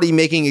anybody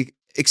making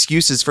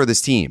excuses for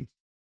this team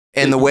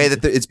and the way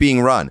that it's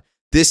being run?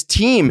 This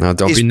team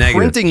is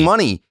printing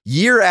money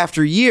year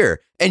after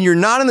year, and you're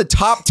not in the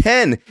top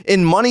 10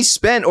 in money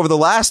spent over the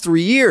last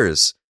 3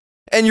 years.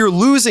 And you're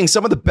losing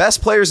some of the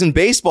best players in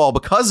baseball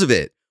because of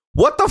it.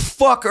 What the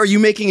fuck are you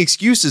making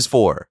excuses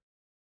for?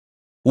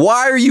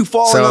 Why are you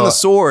falling on the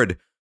sword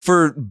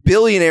for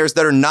billionaires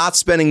that are not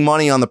spending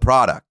money on the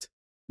product?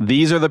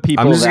 These are the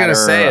people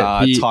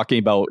talking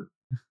about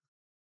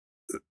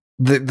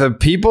the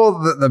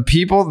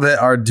people that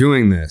are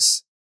doing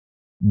this.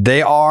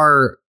 They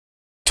are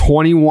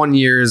 21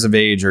 years of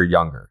age or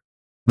younger.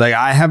 Like,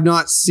 I have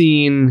not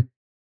seen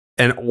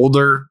an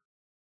older,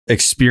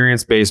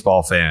 experienced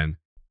baseball fan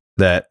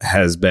that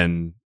has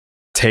been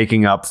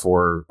taking up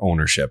for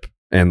ownership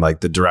and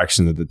like the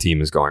direction that the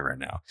team is going right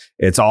now.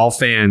 It's all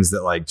fans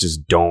that like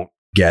just don't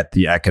get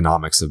the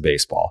economics of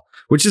baseball,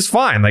 which is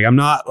fine. Like, I'm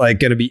not like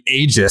going to be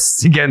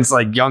ageist against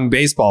like young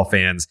baseball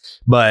fans,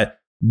 but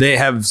they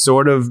have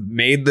sort of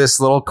made this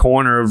little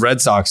corner of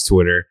Red Sox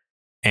Twitter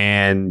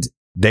and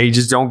they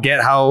just don't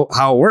get how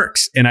it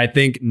works. And I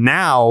think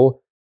now,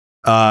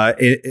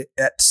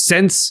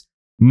 since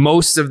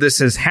most of this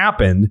has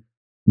happened,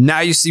 now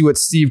you see what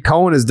Steve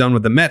Cohen has done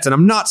with the Mets. And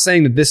I'm not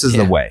saying that this is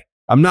the way.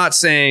 I'm not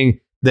saying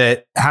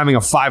that having a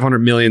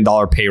 $500 million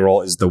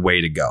payroll is the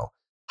way to go.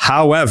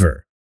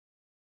 However,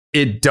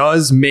 it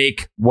does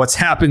make what's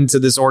happened to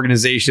this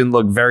organization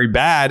look very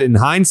bad in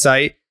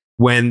hindsight,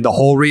 when the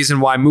whole reason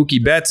why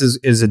Mookie Betts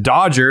is a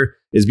Dodger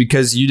is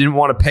because you didn't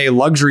want to pay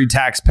luxury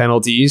tax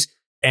penalties.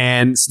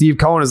 And Steve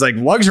Cohen is like,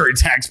 luxury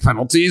tax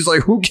penalties?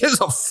 Like, who gives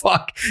a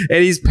fuck?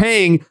 And he's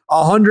paying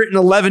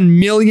 $111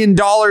 million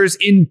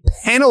in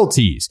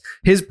penalties.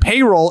 His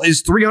payroll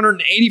is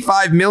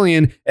 $385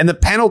 million and the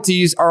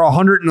penalties are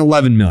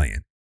 $111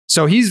 million.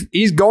 So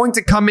he's going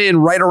to come in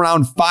right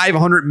around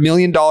 $500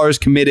 million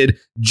committed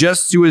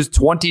just to his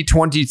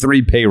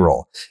 2023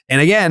 payroll.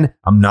 And again,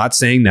 I'm not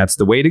saying that's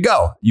the way to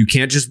go. You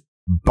can't just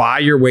buy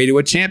your way to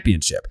a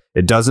championship.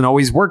 It doesn't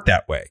always work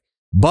that way.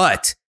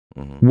 But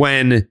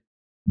when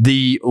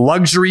the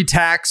luxury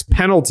tax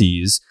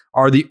penalties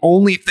are the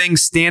only thing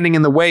standing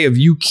in the way of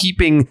you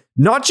keeping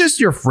not just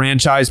your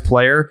franchise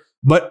player,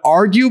 but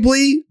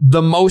arguably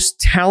the most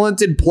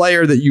talented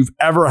player that you've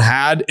ever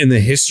had in the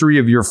history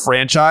of your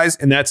franchise.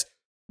 And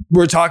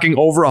we're talking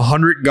over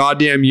 100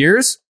 goddamn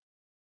years.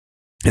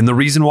 And the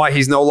reason why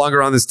he's no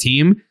longer on this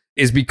team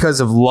is because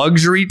of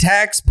luxury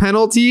tax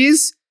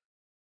penalties.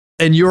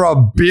 And you're a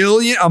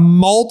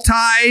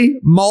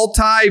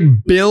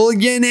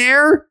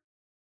multi-billionaire.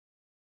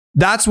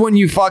 That's when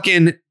you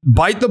fucking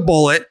bite the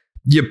bullet.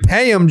 You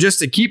pay him just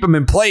to keep him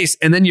in place.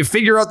 And then you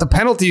figure out the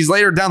penalties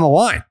later down the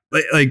line.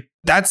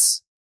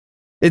 It's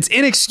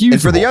inexcusable.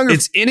 And for the younger,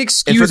 it's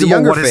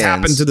inexcusable what has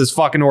happened to this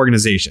fucking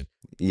organization.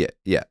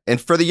 Yeah. And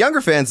for the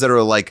younger fans that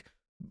are like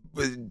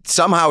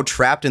somehow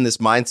trapped in this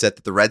mindset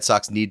that the Red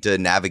Sox need to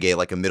navigate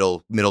like a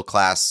middle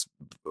class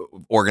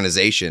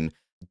organization,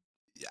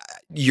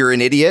 you're an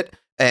idiot.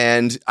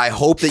 And I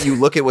hope that you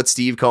look at what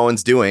Steve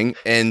Cohen's doing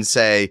and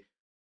say,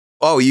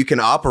 oh, you can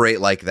operate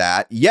like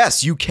that.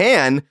 Yes, you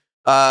can.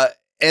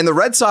 And the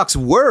Red Sox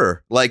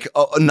were like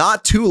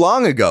not too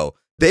long ago.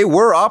 They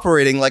were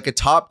operating like a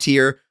top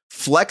tier,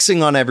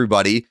 flexing on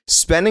everybody,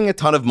 spending a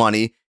ton of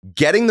money,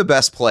 getting the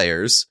best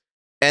players.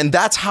 And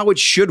that's how it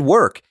should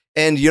work.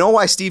 And you know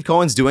why Steve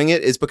Cohen's doing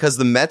it is because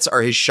the Mets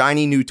are his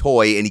shiny new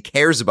toy and he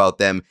cares about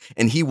them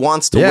and he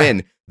wants to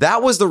win.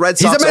 That was the Red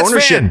Sox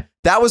ownership. Fan.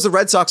 That was the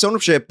Red Sox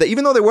ownership that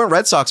even though they weren't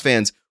Red Sox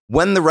fans,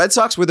 when the Red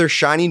Sox were their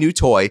shiny new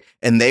toy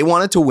and they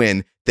wanted to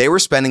win, they were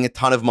spending a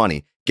ton of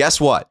money.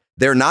 Guess what?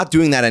 They're not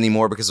doing that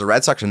anymore because the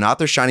Red Sox are not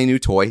their shiny new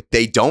toy.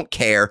 They don't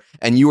care.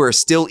 And you are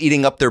still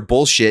eating up their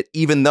bullshit,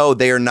 even though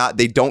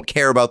they don't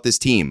care about this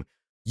team.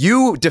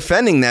 You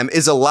defending them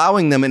is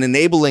allowing them and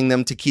enabling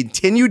them to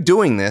continue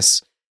doing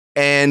this.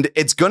 And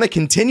it's going to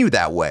continue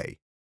that way.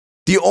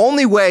 The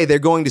only way they're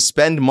going to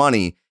spend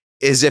money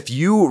is if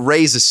you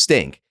raise a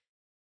stink.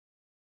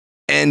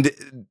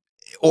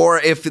 Or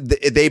if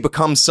they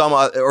become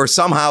or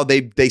somehow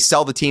they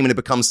sell the team and it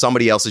becomes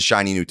somebody else's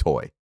shiny new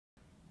toy.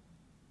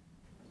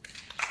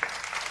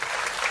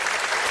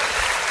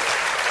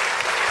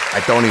 I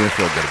don't even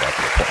feel good about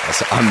the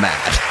applause. I'm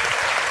mad.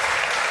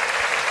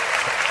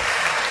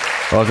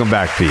 Welcome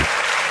back, Pete.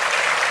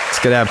 It's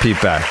good to have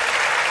Pete back.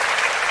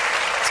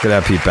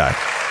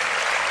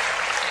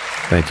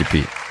 Thank you,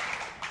 Pete.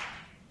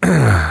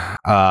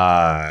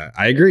 I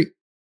agree.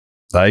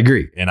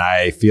 And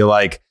I feel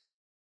like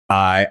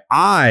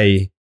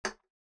I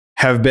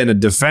have been a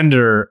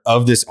defender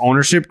of this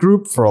ownership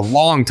group for a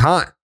long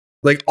time,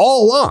 like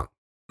all along.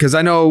 Because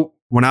I know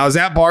when I was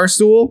at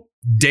Barstool,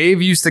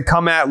 Dave used to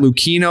come at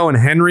Lucchino and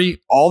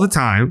Henry all the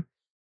time.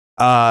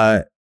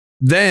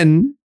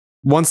 Then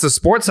once the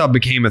Sports Hub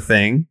became a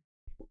thing,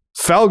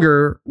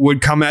 Felger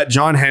would come at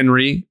John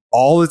Henry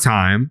all the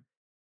time.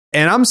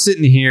 And I'm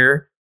sitting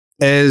here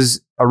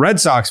as a Red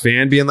Sox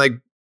fan being like,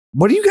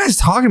 what are you guys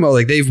talking about?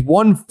 Like, they've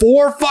won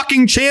 4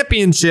 fucking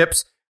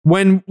championships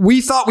when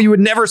we thought we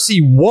would never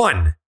see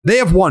 1. They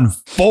have won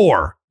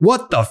 4.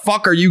 What the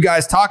fuck are you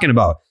guys talking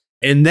about?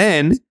 And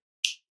then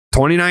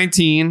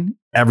 2019,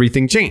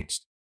 everything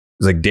changed.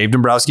 It's like Dave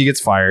Dombrowski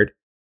gets fired.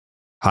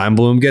 Chaim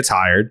Bloom gets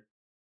hired.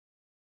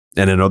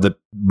 And I know that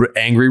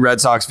angry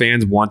Red Sox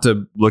fans want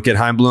to look at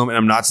Chaim Bloom, and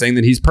I'm not saying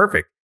that he's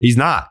perfect. He's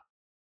not.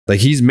 Like,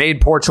 he's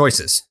made poor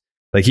choices.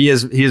 Like, he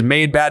has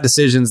made bad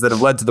decisions that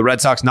have led to the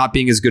Red Sox not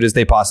being as good as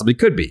they possibly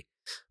could be.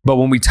 But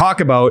when we talk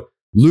about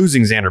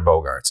losing Xander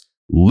Bogaerts,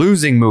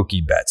 losing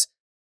Mookie Betts,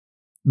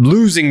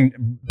 losing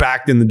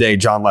back in the day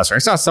John Lester. I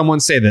saw someone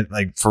say that,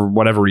 like, for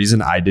whatever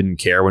reason, I didn't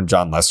care when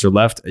John Lester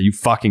left. Are you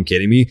fucking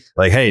kidding me?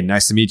 Like, hey,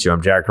 nice to meet you.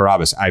 I'm Jared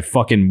Carrabis. I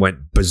fucking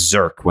went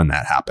berserk when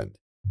that happened.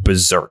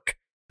 Berserk.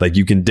 Like,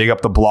 you can dig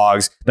up the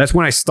blogs. That's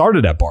when I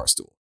started at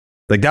Barstool.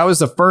 Like, that was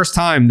the first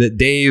time that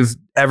Dave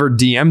ever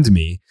DM'd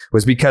me,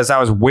 was because I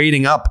was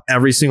waiting up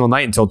every single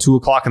night until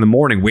 2:00 in the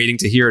morning, waiting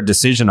to hear a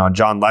decision on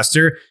John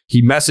Lester.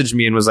 He messaged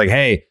me and was like,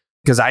 hey,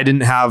 because I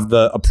didn't have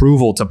the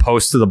approval to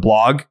post to the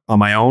blog on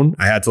my own.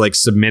 I had to like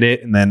submit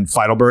it, and then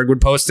Feidelberg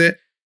would post it.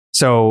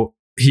 So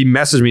he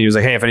messaged me. He was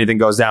like, hey, if anything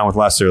goes down with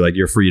Lester, like,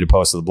 you're free to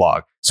post to the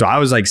blog. So I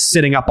was like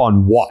sitting up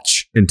on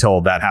watch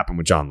until that happened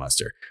with John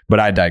Lester. But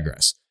I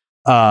digress.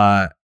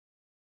 I've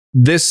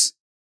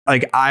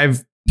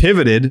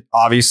pivoted,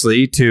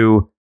 obviously,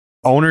 to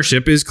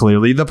ownership is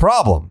clearly the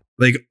problem.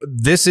 Like,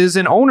 this is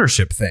an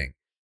ownership thing.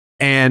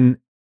 And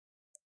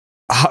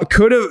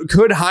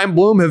could Chaim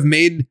Bloom have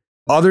made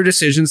other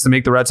decisions to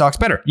make the Red Sox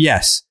better?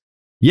 Yes.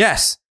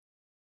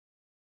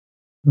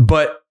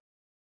 But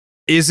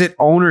is it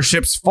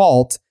ownership's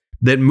fault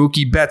that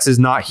Mookie Betts is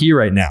not here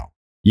right now?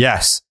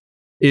 Yes.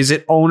 Is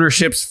it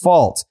ownership's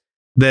fault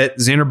that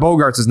Xander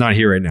Bogaerts is not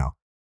here right now?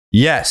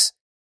 Yes.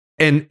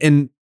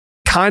 And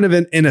kind of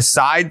an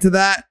aside to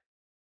that,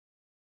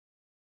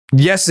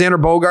 yes,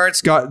 Xander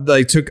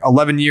Bogaerts took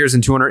 11 years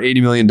and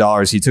 $280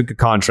 million. He took a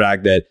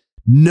contract that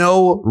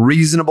no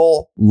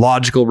reasonable,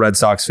 logical Red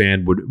Sox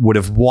fan would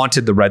have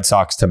wanted the Red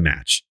Sox to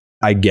match.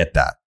 I get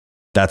that.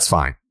 That's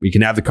fine. We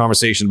can have the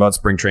conversation about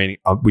spring training.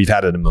 We've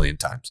had it a million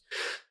times.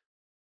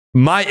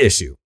 My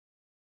issue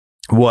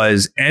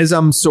was, as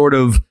I'm sort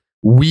of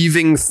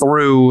weaving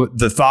through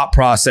the thought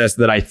process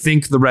that I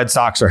think the Red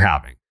Sox are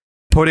having,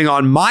 putting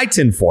on my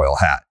tinfoil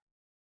hat,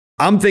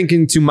 I'm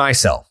thinking to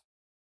myself,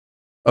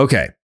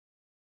 okay,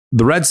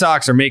 the Red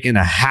Sox are making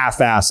a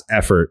half-ass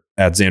effort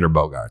at Xander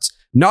Bogaerts.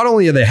 Not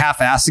only are they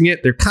half-assing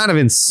it, they're kind of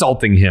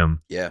insulting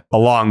him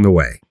along the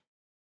way.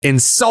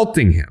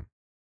 Insulting him.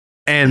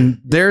 And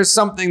there's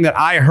something that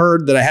I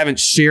heard that I haven't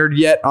shared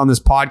yet on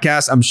this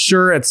podcast. I'm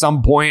sure at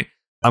some point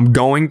I'm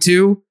going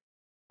to.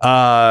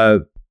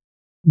 But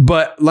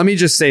let me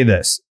just say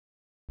this,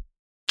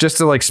 just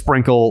to like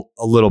sprinkle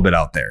a little bit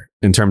out there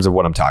in terms of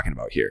what I'm talking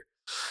about here.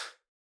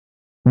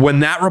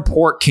 When that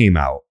report came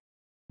out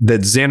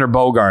that Xander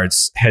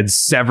Bogaerts had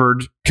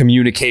severed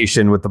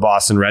communication with the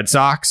Boston Red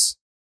Sox,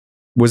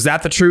 was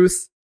that the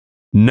truth?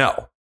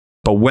 No.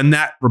 But when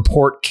that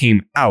report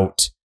came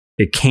out,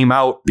 it came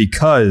out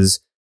because,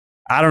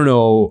 I don't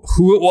know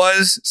who it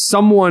was,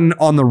 someone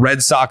on the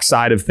Red Sox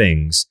side of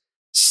things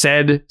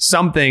said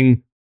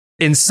something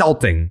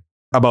insulting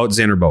about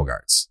Xander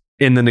Bogaerts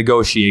in the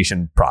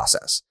negotiation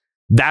process.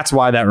 That's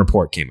why that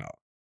report came out.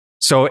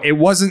 So it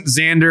wasn't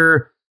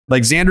Xander.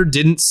 Like, Xander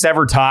didn't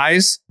sever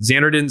ties.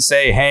 Xander didn't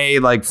say, hey,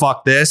 like,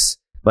 fuck this.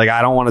 Like,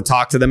 I don't want to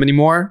talk to them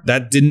anymore.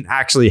 That didn't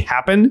actually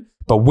happen.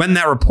 But when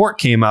that report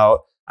came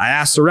out, I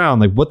asked around,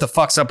 like, what the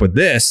fuck's up with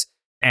this?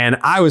 And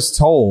I was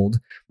told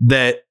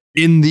that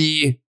in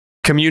the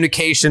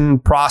communication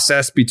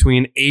process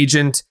between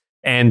agent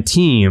and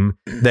team,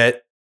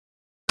 that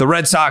the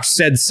Red Sox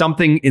said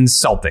something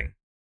insulting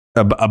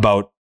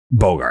about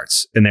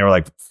Bogaerts. And they were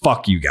like,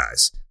 fuck you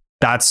guys.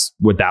 That's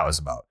what that was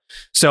about.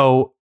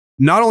 So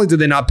not only did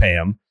they not pay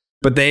him,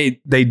 but they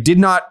did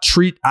not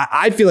treat,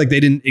 I feel like they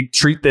didn't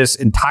treat this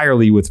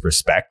entirely with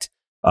respect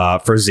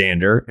for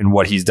Xander and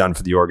what he's done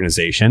for the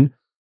organization.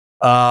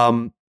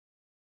 But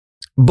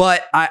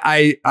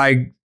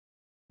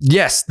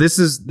yes,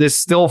 this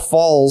still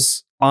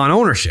falls on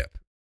ownership.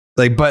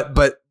 Like,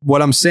 but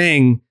what I'm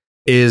saying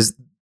is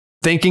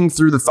thinking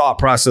through the thought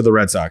process of the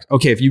Red Sox.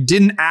 Okay, if you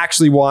didn't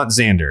actually want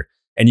Xander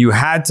and you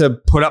had to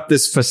put up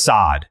this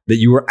facade that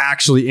you were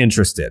actually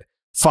interested,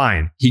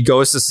 fine. He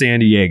goes to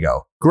San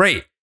Diego.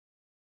 Great.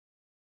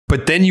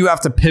 But then you have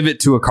to pivot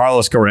to a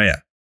Carlos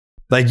Correa.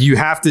 Like, you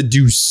have to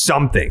do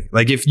something.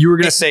 Like, if you were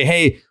going to say,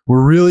 hey,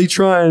 we're really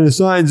trying to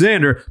sign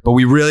Xander, but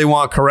we really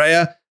want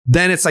Correa,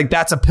 then it's like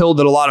that's a pill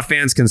that a lot of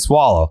fans can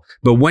swallow.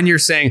 But when you're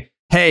saying,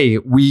 hey,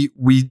 we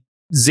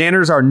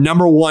Xander's our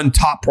number one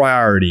top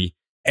priority,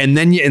 and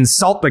then you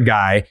insult the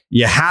guy,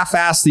 you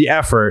half-ass the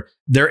effort.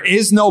 There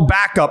is no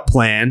backup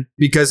plan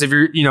because if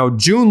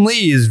June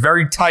Lee is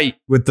very tight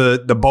with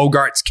the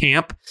Bogarts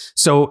camp.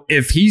 So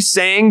if he's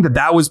saying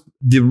that was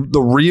the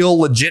real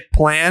legit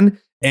plan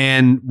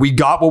and we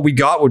got what we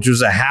got, which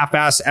was a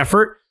half-ass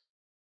effort,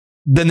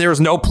 then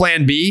there's no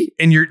plan B.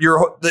 And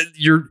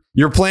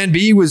your plan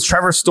B was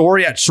Trevor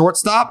Story at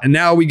shortstop. And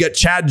now we got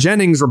Chad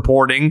Jennings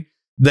reporting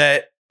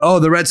that,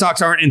 the Red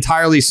Sox aren't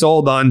entirely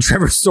sold on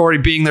Trevor Story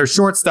being their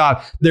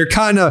shortstop. They're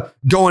kind of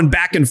going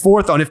back and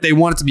forth on if they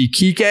want it to be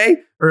Kike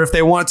or if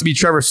they want it to be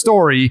Trevor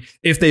Story.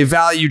 If they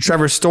value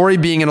Trevor Story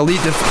being an elite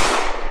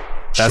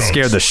that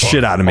scared the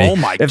shit out of me. Oh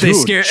my god!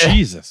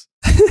 Jesus.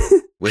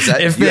 Was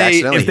that if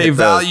they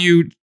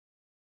value?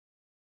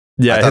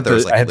 Yeah, I thought there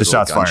was I hit the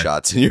shots fired.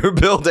 Gunshots in your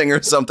building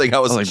or something. I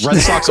was like,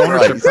 Red Sox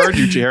ownership heard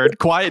you, Jared.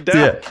 Quiet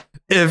down.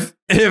 Yeah.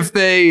 If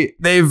they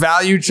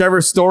value Trevor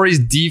Story's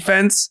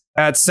defense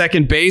at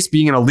second base,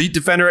 being an elite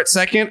defender at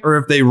second, or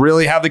if they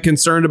really have the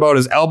concern about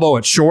his elbow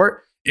at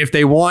short, if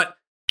they want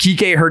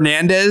Kike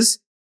Hernandez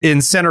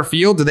in center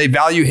field, do they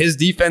value his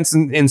defense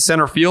in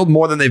center field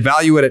more than they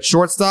value it at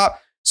shortstop?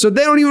 So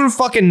they don't even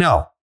fucking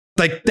know.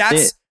 Like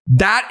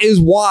that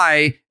is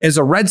why, as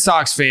a Red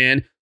Sox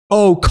fan,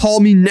 call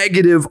me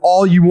negative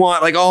all you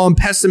want. Like, I'm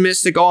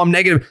pessimistic. I'm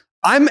negative.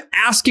 I'm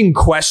asking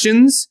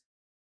questions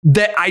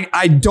that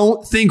I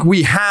don't think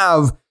we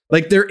have.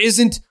 Like, there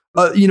isn't,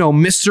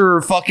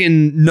 Mr.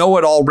 fucking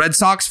know-it-all Red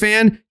Sox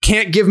fan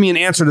can't give me an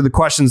answer to the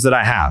questions that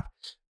I have.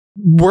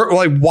 We're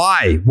like,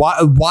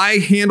 why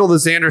handle the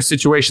Xander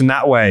situation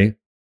that way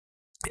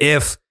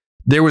if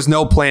there was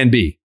no plan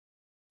B?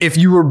 If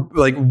you were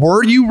like,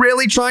 were you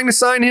really trying to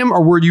sign him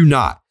or were you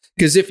not?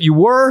 Because if you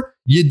were,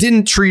 you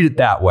didn't treat it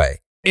that way.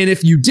 And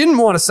if you didn't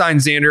want to sign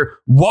Xander,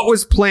 what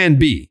was plan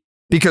B?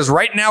 Because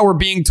right now we're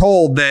being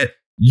told that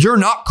you're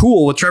not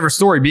cool with Trevor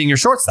Story being your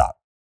shortstop.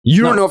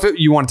 You don't know if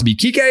you want it to be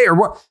Kike or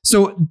what.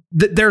 So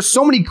there's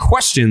so many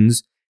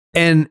questions.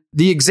 And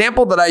the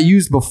example that I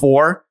used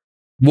before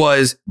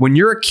was when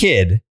you're a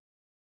kid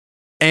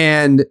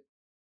and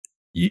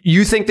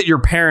you think that your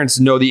parents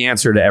know the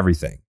answer to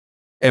everything.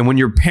 And when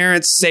your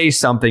parents say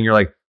something, you're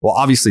like, well,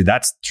 obviously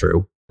that's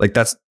true. Like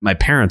my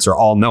parents are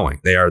all knowing.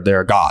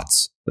 They're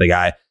gods.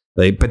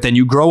 But then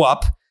you grow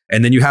up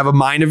and then you have a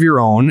mind of your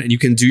own and you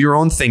can do your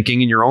own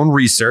thinking and your own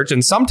research.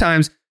 And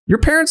sometimes your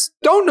parents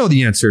don't know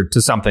the answer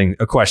to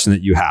a question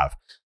that you have.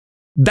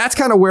 That's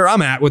kind of where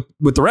I'm at with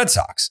the Red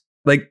Sox.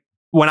 Like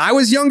when I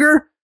was younger,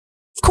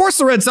 of course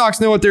the Red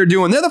Sox know what they're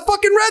doing. They're the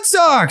fucking Red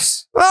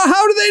Sox.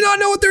 How do they not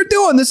know what they're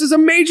doing? This is a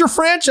major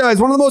franchise,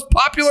 one of the most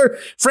popular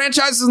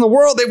franchises in the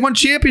world. They've won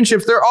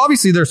championships.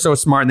 They're so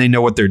smart and they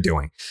know what they're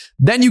doing.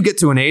 Then you get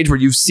to an age where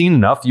you've seen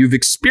enough, you've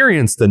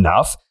experienced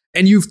enough,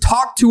 and you've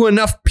talked to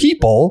enough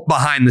people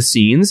behind the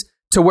scenes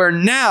to where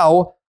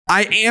now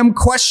I am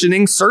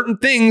questioning certain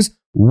things.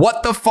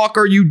 What the fuck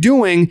are you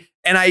doing?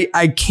 And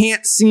I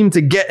can't seem to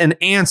get an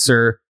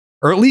answer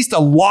or at least a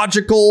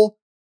logical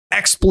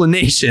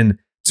explanation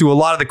to a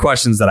lot of the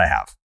questions that I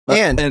have.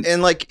 I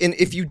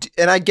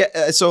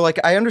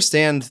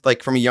understand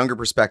like from a younger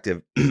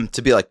perspective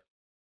to be like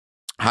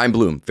Chaim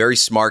Bloom, very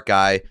smart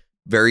guy,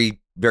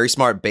 very, very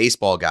smart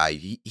baseball guy.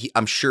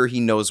 I'm sure he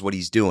knows what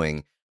he's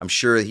doing. I'm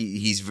sure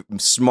he's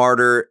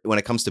smarter when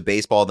it comes to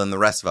baseball than the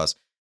rest of us.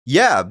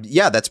 Yeah,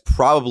 that's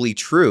probably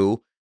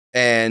true.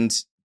 And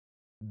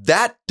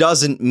that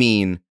doesn't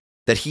mean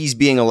that he's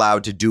being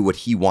allowed to do what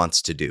he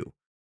wants to do.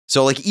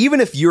 So like,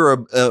 even if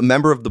you're a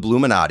member of the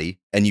Bluminati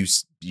and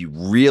you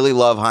really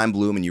love Chaim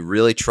Bloom and you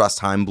really trust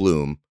Chaim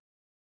Bloom,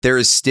 there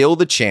is still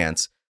the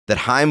chance that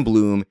Chaim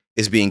Bloom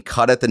is being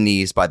cut at the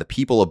knees by the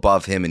people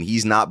above him and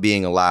he's not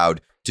being allowed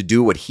to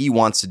do what he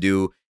wants to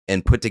do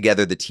and put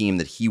together the team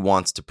that he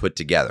wants to put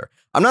together.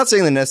 I'm not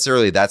saying that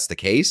necessarily that's the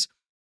case,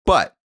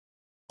 but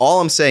all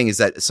I'm saying is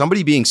that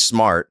somebody being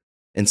smart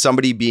and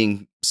somebody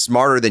being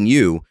smarter than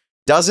you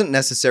doesn't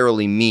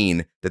necessarily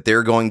mean that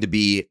they're going to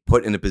be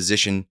put in a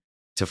position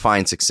to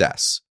find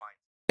success.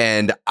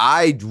 And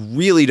I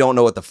really don't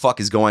know what the fuck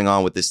is going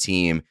on with this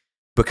team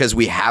because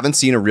we haven't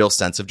seen a real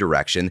sense of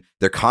direction.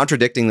 They're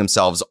contradicting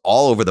themselves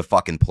all over the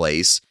fucking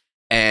place.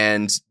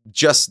 And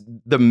just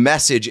the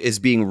message is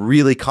being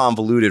really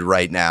convoluted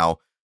right now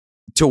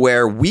to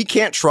where we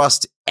can't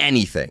trust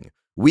anything.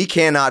 We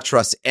cannot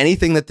trust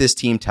anything that this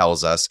team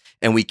tells us,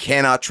 and we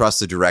cannot trust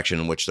the direction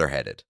in which they're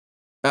headed.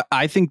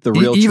 I think the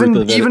real truth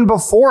of it, even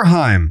before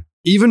Chaim,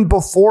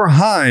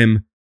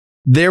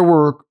 there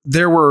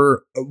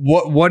were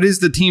what is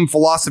the team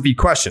philosophy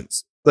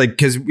questions? Like,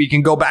 because we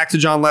can go back to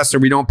John Lester.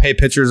 We don't pay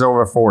pitchers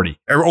over 40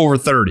 or over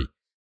 30,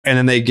 and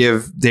then they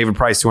give David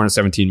Price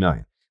 $217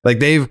 million. Like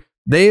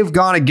they've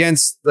gone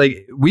against,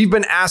 like, we've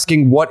been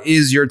asking what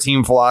is your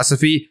team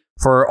philosophy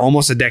for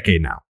almost a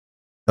decade now,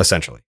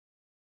 essentially.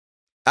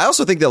 I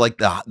also think that like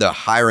the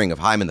hiring of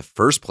Chaim in the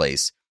first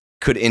place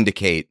could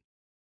indicate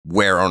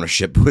where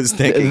ownership was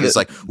thinking. It's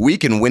like, we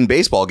can win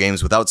baseball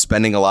games without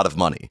spending a lot of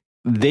money.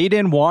 they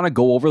didn't want to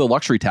go over the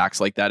luxury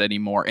tax like that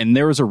anymore. And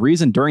there was a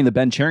reason during the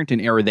Ben Cherington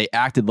era they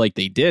acted like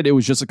they did. It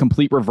was just a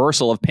complete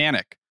reversal of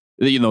panic.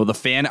 You know, the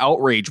fan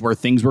outrage where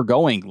things were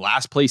going,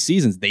 last place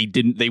seasons,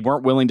 they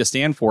weren't willing to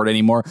stand for it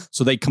anymore.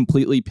 So they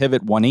completely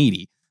pivot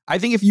 180. I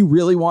think if you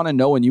really want to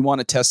know and you want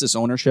to test this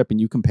ownership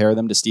and you compare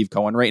them to Steve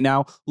Cohen right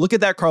now, look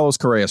at that Carlos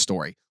Correa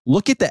story.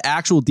 Look at the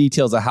actual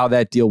details of how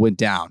that deal went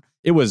down.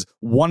 It was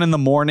 1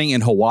 a.m.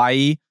 in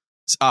Hawaii.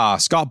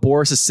 Scott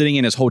Boras is sitting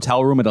in his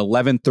hotel room at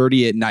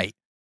 11:30 at night,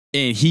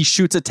 and he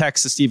shoots a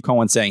text to Steve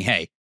Cohen saying,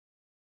 "Hey,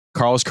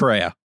 Carlos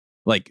Correa,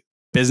 like,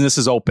 business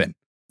is open.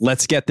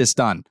 Let's get this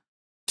done."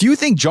 Do you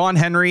think John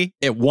Henry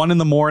at 1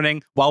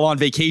 a.m. while on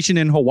vacation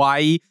in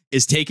Hawaii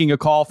is taking a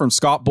call from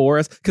Scott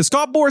Boras? Because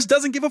Scott Boras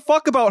doesn't give a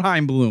fuck about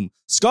Chaim Bloom.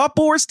 Scott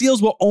Boras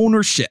deals with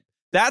ownership.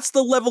 That's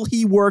the level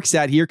he works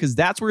at here, because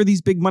that's where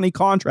these big money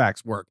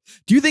contracts work.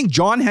 Do you think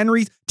John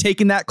Henry's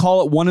taking that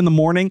call at 1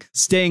 a.m,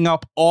 staying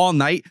up all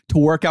night to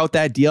work out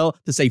that deal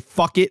to say,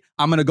 fuck it,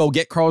 I'm going to go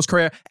get Carlos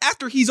Correa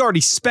after he's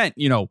already spent,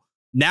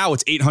 now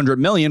it's $800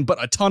 million,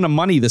 but a ton of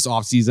money this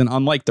offseason,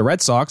 unlike the Red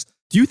Sox.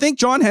 Do you think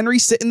John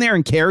Henry's sitting there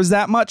and cares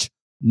that much?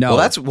 No. Well,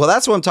 that's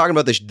what I'm talking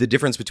about. The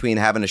difference between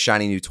having a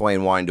shiny new toy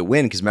and wanting to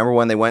win. Because remember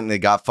when they went and they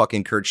got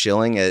fucking Kurt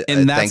Schilling at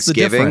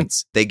Thanksgiving?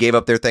 They gave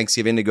up their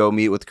Thanksgiving to go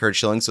meet with Kurt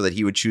Schilling so that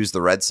he would choose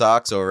the Red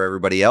Sox over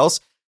everybody else.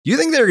 Do you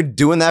think they're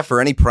doing that for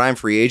any prime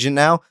free agent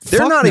now?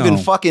 They're not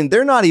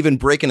even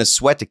breaking a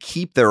sweat to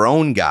keep their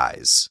own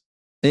guys.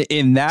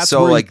 And that's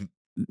so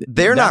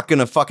they're not going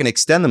to fucking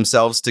extend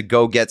themselves to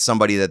go get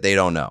somebody that they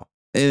don't know.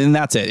 And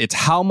that's it. It's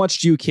how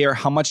much do you care?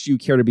 How much do you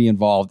care to be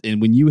involved? And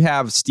when you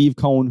have Steve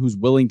Cohen, who's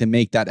willing to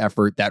make that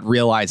effort, that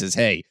realizes,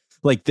 hey,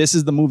 like, this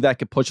is the move that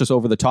could push us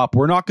over the top.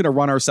 We're not going to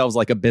run ourselves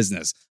like a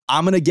business.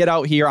 I'm going to get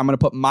out here. I'm going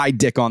to put my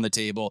dick on the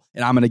table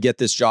and I'm going to get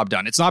this job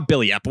done. It's not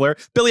Billy Epler.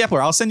 Billy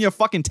Epler, I'll send you a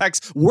fucking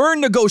text. We're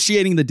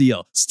negotiating the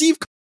deal. Steve.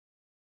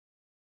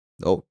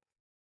 Oh,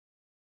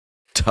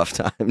 tough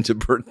time to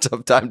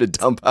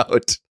dump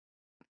out.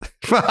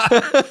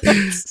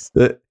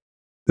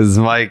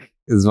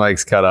 His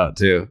mic's cut out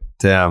too.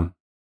 Damn.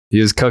 He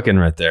was cooking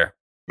right there.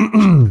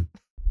 Don't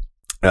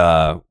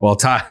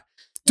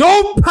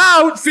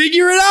pout.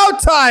 Figure it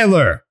out,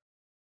 Tyler.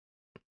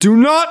 Do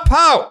not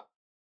pout.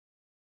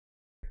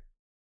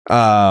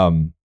 But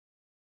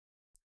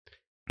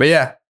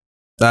yeah,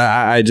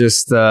 I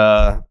just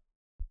I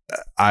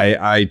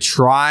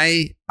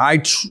try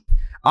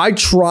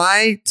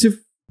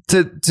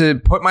to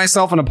put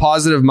myself in a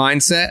positive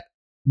mindset,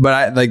 but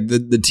I like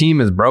the team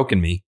has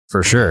broken me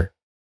for sure.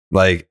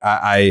 Like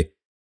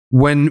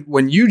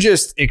when you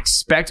just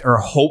expect or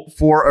hope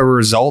for a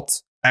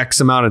result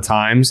X amount of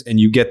times and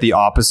you get the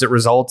opposite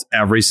result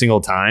every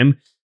single time,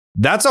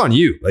 that's on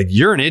you. Like,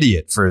 you're an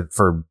idiot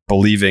for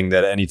believing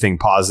that anything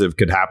positive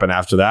could happen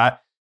after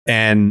that.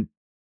 And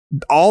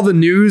all the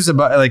news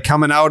about like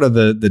coming out of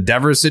the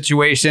Devers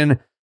situation,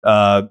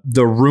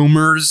 the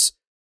rumors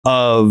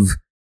from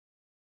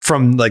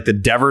like the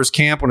Devers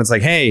camp when it's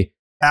like, hey,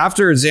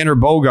 after Xander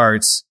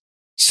Bogaerts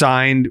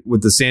signed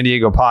with the San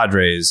Diego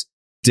Padres,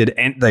 did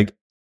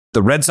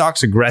the Red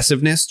Sox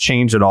aggressiveness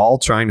change at all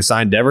trying to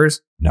sign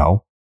Devers?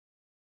 No.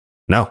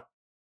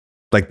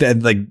 Like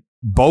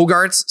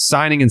Bogaerts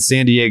signing in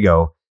San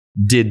Diego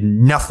did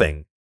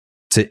nothing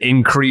to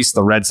increase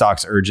the Red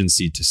Sox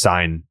urgency to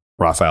sign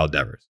Rafael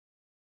Devers.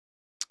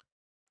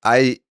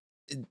 I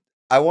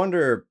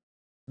wonder,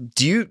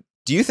 do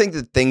you think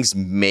that things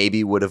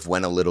maybe would have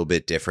went a little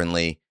bit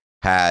differently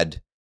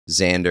had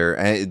Xander,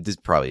 and this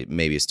is probably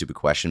maybe a stupid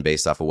question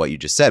based off of what you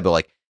just said, but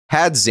like,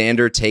 had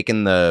Xander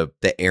taken the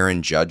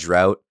Aaron Judge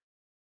route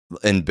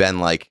and been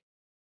like,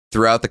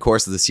 throughout the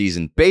course of the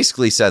season,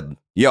 basically said,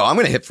 yo, I'm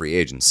going to hit free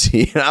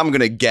agency and I'm going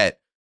to get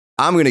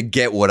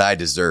what I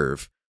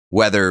deserve,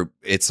 whether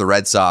it's the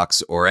Red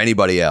Sox or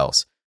anybody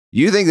else.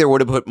 You think there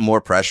would have put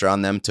more pressure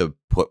on them to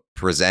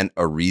present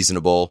a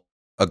reasonable,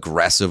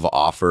 aggressive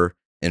offer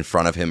in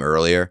front of him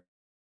earlier?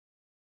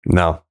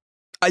 No.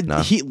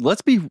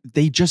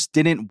 They just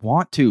didn't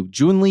want to.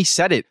 June Lee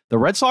said it. The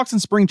Red Sox in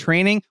spring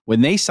training, when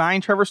they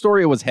signed Trevor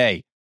Story, it was,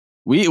 hey,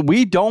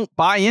 we don't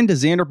buy into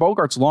Xander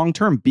Bogaerts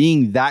long-term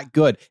being that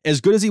good.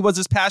 As good as he was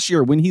this past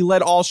year when he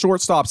led all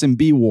shortstops in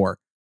B-WAR.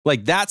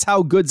 Like, that's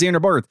how good Xander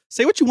Bogaerts.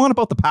 Say what you want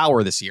about the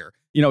power this year.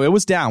 It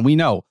was down, we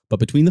know. But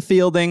between the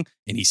fielding,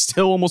 and he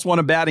still almost won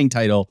a batting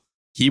title,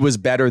 he was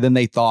better than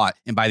they thought.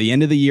 And by the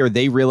end of the year,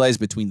 they realized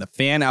between the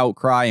fan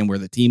outcry and where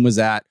the team was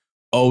at,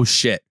 oh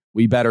shit,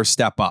 we better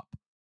step up.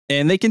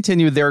 And they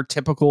continue their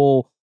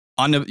typical,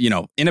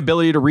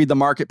 inability to read the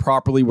market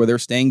properly, where they're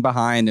staying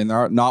behind and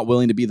they're not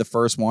willing to be the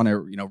first one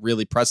or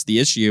really press the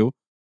issue.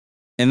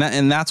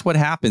 And that's what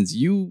happens.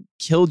 You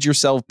killed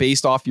yourself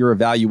based off your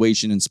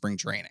evaluation in spring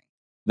training.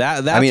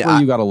 That's where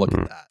you got to look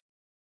at that.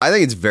 I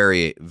think it's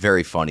very,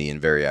 very funny and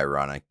very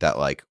ironic that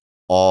like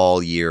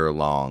all year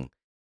long,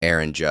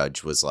 Aaron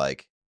Judge was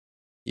like,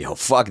 yo,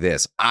 fuck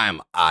this. I'm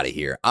out of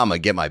here. I'm going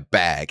to get my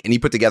bag. And he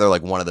put together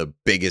like one of the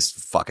biggest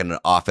fucking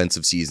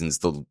offensive seasons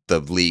the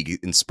league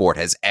in sport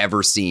has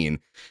ever seen.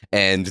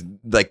 And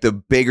like the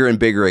bigger and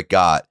bigger it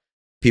got,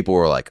 people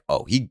were like,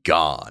 oh, he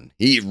gone.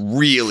 He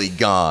really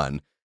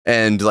gone.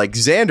 And like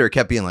Xander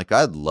kept being like,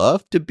 I'd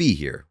love to be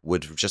here.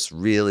 Would just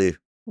really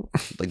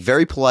like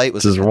very polite.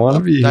 Was just like, want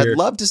to be here. I'd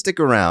love to stick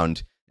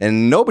around.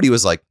 And nobody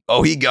was like,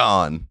 oh, he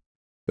gone.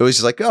 It was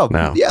just like, oh,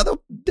 no. Yeah,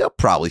 they'll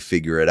probably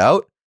figure it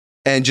out.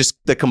 And just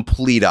the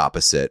complete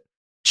opposite.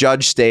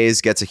 Judge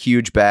stays, gets a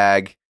huge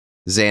bag.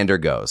 Xander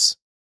goes.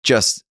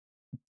 Just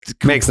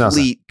makes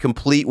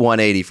complete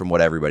 180 from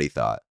what everybody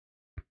thought.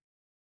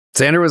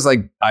 Xander was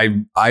like,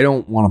 I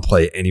don't want to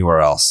play anywhere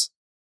else.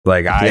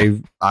 Like,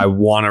 I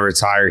want to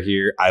retire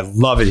here. I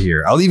love it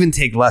here. I'll even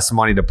take less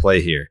money to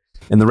play here.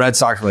 And the Red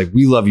Sox were like,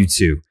 we love you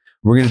too.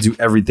 We're going to do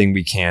everything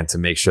we can to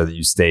make sure that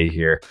you stay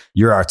here.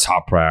 You're our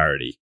top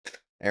priority.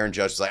 Aaron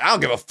Judge was like, I don't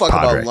give a fuck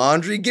about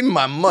laundry. Give me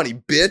my money,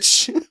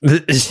 bitch.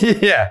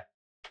 Yeah.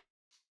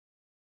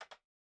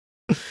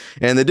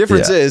 And the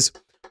difference is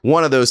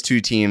one of those two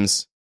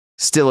teams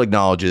still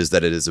acknowledges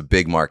that it is a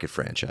big market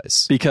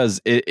franchise.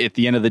 Because at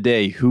the end of the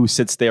day, who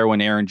sits there when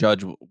Aaron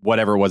Judge,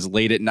 whatever, was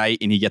late at night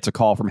and he gets a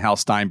call from Hal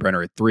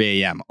Steinbrenner at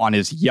 3 a.m. on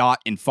his yacht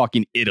in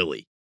fucking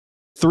Italy?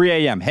 3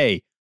 a.m.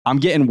 Hey, I'm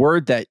getting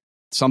word that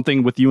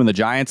something with you and the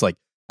Giants, like,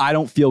 I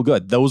don't feel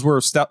good. Those were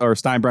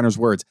Steinbrenner's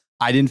words.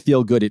 I didn't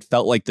feel good. It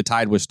felt like the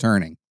tide was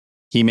turning.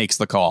 He makes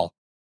the call.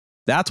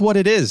 That's what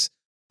it is.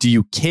 Do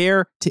you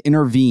care to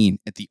intervene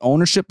at the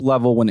ownership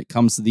level when it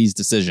comes to these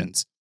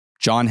decisions?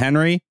 John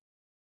Henry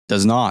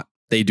does not.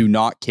 They do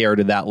not care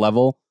to that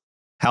level.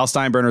 Hal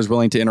Steinbrenner is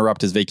willing to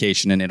interrupt his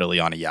vacation in Italy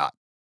on a yacht.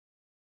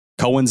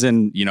 Cohen's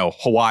in,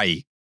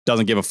 Hawaii.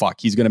 Doesn't give a fuck.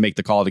 He's going to make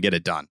the call to get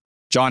it done.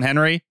 John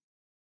Henry,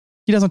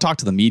 he doesn't talk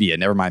to the media.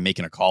 Never mind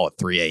making a call at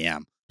 3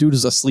 a.m. Dude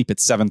is asleep at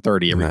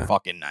 7:30 every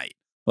fucking night.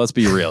 Let's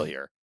be real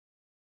here.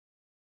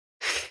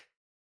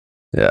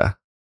 Yeah.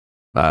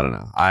 I don't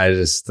know. I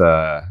just,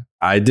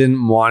 I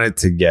didn't want it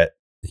to get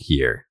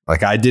here.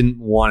 Like, I didn't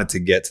want it to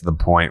get to the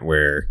point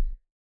where,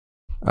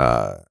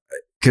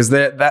 because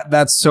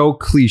that's so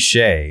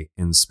cliche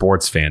in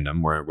sports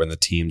fandom, where when the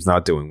team's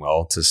not doing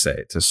well, to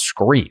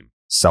scream,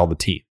 sell the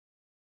team.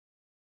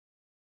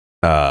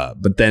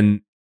 But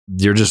then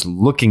you're just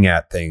looking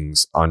at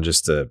things on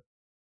just a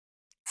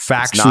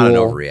factual. It's not an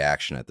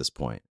overreaction at this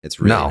point. It's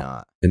really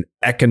not an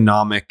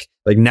economic.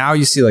 Like, now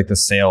you see like the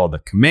sale of the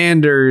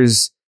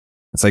Commanders.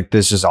 It's like,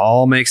 this just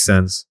all makes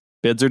sense.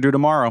 Bids are due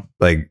tomorrow.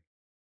 Like,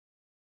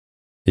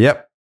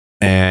 yep.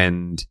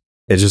 And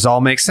it just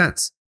all makes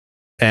sense.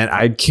 And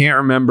I can't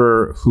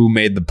remember who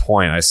made the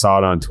point. I saw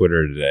it on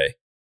Twitter today.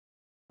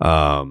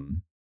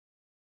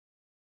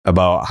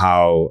 About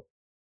how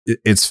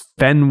it's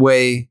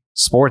Fenway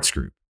Sports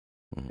Group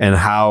and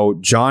how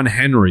John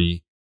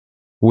Henry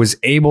was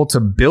able to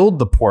build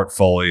the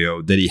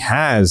portfolio that he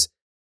has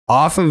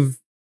off of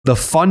the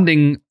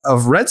funding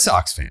of Red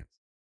Sox fans.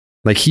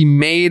 Like, he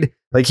made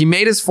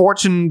his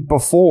fortune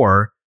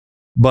before,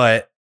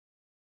 but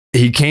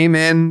he came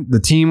in,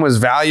 the team was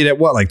valued at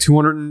what, like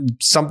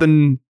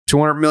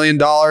 $200 million,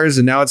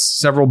 and now it's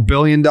several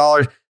 $billion.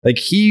 Like,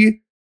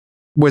 he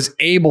was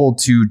able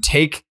to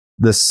take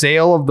the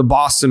sale of the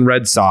Boston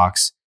Red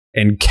Sox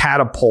and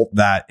catapult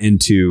that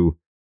into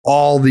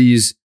all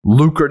these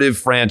lucrative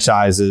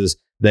franchises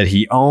that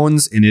he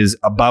owns and is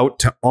about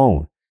to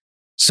own.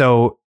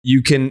 So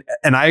you can,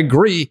 and I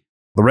agree,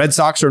 the Red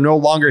Sox are no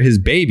longer his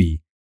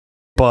baby,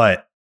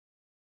 but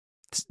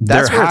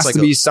there has to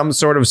be some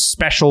sort of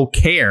special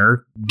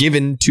care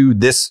given to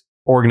this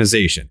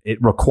organization.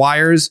 It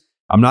requires,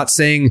 I'm not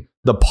saying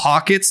the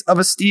pockets of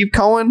a Steve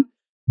Cohen,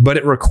 but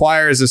it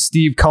requires a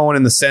Steve Cohen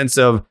in the sense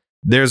of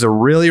there's a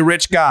really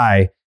rich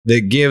guy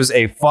that gives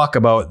a fuck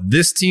about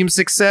this team's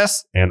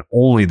success and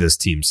only this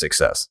team's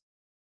success.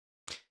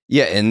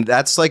 Yeah, and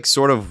that's like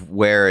sort of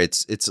where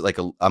it's like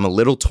I'm a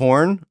little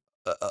torn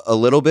a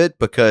little bit,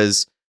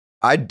 because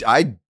I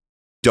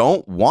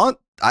don't want,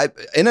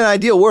 in an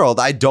ideal world,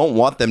 I don't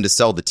want them to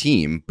sell the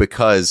team,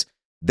 because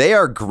they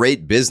are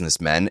great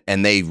businessmen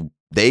and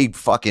they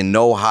fucking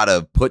know how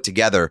to put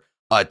together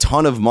a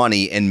ton of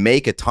money and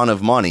make a ton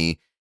of money.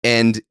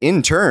 And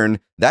in turn,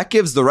 that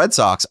gives the Red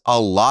Sox a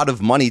lot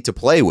of money to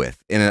play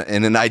with in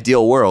an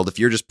ideal world, if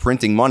you're just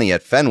printing money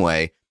at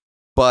Fenway.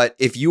 But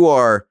if you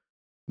are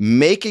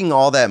making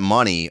all that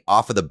money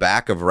off of the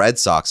back of Red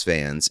Sox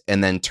fans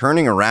and then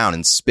turning around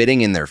and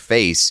spitting in their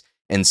face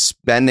and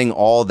spending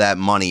all that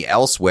money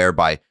elsewhere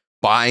by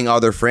buying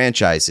other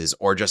franchises,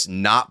 or just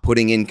not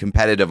putting in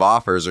competitive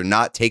offers, or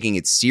not taking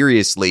it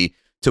seriously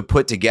to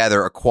put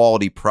together a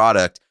quality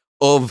product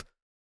of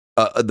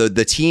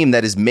the team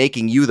that is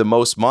making you the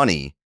most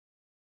money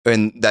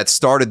and that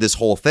started this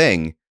whole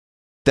thing,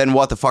 then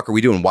what the fuck are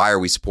we doing? Why are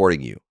we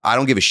supporting you? I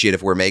don't give a shit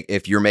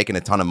if you're making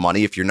a ton of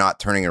money, if you're not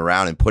turning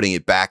around and putting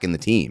it back in the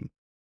team.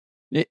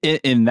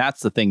 And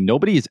that's the thing.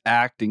 Nobody is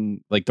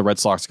acting like the Red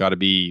Sox got to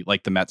be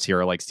like the Mets here,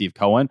 or like Steve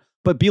Cohen,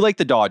 but be like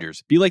the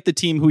Dodgers. Be like the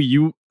team who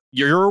you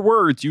your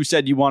words, you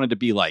said you wanted to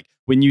be like.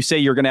 When you say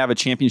you're going to have a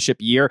championship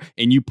year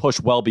and you push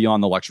well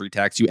beyond the luxury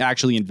tax, you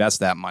actually invest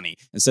that money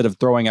instead of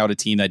throwing out a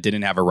team that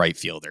didn't have a right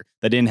fielder,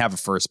 that didn't have a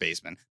first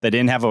baseman, that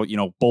didn't have a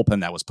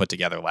bullpen that was put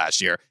together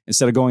last year.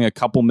 Instead of going a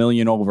couple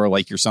million over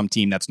like you're some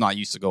team that's not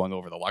used to going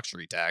over the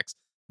luxury tax,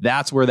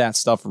 that's where that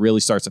stuff really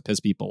starts to piss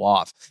people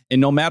off.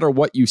 And no matter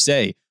what you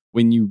say,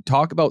 when you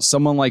talk about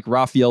someone like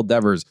Rafael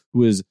Devers,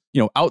 who is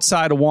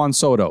outside of Juan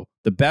Soto,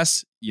 the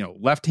best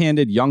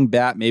left-handed young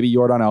bat, maybe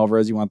Yordan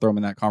Alvarez, you want to throw him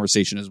in that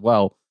conversation as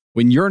well.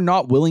 When you're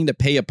not willing to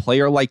pay a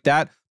player like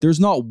that, there's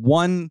not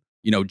one,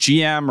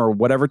 GM or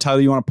whatever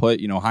title you want to put,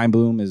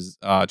 Heimblum is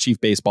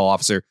chief baseball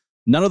officer.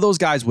 None of those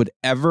guys would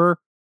ever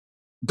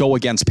go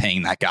against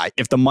paying that guy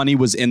if the money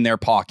was in their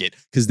pocket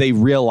because they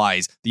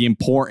realize the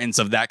importance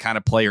of that kind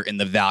of player and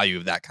the value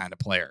of that kind of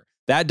player.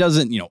 That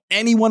doesn't,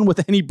 anyone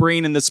with any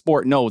brain in the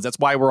sport knows. That's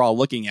why we're all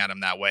looking at him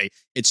that way.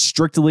 It's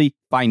strictly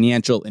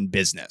financial and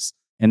business.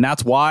 And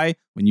that's why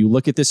when you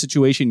look at this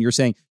situation, you're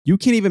saying you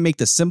can't even make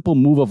the simple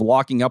move of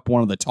locking up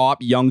one of the top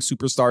young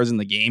superstars in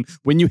the game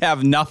when you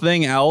have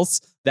nothing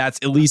else that's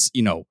at least,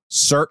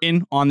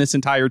 certain on this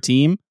entire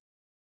team.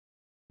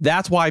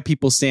 That's why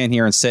people stand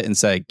here and sit and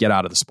say, get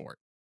out of the sport.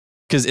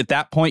 Because at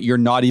that point, you're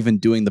not even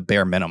doing the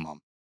bare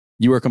minimum.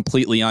 You are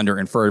completely under.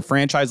 And for a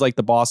franchise like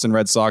the Boston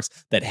Red Sox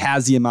that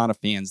has the amount of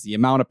fans, the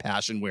amount of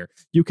passion, where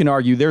you can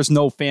argue there's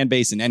no fan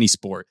base in any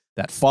sport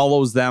that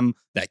follows them,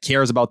 that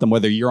cares about them,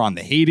 whether you're on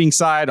the hating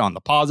side, on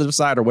the positive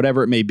side, or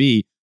whatever it may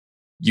be,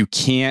 you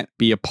can't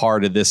be a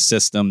part of this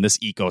system, this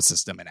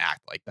ecosystem, and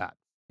act like that.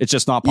 It's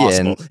just not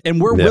possible.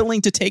 And we're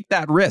willing to take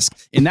that risk.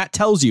 And that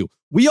tells you,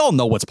 we all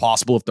know what's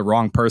possible if the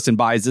wrong person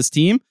buys this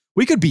team.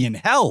 We could be in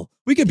hell.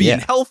 We could be in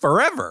hell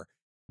forever.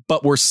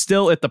 But we're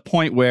still at the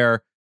point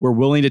where we're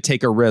willing to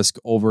take a risk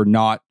over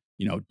not,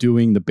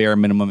 doing the bare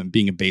minimum and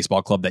being a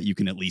baseball club that you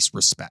can at least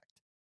respect.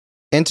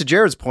 And to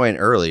Jared's point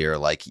earlier,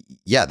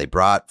 they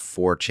brought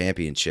 4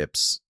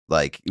 championships.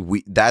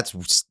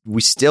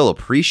 We still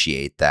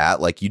appreciate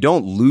that. You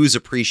don't lose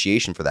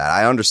appreciation for that.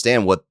 I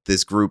understand what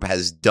this group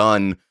has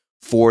done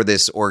for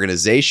this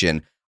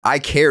organization. I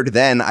cared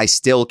then. I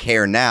still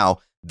care now.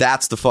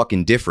 That's the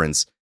fucking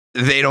difference.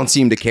 They don't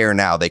seem to care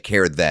now. They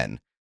cared then.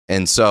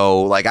 And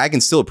so I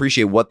can still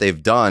appreciate what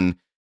they've done,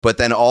 but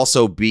then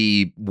also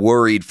be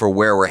worried for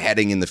where we're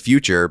heading in the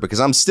future because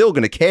I'm still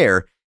going to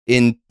care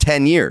in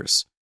 10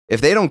 years.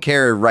 If they don't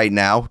care right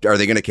now, are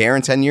they going to care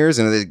in 10 years?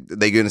 And are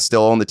they going to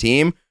still own the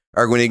team?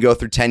 Are we going to go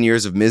through 10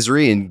 years of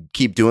misery and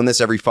keep doing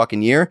this every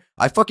fucking year?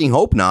 I fucking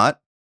hope not.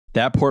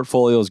 That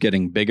portfolio is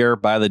getting bigger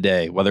by the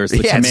day, whether it's the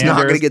Commanders. It's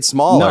not going to get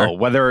smaller. No,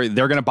 whether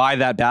they're going to buy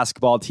that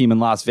basketball team in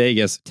Las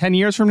Vegas 10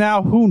 years from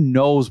now, who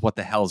knows what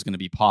the hell is going to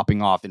be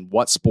popping off in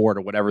what sport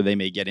or whatever they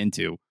may get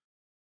into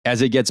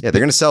as it gets. Yeah,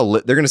 they're going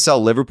to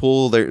sell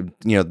Liverpool. They're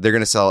going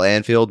to sell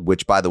Anfield,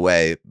 which, by the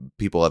way,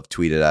 people have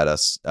tweeted at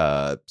us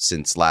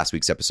since last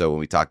week's episode when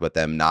we talked about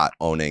them not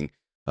owning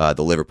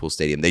the Liverpool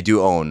stadium. They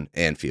do own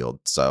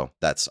Anfield, so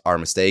that's our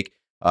mistake.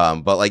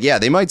 But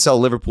they might sell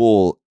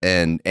Liverpool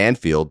and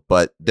Anfield,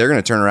 but they're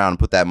going to turn around and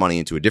put that money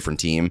into a different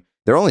team.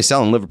 They're only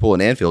selling Liverpool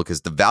and Anfield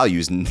because the value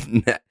is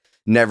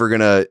never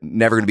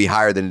gonna be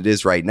higher than it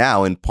is right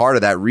now. And part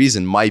of that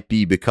reason might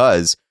be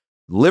because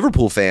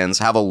Liverpool fans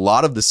have a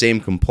lot of the same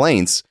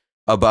complaints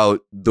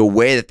about the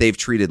way that they've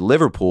treated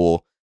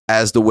Liverpool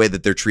as the way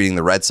that they're treating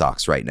the Red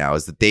Sox right now.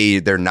 Is that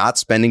they're not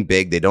spending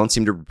big. They don't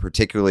seem to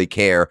particularly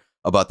care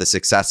about the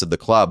success of the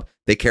club.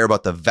 They care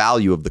about the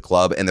value of the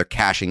club, and they're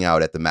cashing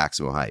out at the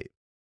maximum height.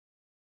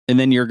 And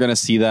then you're going to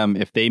see them,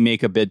 if they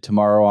make a bid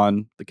tomorrow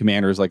on the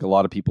Commanders, like a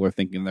lot of people are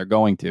thinking they're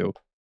going to,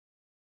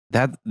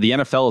 that the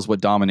NFL is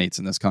what dominates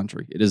in this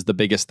country. It is the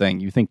biggest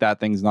thing. You think that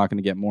thing's not going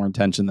to get more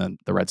attention than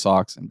the Red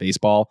Sox and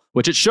baseball,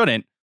 which it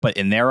shouldn't. But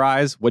in their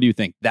eyes, what do you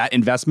think? That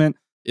investment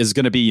is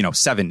going to be,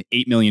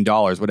 $7-8 million,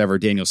 whatever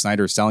Daniel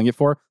Snyder is selling it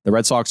for. The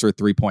Red Sox are at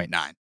 3.9.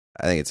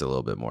 I think it's a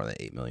little bit more than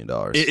 $8 million.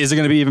 Is it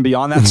going to be even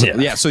beyond that?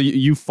 Yeah. So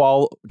you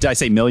fall. Did I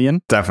say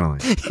million?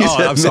 Definitely. Oh,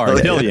 I'm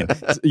sorry. Billion.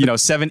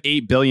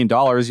 $7-8 billion.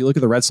 You look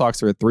at the Red Sox,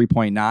 they're at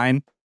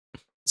 3.9.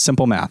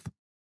 Simple math.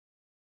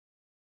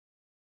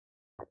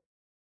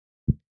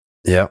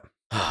 Yeah.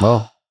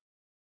 Well,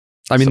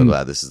 I'm so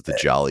glad this is the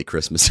jolly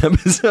Christmas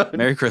episode.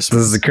 Merry Christmas.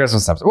 This is the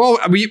Christmas episode. Well,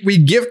 we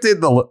gifted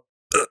the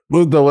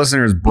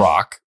listeners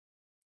Brock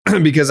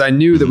because I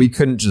knew that we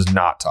couldn't just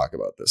not talk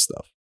about this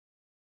stuff.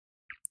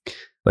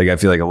 I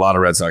feel like a lot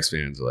of Red Sox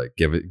fans are like,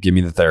 give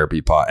me the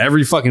therapy pod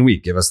every fucking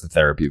week. Give us the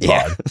therapy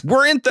pod.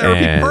 We're in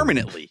therapy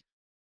permanently.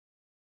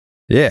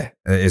 Yeah,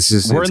 it's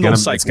just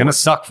it's gonna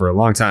suck for a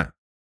long time.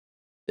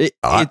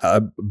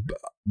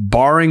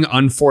 Barring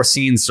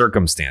unforeseen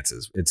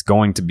circumstances, it's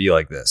going to be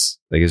like this.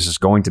 It's just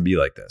going to be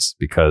like this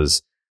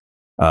because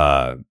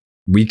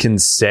we can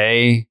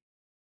say,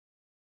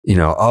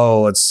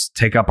 let's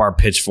take up our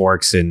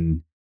pitchforks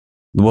and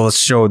let's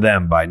show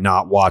them by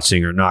not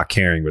watching or not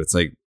caring. But it's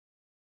like,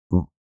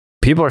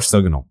 people are still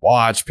going to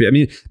watch. I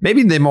mean,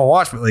 maybe they won't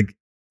watch, but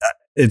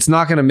it's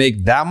not going to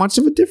make that much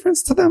of a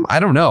difference to them. I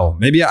don't know.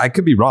 Maybe I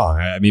could be wrong.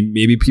 I mean,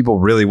 maybe people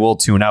really will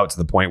tune out to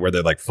the point where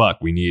they're like, fuck,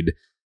 we need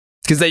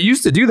Because they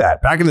used to do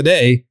that back in the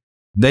day.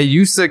 They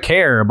used to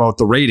care about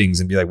the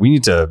ratings and be like, we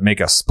need to make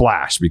a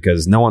splash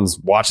because no one's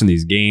watching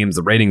these games.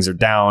 The ratings are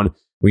down.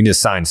 We need to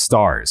sign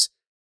stars.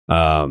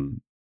 But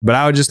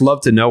I would just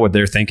love to know what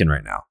they're thinking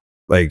right now.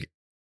 Like,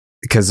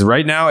 because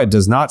right now it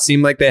does not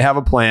seem like they have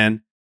a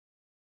plan.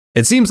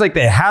 It seems like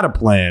they had a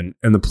plan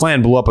and the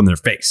plan blew up in their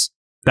face.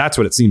 That's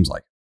what it seems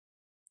like.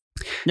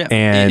 Yeah.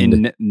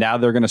 And now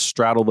they're going to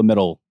straddle the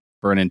middle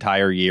for an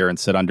entire year and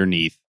sit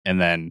underneath.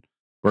 And then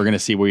we're going to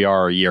see where we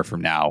are a year from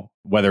now,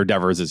 whether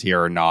Devers is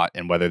here or not,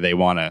 and whether they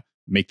want to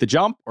make the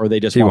jump or they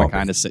just want to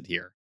kind of sit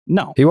here.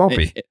 No, he won't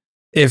be.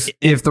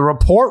 If the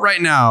report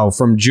right now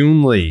from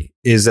June Lee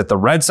is that the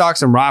Red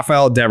Sox and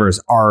Rafael Devers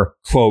are,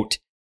 quote,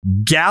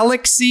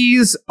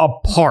 galaxies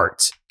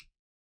apart,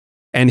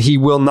 and he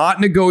will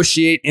not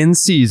negotiate in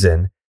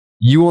season,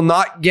 you will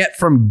not get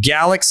from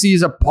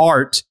galaxies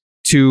apart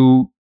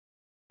to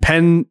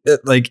pen,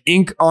 like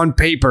ink on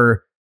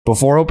paper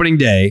before opening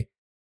day.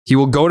 He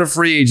will go to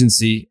free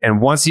agency, and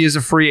once he is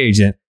a free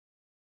agent,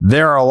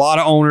 there are a lot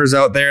of owners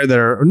out there that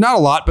are, not a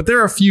lot, but there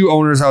are a few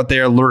owners out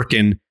there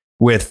lurking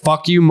with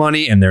fuck you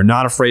money, and they're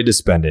not afraid to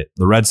spend it.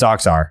 The Red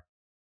Sox are.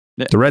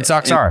 The Red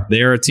Sox are.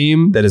 They are a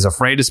team that is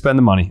afraid to spend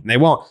the money, and they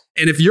won't.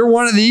 And if you're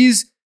one of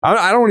these,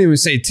 I don't even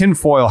say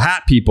tinfoil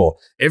hat people.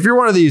 If you're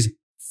one of these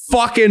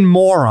fucking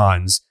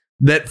morons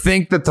that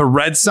think that the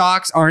Red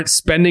Sox aren't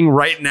spending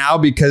right now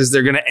because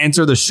they're going to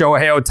enter the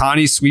Shohei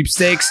Ohtani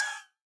sweepstakes,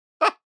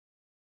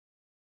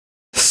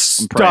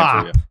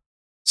 Stop it.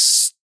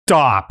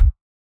 Stop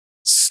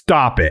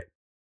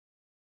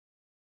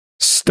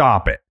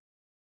it.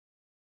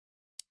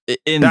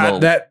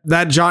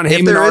 That John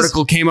Heyman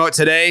article came out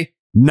today.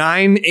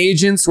 9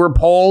 agents were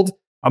polled.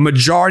 A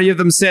majority of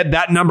them said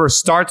that number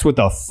starts with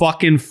a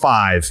fucking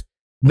 5.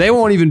 They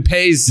won't even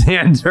pay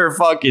Xander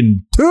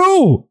fucking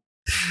 2.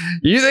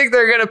 You think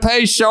they're going to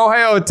pay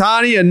Shohei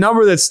Ohtani a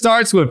number that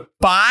starts with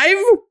 5?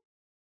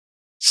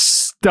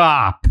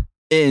 Stop.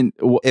 And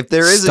if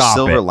there is a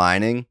silver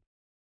lining,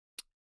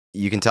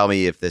 you can tell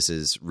me if this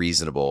is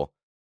reasonable.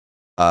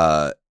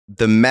 The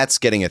Mets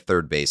getting a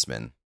third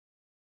baseman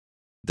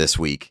this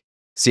week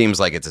seems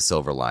like it's a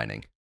silver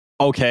lining.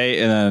 Okay,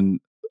 and then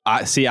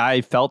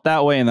I felt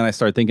that way, and then I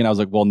started thinking, I was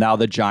like, well, now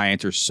the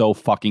Giants are so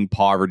fucking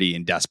poverty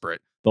and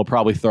desperate. They'll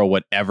probably throw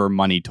whatever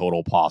money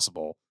total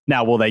possible.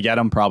 Now, will they get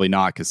him? Probably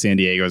not, because San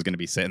Diego is going to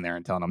be sitting there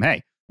and telling them,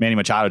 hey, Manny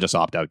Machado just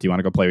opted out. Do you want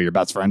to go play with your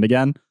best friend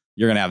again?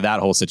 You're going to have that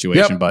whole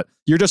situation, but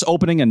you're just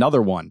opening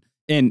another one.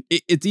 And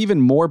it's even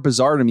more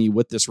bizarre to me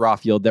with this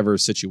Rafael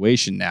Devers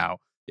situation now.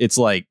 It's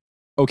like,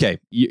 okay,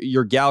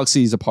 your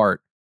galaxies apart.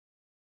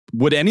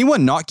 Would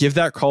anyone not give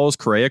that Carlos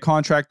Correa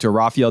contract to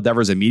Rafael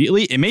Devers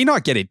immediately? It may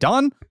not get it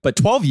done, but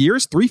 12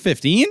 years,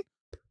 $315?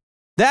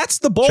 That's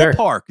the ballpark.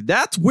 Sure.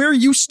 That's where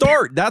you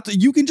start.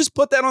 You can just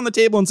put that on the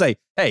table and say,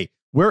 hey,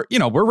 we're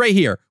right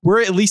here.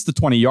 We're at least the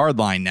 20-yard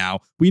line now.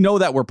 We know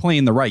that we're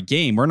playing the right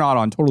game. We're not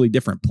on totally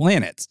different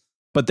planets.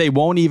 But they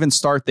won't even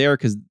start there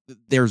because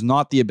there's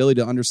not the ability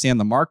to understand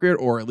the market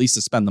or at least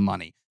to spend the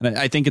money. And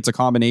I think it's a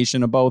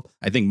combination of both.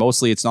 I think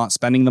mostly it's not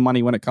spending the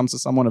money when it comes to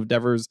someone of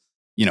Devers'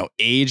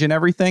 age and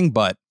everything.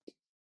 But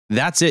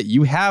that's it.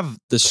 You have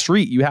the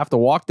street you have to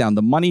walk down.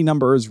 The money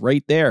number is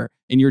right there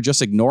and you're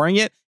just ignoring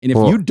it. And if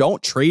you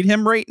don't trade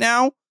him right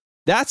now,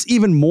 that's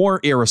even more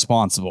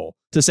irresponsible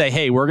to say,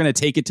 hey, we're going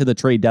to take it to the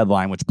trade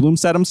deadline, which Bloom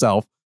said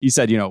himself. He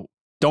said,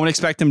 don't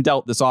expect him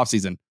dealt this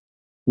offseason.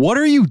 What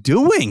are you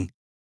doing?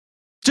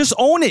 Just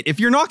own it. If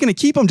you're not going to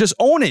keep him, just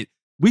own it.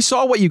 We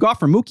saw what you got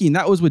from Mookie, and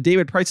that was with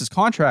David Price's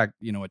contract,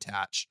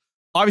 attached.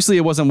 Obviously,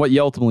 it wasn't what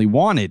you ultimately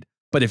wanted.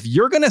 But if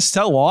you're going to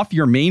sell off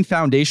your main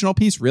foundational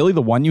piece, really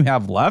the one you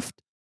have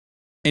left,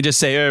 and just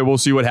say, hey, we'll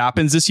see what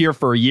happens this year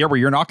for a year where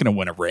you're not going to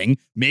win a ring.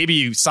 Maybe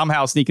you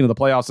somehow sneak into the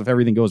playoffs if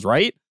everything goes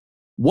right.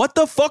 What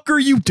the fuck are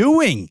you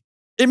doing?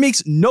 It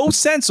makes no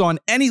sense on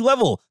any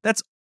level.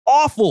 That's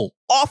awful,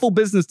 awful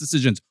business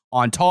decisions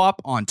on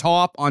top,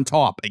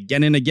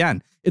 again and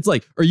again. It's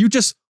like, are you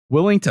just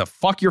willing to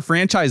fuck your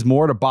franchise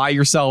more to buy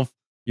yourself,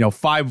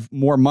 5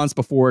 more months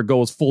before it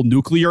goes full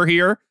nuclear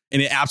here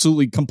and it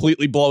absolutely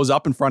completely blows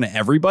up in front of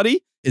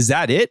everybody? Is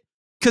that it?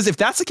 Because if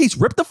that's the case,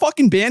 rip the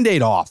fucking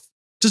Band-Aid off.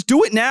 Just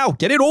do it now.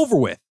 Get it over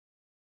with.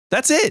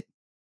 That's it.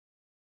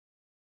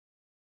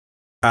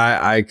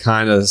 I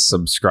kind of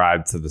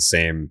subscribe to the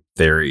same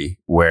theory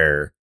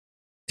where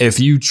if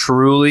you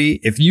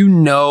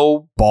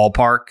know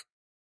ballpark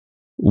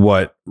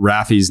what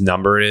Rafi's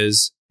number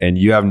is, and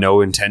you have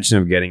no intention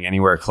of getting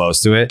anywhere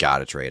close to it,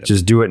 gotta trade him.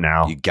 Just do it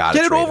now. You gotta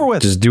get it over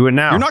with. Just do it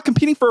now. You're not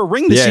competing for a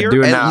ring this year.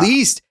 Do it now.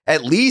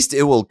 At least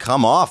it will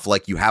come off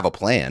like you have a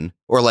plan,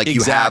 or like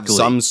you have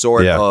some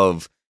sort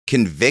of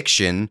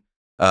conviction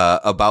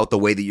about the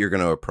way that you're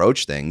going to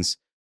approach things.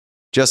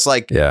 Just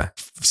like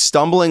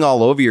stumbling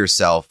all over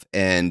yourself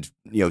and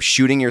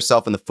shooting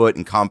yourself in the foot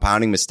and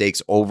compounding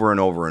mistakes over and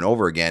over and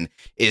over again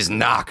is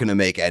not going to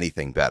make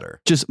anything better.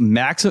 Just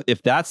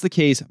if that's the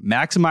case,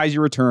 maximize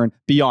your return.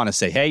 Be honest.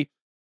 Say, hey,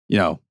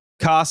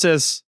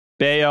 Casas,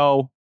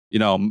 Bayo,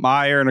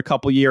 Meyer in a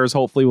couple years,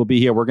 hopefully will be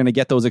here. We're going to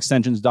get those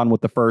extensions done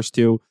with the first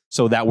two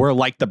so that we're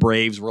like the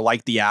Braves. We're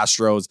like the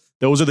Astros.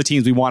 Those are the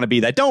teams we want to be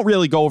that don't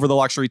really go over the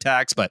luxury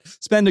tax, but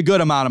spend a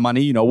good amount of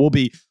money. We'll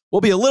be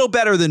a little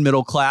better than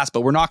middle class,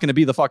 but we're not going to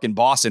be the fucking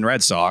Boston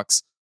Red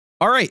Sox.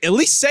 All right, at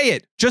least say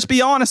it. Just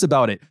be honest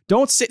about it.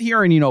 Don't sit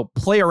here and,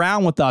 play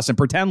around with us and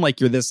pretend like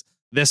you're this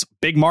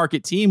big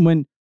market team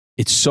when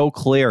it's so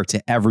clear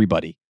to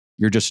everybody.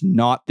 You're just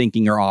not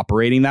thinking or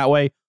operating that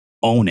way.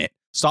 Own it.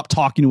 Stop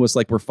talking to us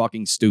like we're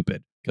fucking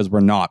stupid, because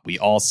we're not. We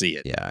all see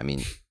it. Yeah, I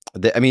mean,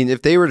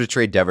 if they were to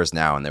trade Devers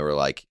now and they were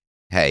like,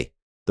 hey,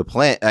 the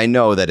plan, I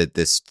know that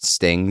this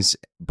stings,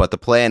 but the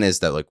plan is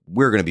that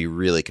we're going to be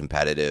really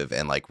competitive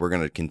and we're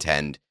going to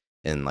contend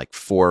in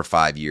 4 or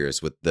 5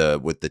 years with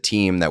the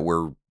team that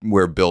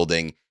we're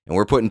building, and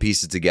we're putting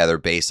pieces together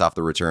based off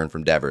the return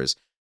from Devers.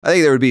 I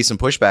think there would be some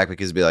pushback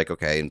because it'd be like,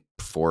 okay, in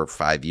 4 or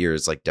 5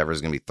 years, Devers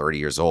is going to be 30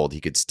 years old.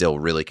 He could still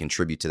really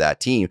contribute to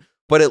that team.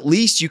 But at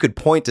least you could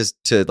point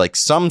to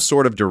some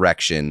sort of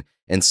direction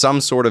and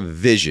some sort of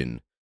vision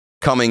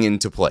coming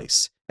into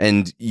place.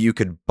 And you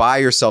could buy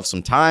yourself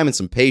some time and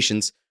some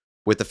patience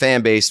with the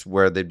fan base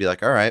where they'd be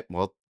like, all right,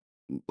 well,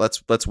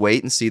 let's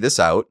wait and see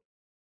this out.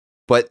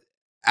 But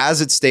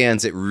as it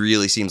stands, it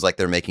really seems like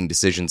they're making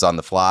decisions on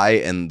the fly,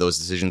 and those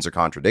decisions are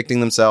contradicting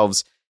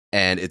themselves.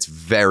 And it's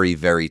very,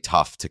 very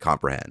tough to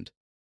comprehend.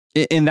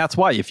 And that's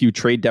why if you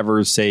trade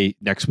Devers, say,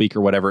 next week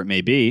or whatever it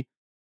may be,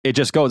 it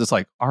just goes, it's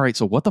like, all right,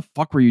 so what the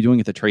fuck were you doing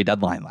at the trade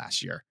deadline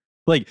last year?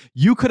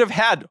 You could have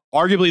had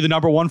arguably the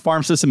number one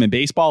farm system in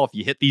baseball if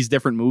you hit these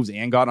different moves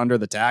and got under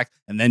the tax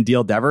and then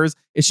deal Devers.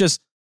 It's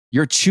just,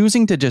 you're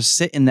choosing to just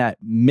sit in that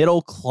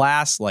middle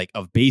class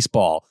of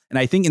baseball. And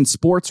I think in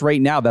sports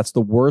right now, that's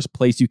the worst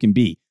place you can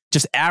be.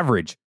 Just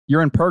average.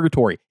 You're in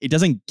purgatory. It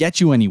doesn't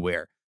get you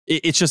anywhere.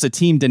 It's just a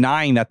team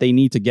denying that they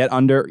need to get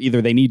under, either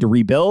they need to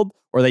rebuild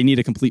or they need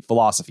a complete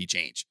philosophy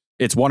change.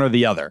 It's one or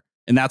the other.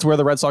 And that's where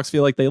the Red Sox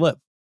feel like they live.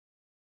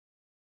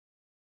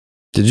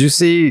 Did you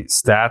see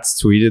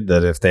Stats tweeted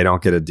that if they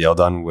don't get a deal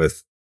done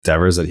with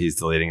Devers, that he's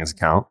deleting his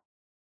account?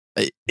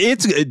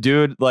 It's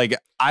dude.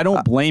 I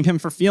don't blame him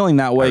for feeling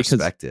that way. Because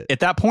at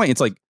that point,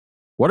 it's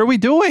what are we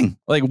doing?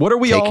 What are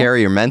we? Take care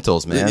of your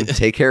mentals, man.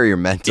 Take care of your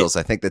mentals.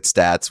 I think that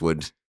Stats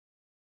would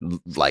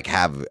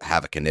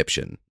have a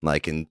conniption.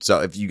 And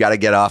so if you got to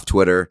get off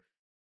Twitter,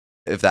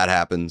 if that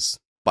happens,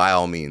 by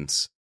all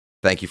means,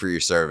 thank you for your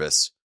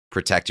service.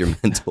 Protect your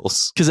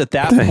mentals. Because at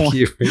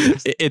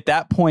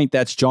that point,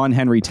 that's John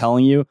Henry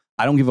telling you,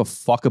 I don't give a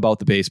fuck about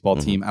the baseball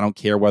team. I don't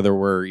care whether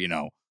we're,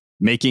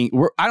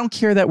 I don't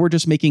care that we're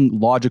just making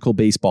logical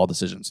baseball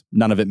decisions.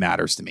 None of it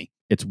matters to me.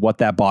 It's what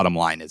that bottom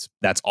line is.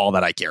 That's all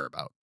that I care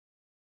about.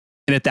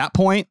 And at that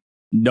point,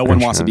 no one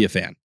wants to be a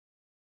fan.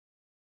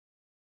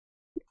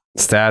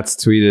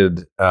 Stats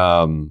tweeted,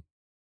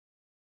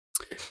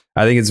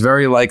 I think it's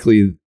very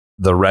likely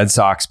the Red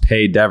Sox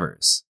pay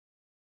Devers.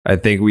 I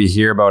think we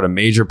hear about a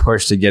major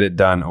push to get it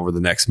done over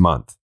the next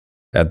month.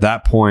 At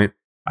that point,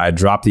 I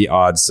drop the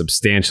odds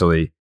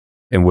substantially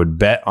and would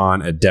bet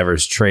on a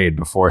Devers trade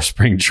before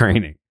spring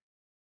training.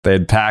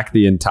 They'd pack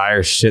the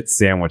entire shit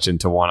sandwich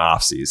into one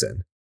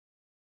offseason.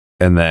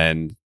 And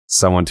then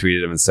someone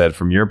tweeted him and said,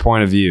 from your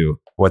point of view,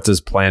 what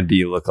does plan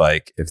B look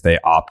like if they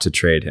opt to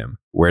trade him?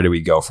 Where do we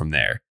go from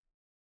there?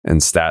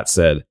 And Stat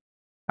said,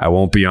 I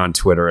won't be on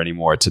Twitter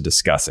anymore to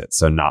discuss it,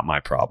 so not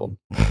my problem.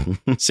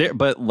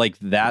 But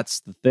that's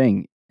the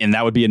thing. And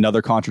that would be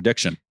another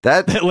contradiction.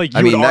 You would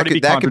already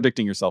be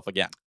contradicting yourself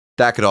again.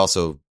 That could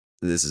also,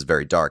 this is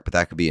very dark, but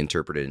that could be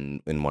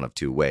interpreted in one of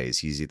two ways.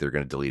 He's either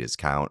going to delete his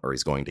account or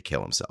he's going to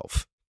kill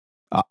himself.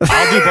 I'll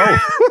do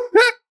both.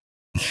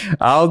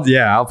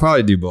 I'll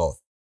probably do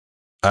both.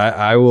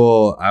 I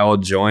will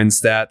join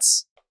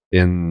Stats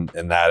in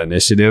that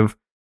initiative,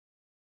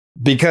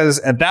 because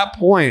at that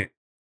point,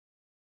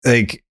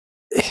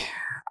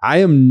 I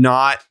am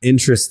not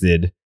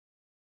interested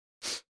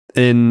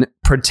in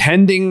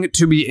pretending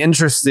to be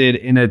interested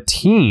in a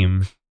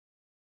team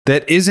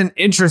that isn't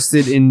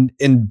interested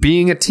in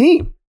being a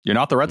team. You're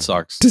not the Red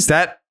Sox. Does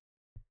that?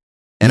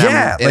 And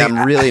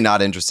I'm really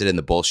not interested in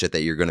the bullshit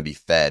that you're going to be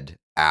fed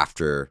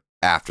after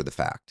the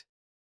fact.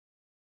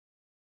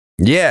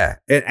 Yeah,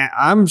 and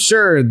I'm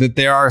sure that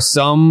there are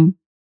some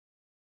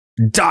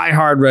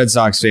diehard Red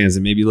Sox fans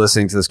that may be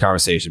listening to this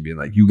conversation being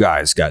like, you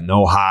guys got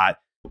no heart.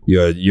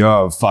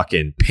 You're a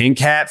fucking pink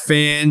hat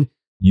fan.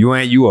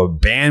 You a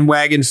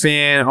bandwagon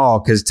fan? Oh,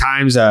 because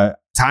times are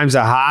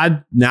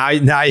hard. Now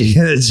you're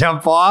gonna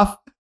jump off.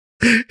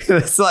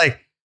 It's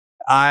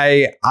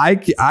I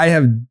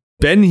have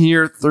been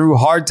here through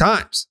hard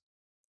times.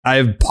 I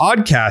have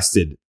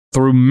podcasted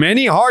through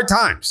many hard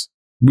times.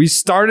 We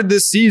started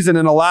this season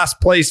in a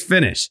last place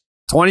finish.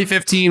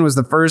 2015 was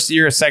the first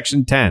year of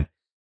Section 10.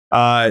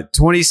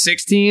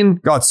 2016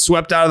 got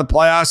swept out of the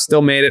playoffs,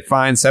 still made it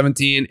fine.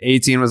 17,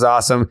 18 was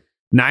awesome.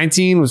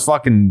 19 was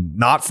fucking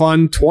not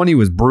fun. 20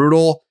 was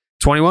brutal.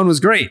 21 was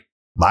great.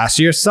 Last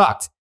year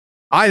sucked.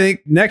 I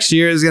think next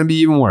year is going to be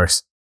even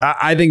worse.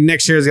 I think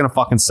next year is going to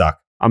fucking suck.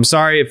 I'm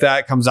sorry if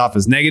that comes off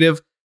as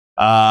negative.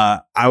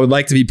 I would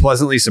like to be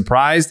pleasantly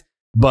surprised,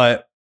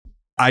 but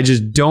I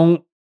just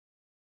don't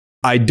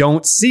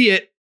see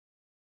it.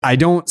 I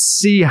don't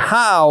see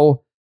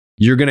how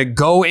you're going to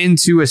go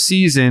into a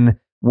season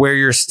where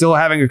you're still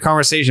having a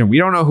conversation. We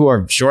don't know who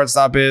our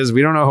shortstop is.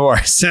 We don't know who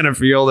our center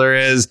fielder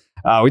is.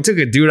 We took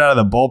a dude out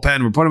of the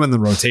bullpen. We put him in the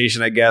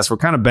rotation, I guess. We're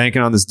kind of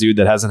banking on this dude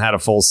that hasn't had a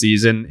full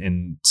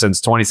season since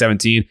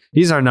 2017.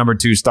 He's our number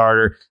 2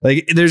 starter.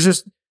 Like,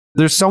 there's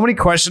so many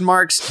question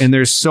marks, and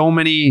there's so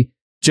many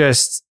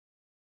just...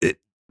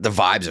 The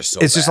vibes are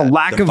so It's bad. just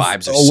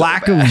a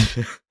lack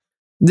of...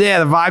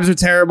 Yeah, the vibes are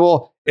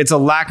terrible. It's a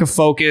lack of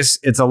focus.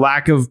 It's a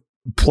lack of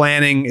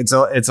planning. It's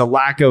a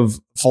lack of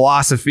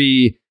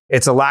philosophy.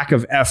 It's a lack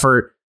of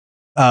effort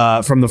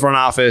from the front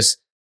office.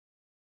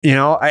 You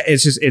know,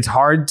 it's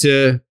hard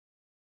to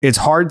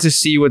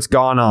see what's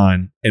gone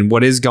on and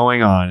what is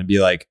going on and be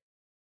like,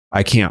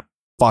 I can't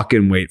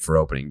fucking wait for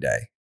opening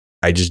day.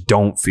 I just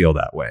don't feel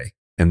that way.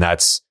 And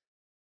that's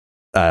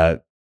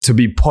to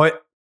be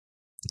put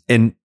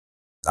in.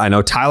 I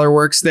know Tyler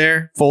works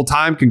there full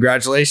time.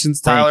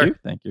 Congratulations, Tyler.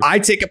 Thank you. I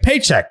take a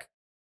paycheck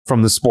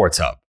from the Sports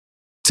Hub.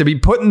 To be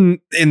put in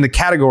the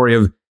category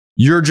of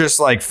you're just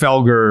like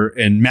Felger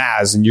and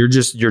Maz and you're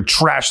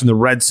trashing the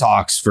Red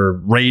Sox for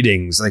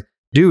ratings. Like,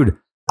 dude,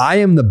 I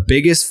am the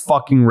biggest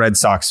fucking Red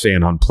Sox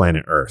fan on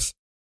planet Earth.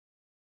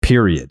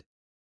 Period.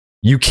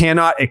 You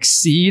cannot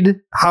exceed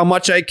how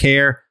much I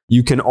care.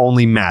 You can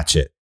only match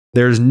it.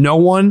 There's no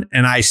one,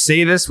 and I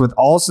say this with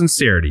all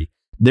sincerity,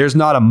 there's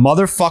not a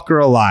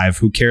motherfucker alive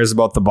who cares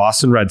about the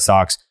Boston Red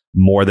Sox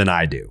more than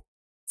I do.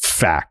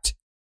 Fact.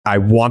 I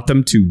want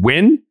them to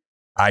win.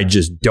 I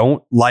just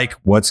don't like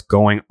what's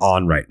going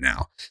on right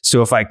now.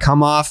 So if I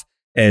come off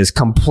as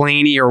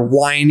complainy or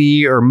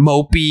whiny or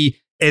mopey,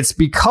 it's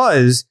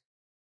because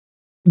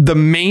the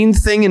main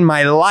thing in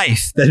my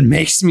life that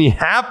makes me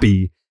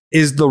happy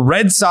is the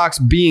Red Sox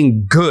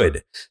being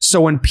good.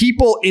 So when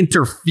people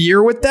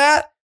interfere with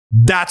that,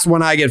 that's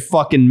when I get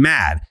fucking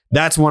mad.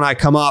 That's when I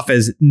come off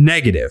as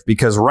negative,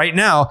 because right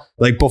now,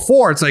 like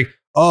before, it's like,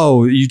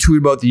 oh, you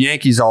tweet about the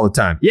Yankees all the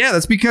time. Yeah,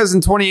 that's because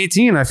in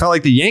 2018, I felt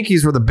like the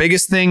Yankees were the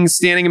biggest thing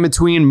standing in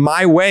between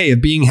my way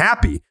of being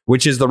happy,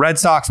 which is the Red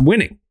Sox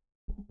winning.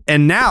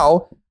 And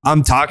now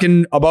I'm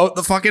talking about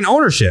the fucking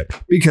ownership,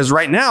 because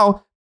right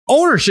now,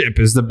 ownership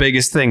is the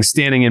biggest thing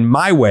standing in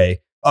my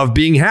way of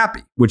being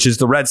happy, which is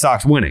the Red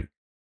Sox winning.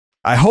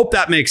 I hope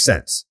that makes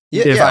sense.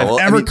 If I've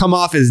ever come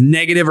off as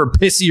negative or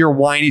pissy or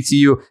whiny to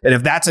you, and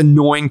if that's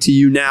annoying to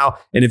you now,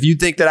 and if you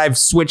think that I've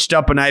switched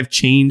up and I've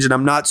changed and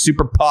I'm not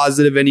super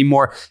positive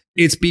anymore,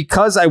 it's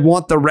because I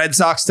want the Red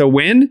Sox to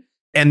win,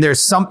 and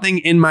there's something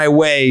in my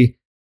way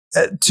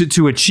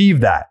to achieve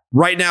that.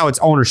 Right now, it's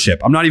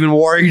ownership. I'm not even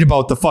worried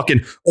about the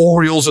fucking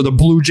Orioles or the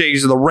Blue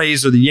Jays or the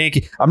Rays or the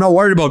Yankees. I'm not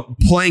worried about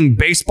playing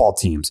baseball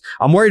teams.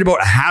 I'm worried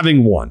about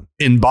having one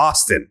in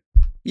Boston.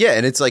 Yeah,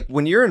 and it's like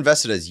when you're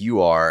invested as you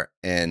are,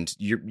 and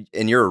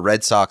you're a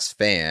Red Sox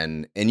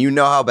fan, and you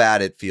know how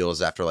bad it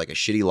feels after like a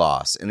shitty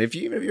loss. And if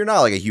you're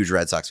not like a huge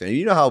Red Sox fan,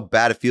 you know how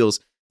bad it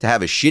feels to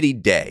have a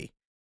shitty day.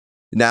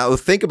 Now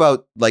think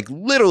about like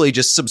literally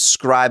just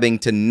subscribing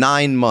to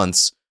 9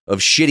 months of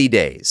shitty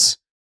days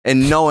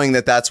and knowing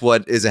that that's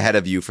what is ahead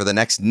of you for the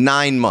next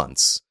 9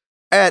 months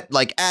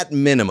at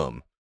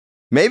minimum.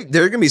 Maybe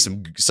there are going to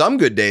be some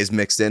good days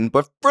mixed in,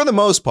 but for the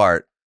most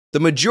part, the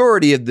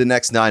majority of the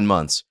next 9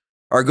 months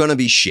are going to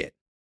be shit.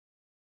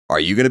 Are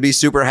you going to be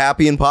super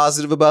happy and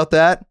positive about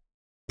that?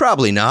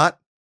 Probably not.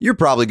 You're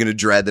probably going to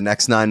dread the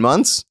next 9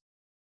 months.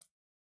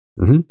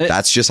 Mm-hmm.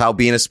 That's just how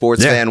being a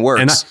sports fan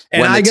works.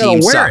 And when I the gotta team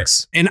wear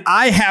sucks. it. And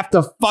I have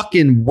to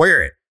fucking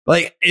wear it.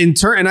 Like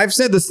and I've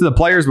said this to the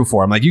players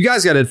before. I'm like, you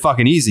guys got it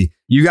fucking easy.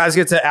 You guys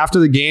get to, after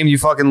the game, you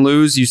fucking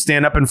lose. You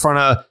stand up in front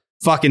of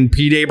fucking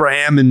Pete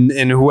Abraham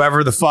and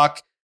whoever the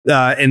fuck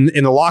in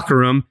the locker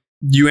room.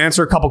 You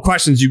answer a couple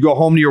questions, you go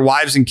home to your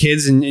wives and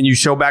kids, and you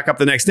show back up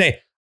the next day.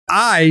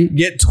 I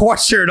get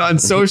tortured on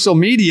social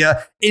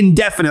media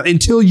indefinitely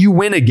until you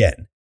win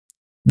again.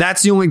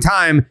 That's the only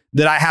time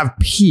that I have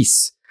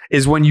peace,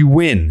 is when you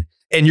win.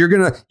 And you're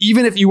going to,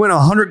 even if you win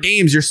 100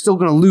 games, you're still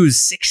going to lose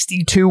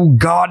 62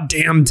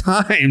 goddamn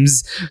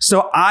times.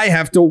 So I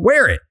have to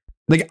wear it.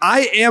 Like,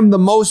 I am the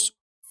most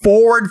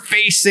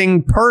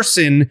forward-facing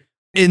person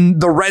in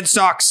the Red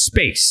Sox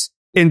space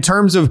in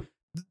terms of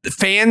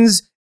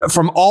fans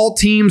from all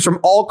teams, from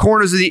all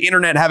corners of the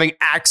internet having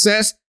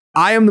access.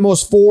 I am the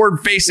most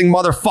forward-facing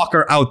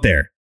motherfucker out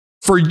there.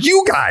 For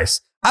you guys,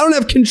 I don't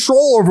have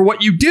control over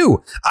what you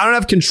do. I don't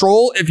have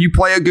control if you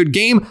play a good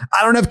game.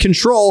 I don't have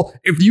control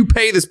if you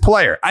pay this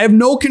player. I have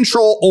no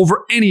control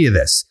over any of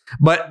this.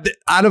 But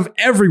out of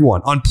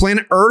everyone on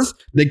planet Earth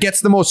that gets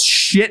the most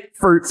shit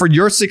for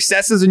your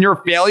successes and your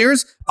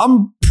failures,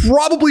 I'm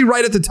probably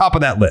right at the top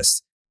of that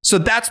list. So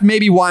that's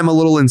maybe why I'm a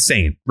little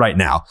insane right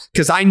now,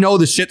 because I know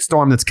the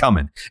shitstorm that's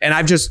coming. And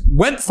I've just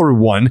went through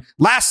one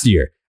last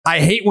year. I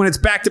hate when it's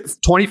back to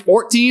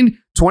 2014,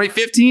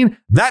 2015,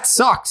 that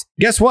sucked.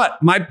 Guess what?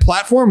 My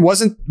platform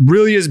wasn't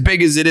really as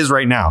big as it is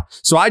right now.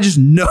 So I just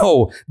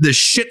know the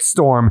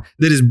shitstorm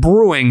that is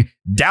brewing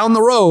down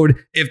the road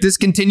if this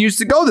continues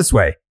to go this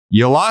way.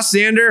 You lost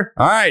Xander.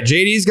 All right.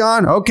 JD's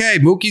gone. Okay.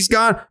 Mookie's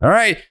gone. All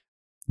right.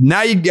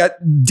 Now you got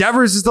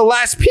Devers is the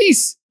last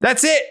piece.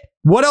 That's it.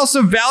 What else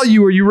of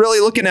value are you really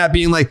looking at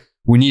being like,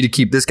 we need to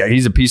keep this guy.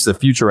 He's a piece of the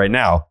future right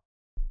now.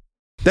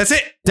 That's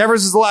it.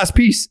 Devers is the last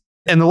piece.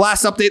 And the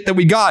last update that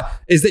we got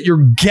is that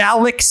you're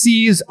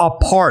galaxies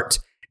apart.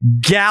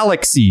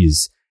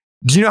 Galaxies.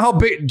 Do you know how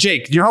big,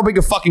 Jake, do you know how big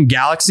a fucking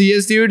galaxy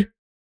is, dude?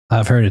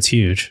 I've heard it's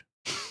huge.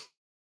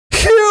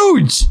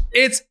 Huge.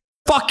 It's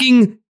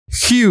fucking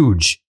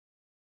huge.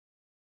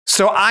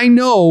 So I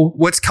know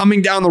what's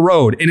coming down the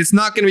road, and it's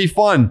not going to be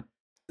fun.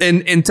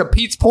 And to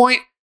Pete's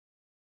point,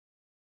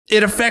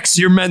 it affects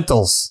your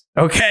mentals,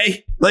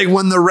 okay? Like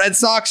when the Red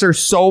Sox are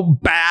so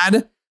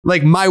bad,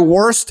 like my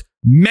worst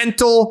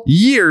mental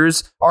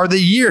years are the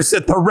years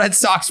that the Red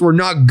Sox were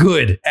not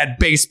good at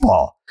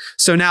baseball.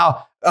 So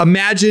now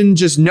imagine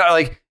just I'm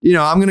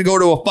going to go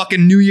to a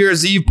fucking New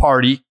Year's Eve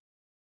party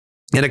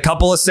in a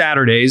couple of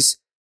Saturdays,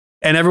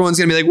 and everyone's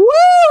going to be like, woo,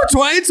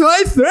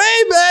 2023,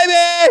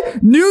 baby.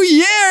 New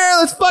year.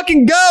 Let's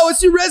fucking go.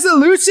 What's your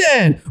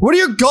resolution? What are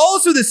your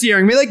goals for this year?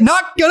 I'm going to be like,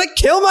 not going to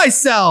kill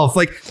myself.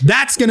 Like,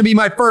 that's going to be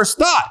my first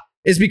thought,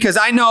 is because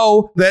I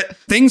know that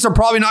things are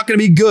probably not going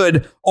to be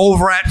good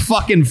over at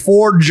fucking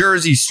 4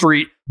 Jersey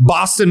Street,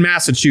 Boston,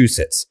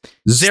 Massachusetts.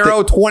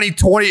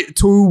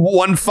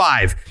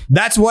 0-20-22-15.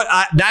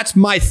 That's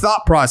my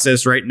thought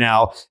process right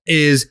now,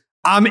 is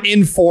I'm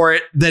in for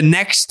it the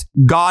next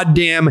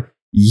goddamn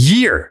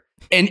year.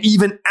 And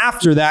even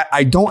after that,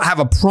 I don't have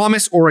a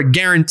promise or a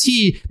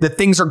guarantee that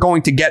things are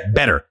going to get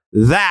better.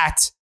 That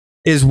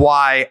is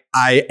why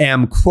I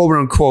am quote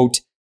unquote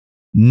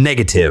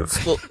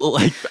negative. Well,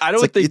 like, I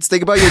don't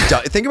think about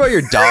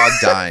your dog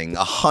dying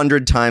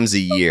 100 times a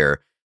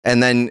year,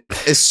 and then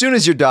as soon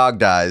as your dog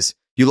dies,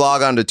 you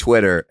log onto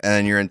Twitter,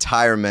 and your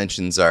entire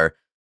mentions are,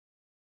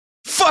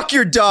 "Fuck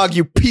your dog,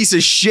 you piece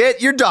of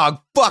shit! Your dog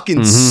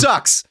fucking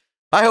sucks.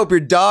 I hope your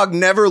dog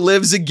never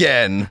lives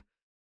again."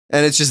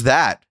 And it's just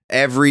that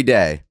every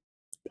day,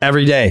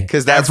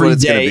 because that's what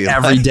it's going to be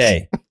every like.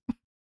 day.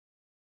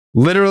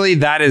 Literally,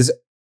 that is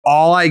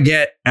all I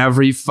get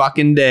every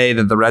fucking day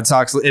that the Red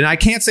Sox, and I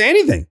can't say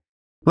anything.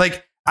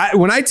 Like,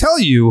 when I tell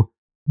you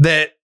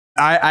that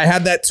I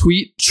had that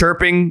tweet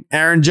chirping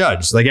Aaron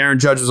Judge, like Aaron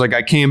Judge was like,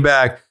 I came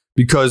back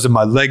because of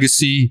my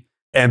legacy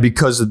and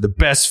because of the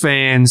best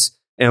fans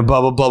and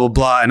blah, blah, blah, blah,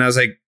 blah. And I was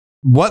like,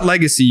 what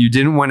legacy? You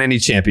didn't win any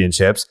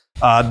championships.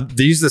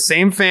 These are the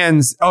same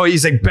fans. Oh,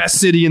 he's like best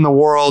city in the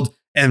world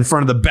in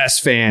front of the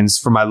best fans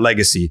for my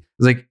legacy.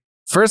 It's like,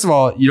 first of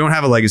all, you don't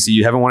have a legacy.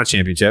 You haven't won a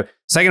championship.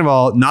 Second of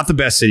all, not the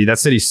best city. That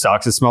city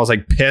sucks. It smells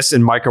like piss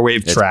and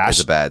microwave trash.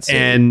 It's a bad city.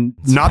 And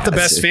not the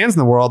best fans in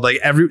the world.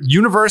 Like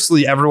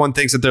universally, everyone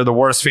thinks that they're the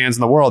worst fans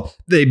in the world.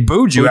 They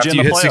booed you after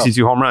you hit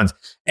 62 home runs.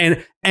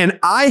 And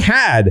I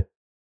had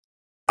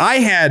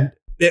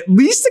at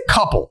least a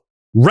couple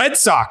Red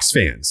Sox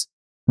fans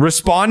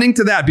responding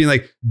to that, being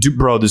like, dude,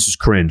 bro, this is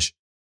cringe.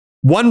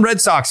 One Red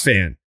Sox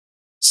fan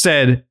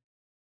said,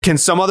 can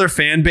some other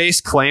fan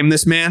base claim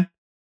this man?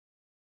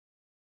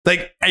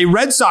 Like, a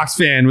Red Sox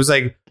fan was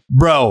like,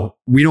 bro,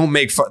 we don't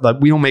make fun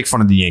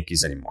of the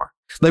Yankees anymore.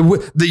 Like,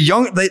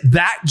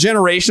 that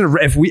generation of,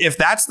 if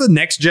that's the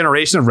next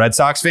generation of Red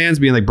Sox fans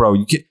being like, bro,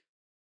 you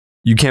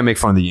can't make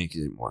fun of the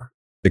Yankees anymore.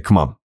 Like, come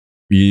on,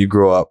 you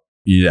grow up,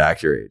 you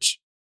act your age.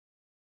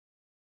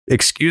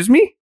 Excuse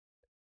me?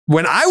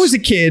 When I was a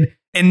kid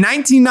in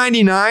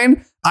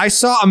 1999, I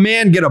saw a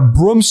man get a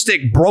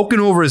broomstick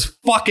broken over his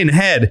fucking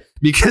head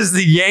because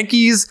the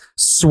Yankees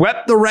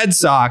swept the Red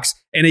Sox,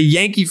 and a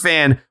Yankee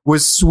fan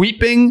was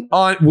sweeping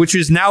on, which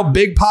is now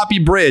Big Poppy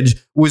Bridge,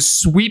 was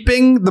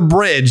sweeping the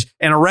bridge,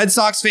 and a Red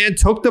Sox fan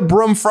took the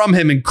broom from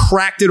him and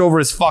cracked it over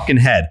his fucking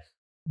head.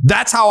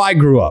 That's how I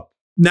grew up.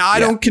 Now, I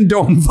don't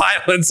condone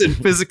violence and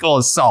physical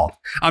assault.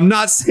 I'm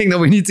not saying that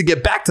we need to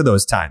get back to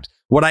those times.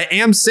 What I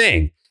am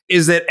saying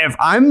is that if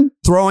I'm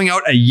throwing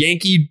out a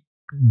Yankee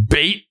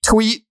bait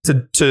tweet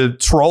to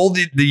troll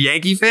the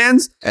Yankee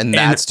fans, and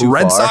that's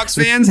Red Sox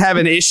fans have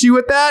an issue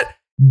with that,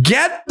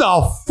 get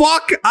the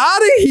fuck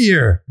out of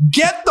here.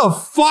 Get the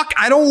fuck.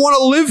 I don't want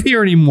to live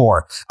here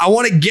anymore. I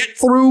want to get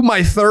through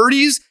my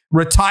 30s,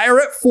 retire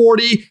at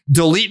 40,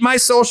 delete my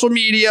social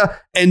media,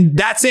 and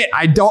that's it.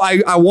 I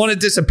want to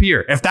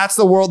disappear. If that's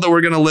the world that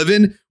we're going to live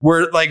in,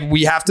 where like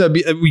we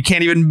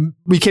can't even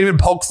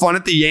poke fun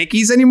at the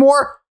Yankees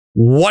anymore.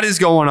 What is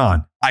going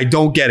on? I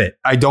don't get it.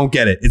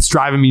 It's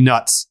driving me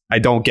nuts. I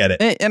don't get it.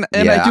 And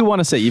I do want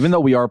to say, even though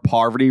we are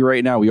poverty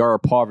right now, we are a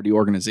poverty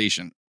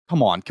organization.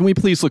 Come on. Can we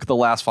please look at the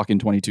last fucking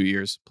 22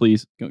 years?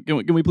 Please.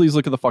 Can we please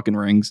look at the fucking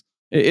rings?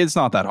 It's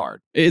not that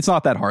hard. It's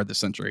not that hard this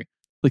century.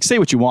 Like, say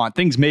what you want.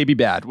 Things may be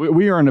bad.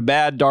 We are in a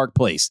bad, dark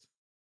place.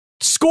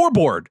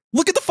 Scoreboard.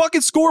 Look at the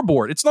fucking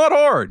scoreboard. It's not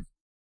hard.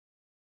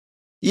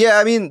 Yeah,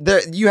 I mean,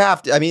 you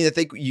have to. I mean, I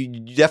think you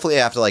definitely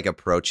have to like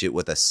approach it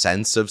with a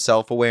sense of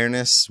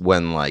self-awareness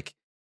when, like,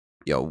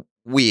 you know,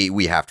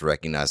 we have to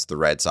recognize the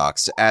Red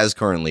Sox as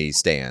currently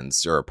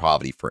stands are a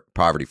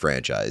poverty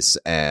franchise,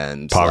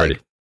 and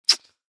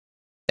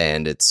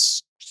and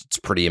it's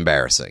pretty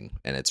embarrassing,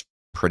 and it's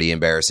pretty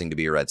embarrassing to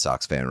be a Red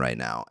Sox fan right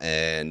now.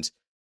 And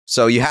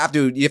so you have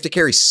to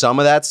carry some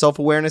of that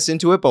self-awareness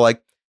into it, but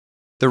like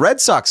the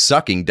Red Sox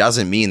sucking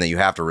doesn't mean that you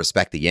have to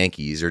respect the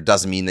Yankees, or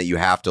doesn't mean that you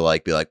have to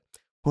like be like,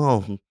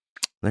 well,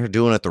 they're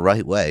doing it the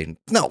right way.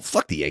 No,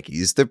 fuck the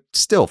Yankees. They're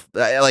still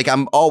like,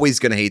 I'm always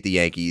going to hate the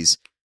Yankees.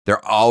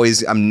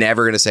 I'm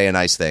never going to say a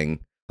nice thing.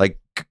 Like,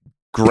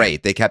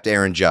 great, they kept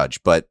Aaron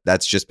Judge, but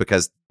that's just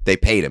because they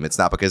paid him. It's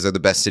not because they're the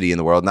best city in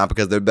the world, not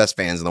because they're the best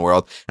fans in the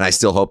world. And I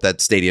still hope that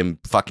stadium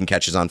fucking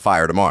catches on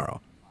fire tomorrow.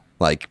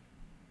 Like,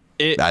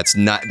 that's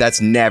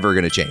never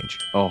going to change.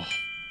 Oh.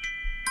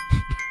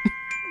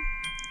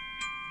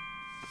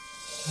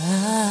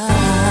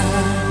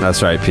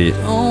 That's right, Pete.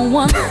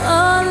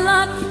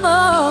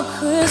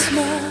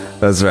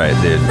 That's right,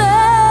 dude.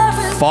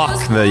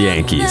 Fuck the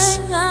Yankees.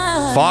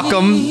 Fuck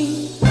them.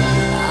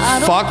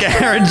 Fuck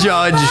Aaron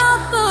Judge.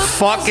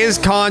 Fuck his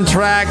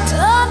contract.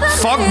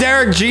 Fuck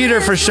Derek Jeter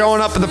for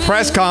showing up at the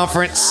press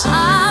conference.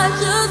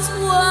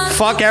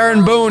 Fuck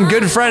Aaron Boone,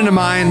 good friend of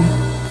mine.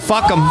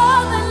 Fuck him.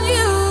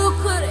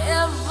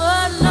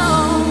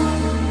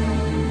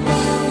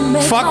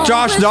 Fuck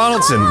Josh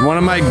Donaldson, one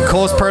of my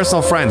close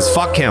personal friends.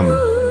 Fuck him.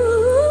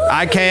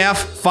 IKF,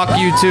 fuck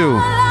you too.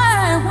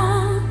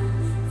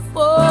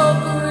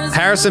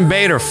 Harrison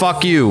Bader,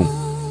 fuck you.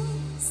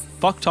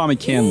 Fuck Tommy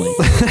Canley.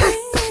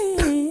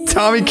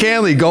 Tommy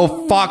Canley,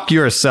 go fuck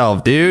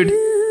yourself, dude.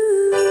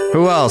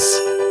 Who else?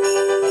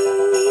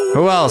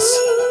 Who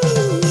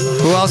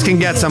else can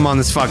get some on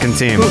this fucking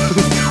team?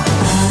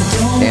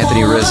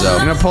 Anthony Rizzo.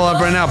 I'm gonna pull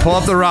up right now. Pull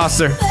up the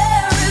roster.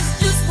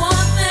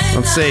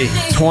 Let's see.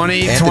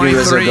 20, Anthony 23.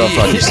 Rizzo, go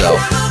fuck yourself.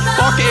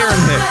 Fuck Aaron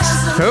Hicks.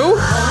 Who?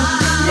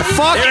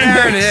 Fuck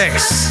Aaron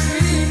Hicks.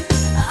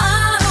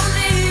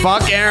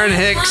 Fuck Aaron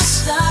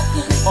Hicks.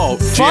 Oh,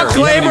 fuck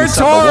Gleyber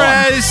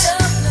Torres.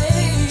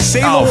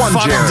 Say the one,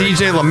 fuck Jared.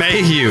 DJ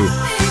LeMahieu.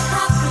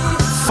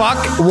 Fuck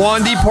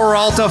Wandy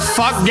Peralta.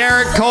 Fuck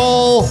Garrett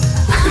Cole.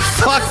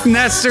 Fuck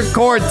Nestor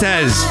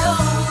Cortez.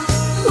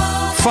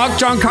 Fuck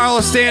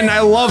Giancarlo Stanton. I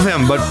love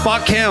him, but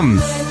fuck him.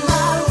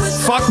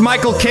 Fuck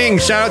Michael King.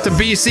 Shout out to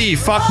BC.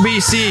 Fuck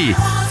BC.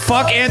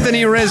 Fuck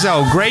Anthony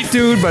Rizzo. Great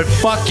dude, but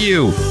fuck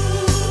you.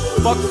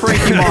 Fuck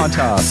Frankie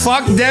Montas.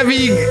 Fuck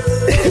Debbie.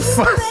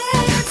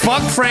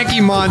 Fuck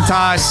Frankie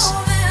Montas.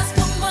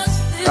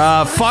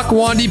 Fuck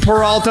Wandy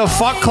Peralta.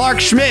 Fuck Clark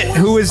Schmidt,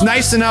 who was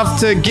nice enough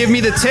to give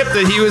me the tip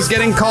that he was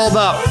getting called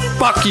up.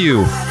 Fuck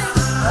you.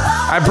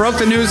 I broke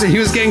the news that he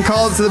was getting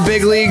called to the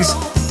big leagues.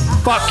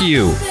 Fuck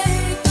you.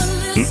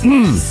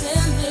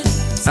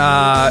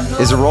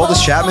 Is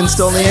Aroldis Chapman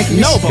still in the Yankees?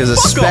 No, but because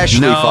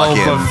especially fuck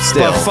him.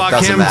 Still, but fuck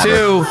doesn't him matter.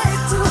 too.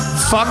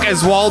 Fuck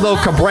Oswaldo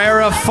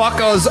Cabrera.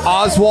 Fuck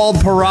Oswald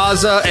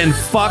Peraza, and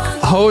fuck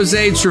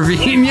Jose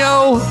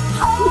Trevino.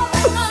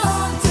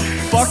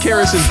 Fuck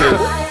Harrison Bader.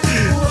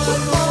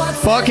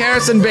 Fuck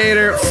Harrison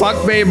Bader.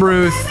 Fuck Babe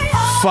Ruth.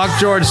 Fuck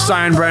George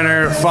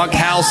Steinbrenner. Fuck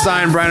Hal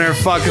Steinbrenner.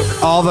 Fuck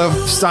all the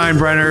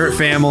Steinbrenner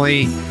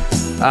family.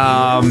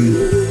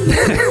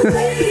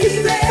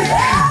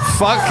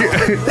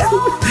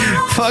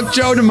 Fuck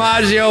Joe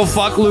DiMaggio.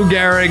 Fuck Lou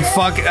Gehrig.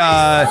 Fuck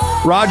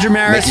Roger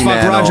Maris. Mickey Fuck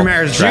Mantle. Roger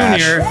Maris Trash.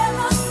 Jr.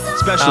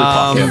 Especially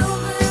fuck him.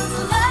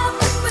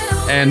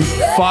 And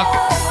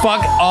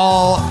fuck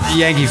all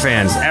Yankee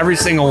fans. Every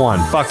single one.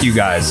 Fuck you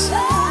guys.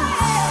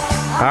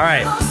 All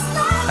right.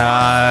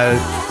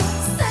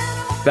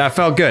 That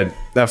felt good.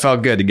 That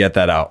felt good to get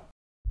that out.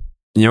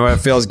 You know what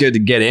feels good to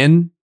get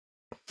in?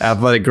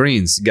 Athletic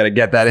Greens. You got to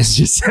get that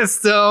into your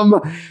system.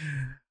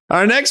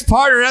 Our next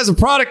partner has a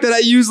product that I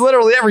use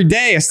literally every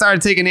day. I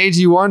started taking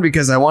AG1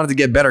 because I wanted to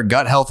get better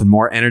gut health and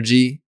more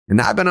energy.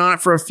 And I've been on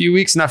it for a few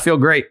weeks and I feel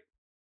great.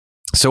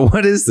 So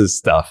what is this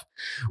stuff?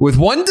 With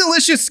one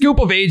delicious scoop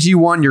of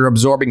AG1, you're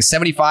absorbing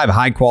 75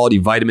 high-quality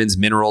vitamins,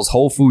 minerals,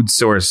 whole food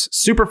source,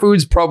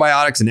 superfoods,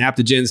 probiotics, and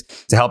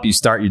adaptogens to help you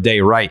start your day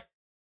right.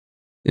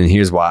 And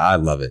here's why I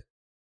love it.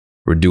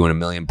 We're doing 1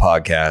 million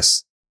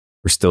podcasts.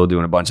 We're still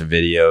doing a bunch of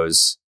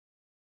videos.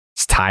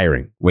 It's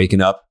tiring. Waking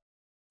up,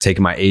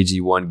 taking my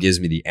AG1 gives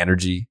me the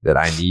energy that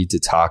I need to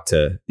talk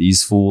to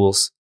these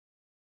fools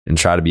and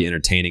try to be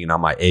entertaining and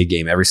on my A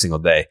game every single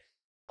day.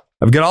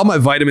 I've got all my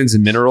vitamins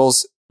and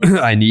minerals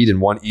I need in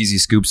one easy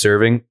scoop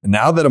serving. And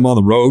now that I'm on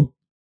the road,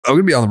 I'm going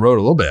to be on the road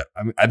a little bit.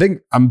 I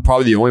think I'm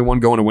probably the only one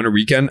going to Winter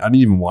Weekend. I didn't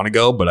even want to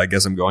go, but I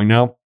guess I'm going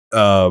now.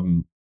 Now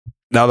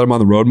that I'm on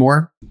the road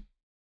more,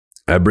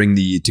 I bring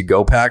the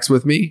to-go packs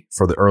with me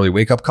for the early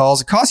wake-up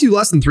calls. It costs you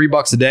less than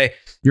 $3 a day.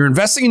 You're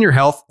investing in your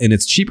health, and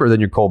it's cheaper than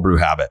your cold brew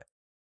habit.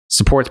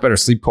 Supports better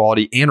sleep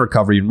quality and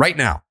recovery. And right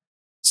now,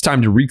 it's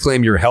time to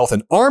reclaim your health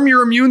and arm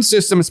your immune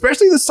system,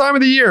 especially this time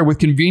of the year, with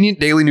convenient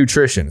daily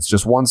nutrition. It's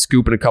just one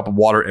scoop in a cup of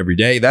water every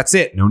day. That's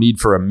it. No need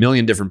for 1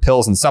 million different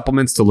pills and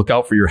supplements to look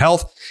out for your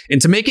health.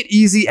 And to make it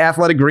easy,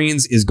 Athletic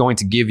Greens is going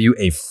to give you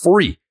a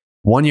free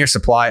 1-year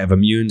supply of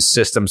immune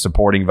system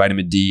supporting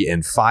vitamin D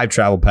and 5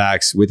 travel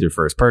packs with your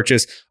first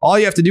purchase. All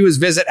you have to do is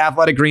visit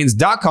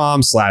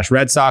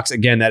athleticgreens.com/Red Sox.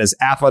 Again, that is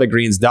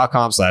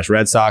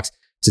athleticgreens.com/Red Sox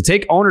to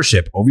take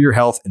ownership over your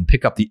health and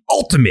pick up the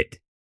ultimate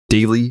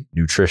daily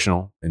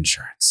nutritional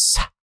insurance.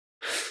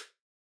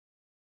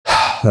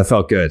 That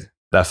felt good.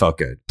 That felt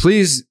good.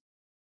 Please,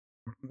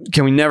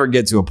 can we never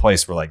get to a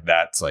place where like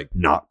that's like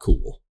not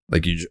cool?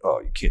 Like you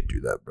can't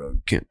do that, bro.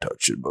 You can't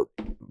touch it. But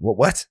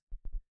what?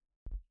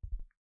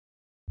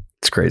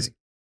 It's crazy.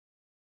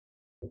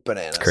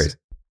 Bananas. It's crazy.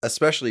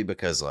 Especially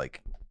because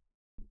like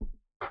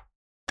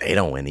they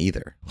don't win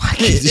either.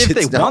 Like, if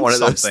they not want one of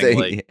those something,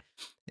 things. like,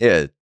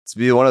 yeah, it's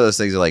be one of those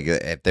things like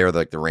if they're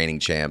like the reigning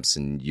champs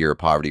and you're a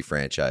poverty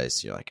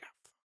franchise, you're like,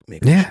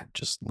 maybe we should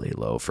just lay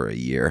low for a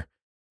year.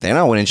 They're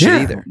not winning shit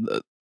either.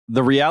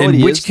 The reality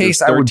is, in which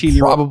case I would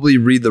probably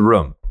read the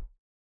room.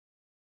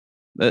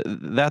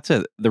 That's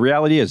it. The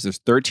reality is there's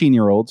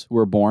 13-year-olds who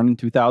were born in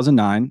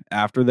 2009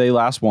 after they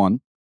last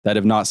won that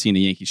have not seen a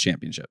Yankees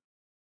championship.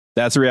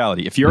 That's the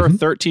reality. If you're a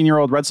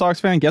 13-year-old Red Sox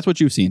fan, guess what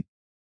you've seen?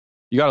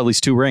 You got at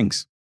least 2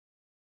 rings.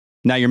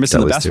 Now you're missing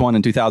the best one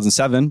in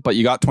 2007, but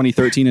you got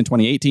 2013 and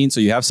 2018,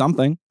 so you have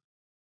something.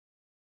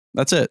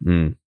 That's it.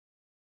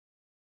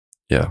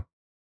 Yeah.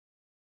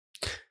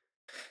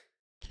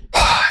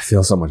 I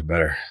feel so much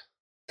better.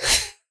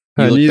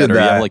 You look better. You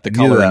have like the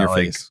color in your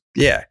face.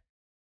 Yeah.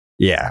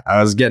 Yeah.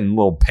 I was getting a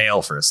little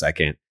pale for a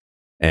second,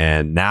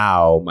 and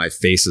now my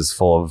face is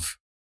full of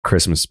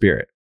Christmas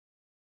spirit.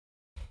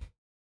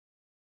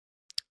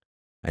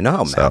 I know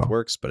how math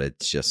works, but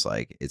it's just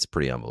like, it's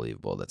pretty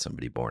unbelievable that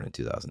somebody born in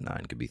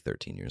 2009 could be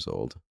 13 years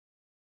old.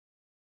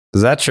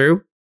 Is that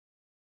true?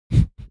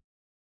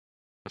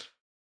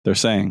 They're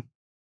saying.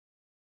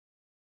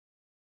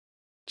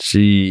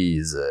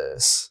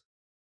 Jesus.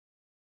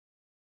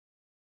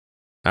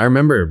 I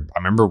remember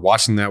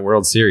watching that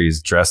World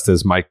Series dressed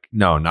as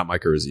not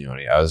Mike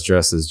Eruzione. I was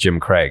dressed as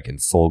Jim Craig in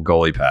full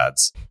goalie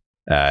pads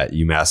at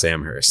UMass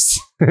Amherst.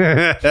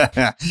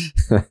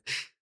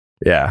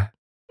 Yeah.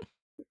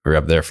 We were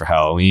up there for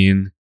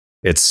Halloween.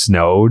 It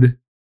snowed.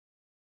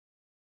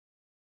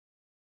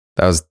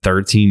 That was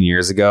 13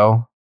 years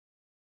ago.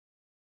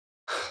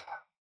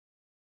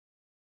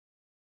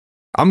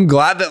 I'm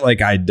glad that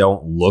like I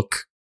don't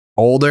look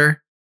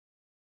older,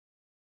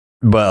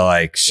 but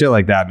like shit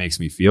like that makes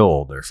me feel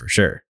older for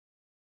sure.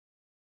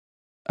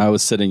 I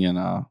was sitting in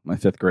my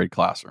 5th grade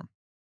classroom,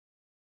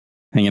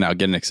 hanging out,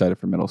 getting excited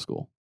for middle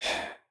school.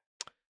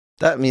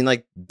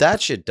 That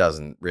shit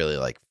doesn't really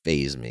like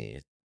faze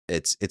me.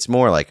 It's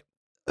more like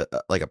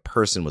a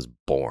person was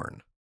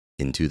born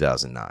in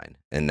 2009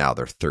 and now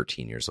they're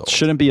 13 years old.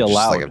 Shouldn't be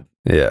allowed.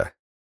 Yeah.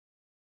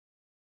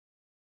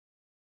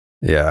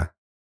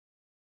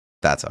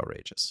 That's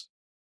outrageous.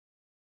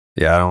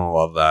 Yeah, I don't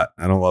love that.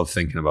 I don't love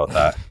thinking about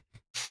that.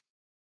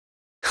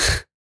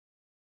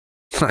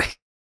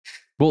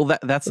 Well,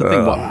 that's the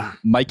thing.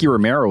 Mikey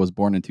Romero was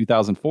born in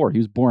 2004. He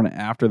was born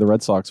after the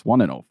Red Sox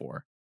won in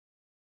 2004.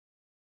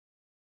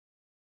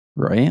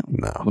 Right?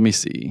 No. Let me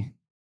see.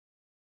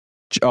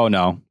 Oh,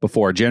 no.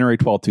 Before January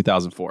 12th,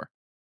 2004.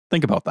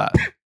 Think about that.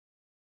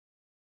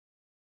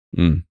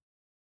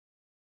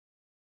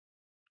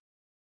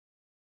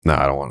 No,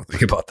 I don't want to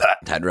think about that.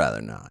 I'd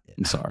rather not.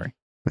 I'm sorry.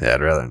 Yeah,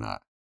 I'd rather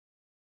not.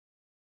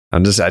 I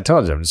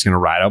told you, I'm just going to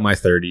ride out my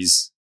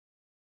 30s.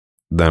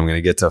 Then I'm going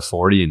to get to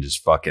 40 and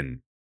just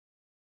fucking.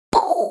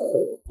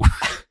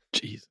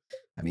 Jeez.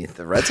 I mean,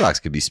 the Red Sox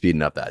could be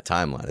speeding up that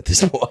timeline at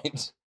this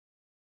point.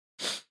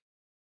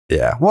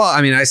 Yeah. Well,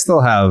 I mean, I still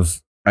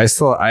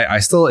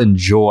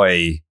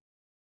enjoy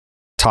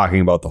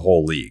talking about the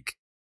whole league.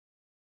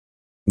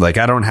 Like,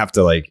 I don't have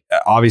to like,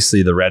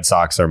 obviously the Red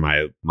Sox are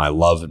my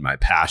love and my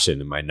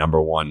passion and my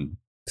number one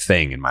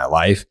thing in my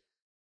life,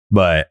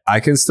 but I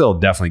can still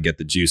definitely get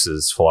the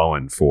juices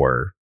flowing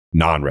for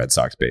non-Red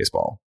Sox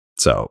baseball.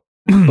 So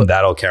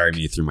that'll carry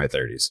me through my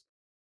 30s.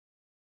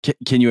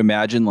 Can you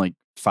imagine like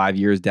 5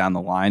 years down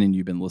the line and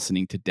you've been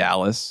listening to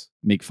Dallas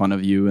make fun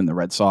of you and the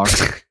Red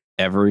Sox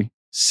every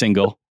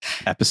single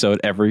episode,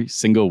 every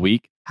single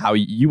week? How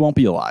you won't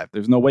be alive.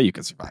 There's no way you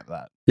can survive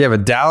that. Yeah,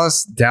 but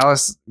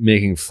Dallas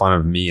making fun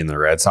of me and the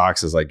Red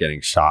Sox is like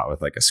getting shot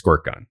with like a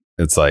squirt gun.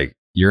 It's like,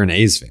 you're an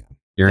A's fan.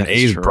 You're an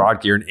A's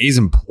broadcaster. You're an A's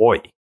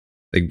employee.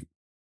 Like,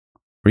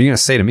 what are you going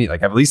to say to me?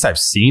 Like, at least I've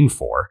seen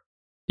 4.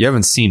 You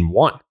haven't seen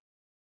 1.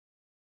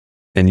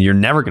 And you're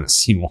never going to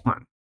see 1.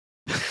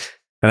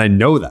 And I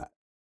know that.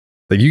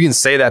 Like, you can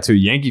say that to a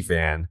Yankee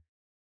fan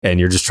and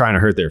you're just trying to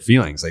hurt their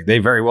feelings. Like, they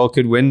very well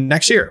could win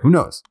next year. Who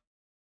knows?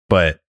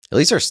 But at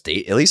least our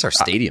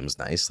stadium's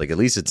nice. Like, at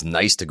least it's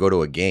nice to go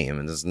to a game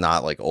and it's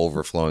not like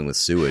overflowing with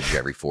sewage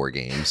every 4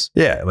 games.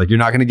 Yeah, like you're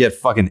not going to get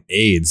fucking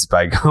AIDS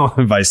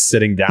by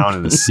sitting down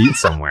in a seat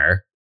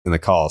somewhere in the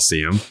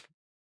Coliseum.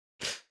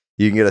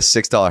 You can get a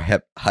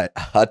 $6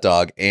 hot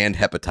dog and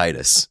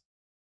hepatitis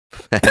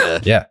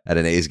at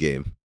an A's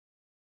game.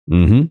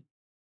 Mm-hmm.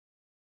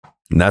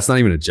 And that's not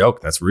even a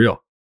joke. That's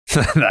real.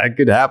 That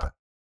could happen.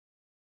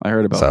 I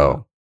heard about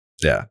that.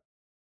 Yeah.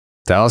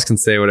 Dallas can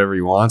say whatever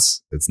he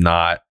wants. It's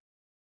not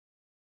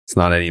It's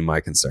not any of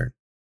my concern.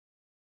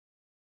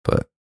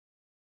 But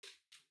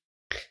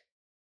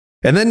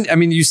and then I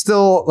mean, you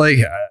still like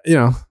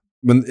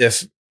when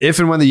if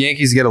and when the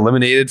Yankees get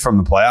eliminated from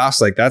the playoffs,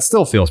 like that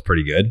still feels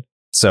pretty good.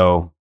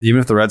 So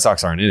even if the Red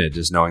Sox aren't in it,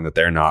 just knowing that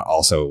they're not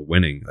also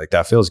winning, like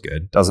that feels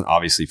good. Doesn't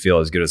obviously feel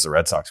as good as the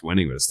Red Sox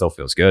winning, but it still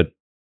feels good.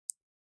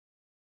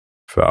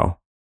 So,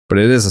 but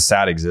it is a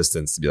sad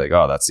existence to be like,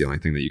 oh, that's the only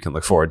thing that you can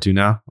look forward to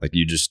now. Like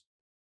you just.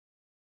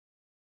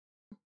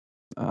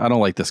 I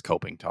don't like this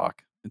coping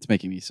talk. It's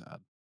making me sad.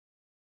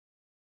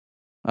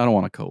 I don't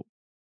want to cope.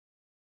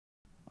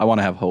 I want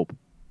to have hope.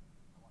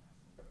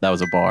 That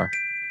was a bar.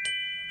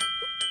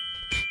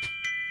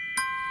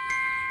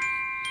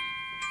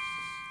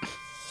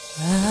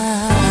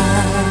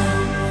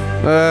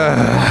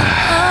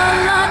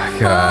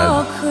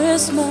 God.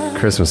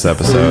 Christmas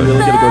episode. Really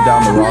gonna go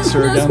down the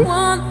roster again?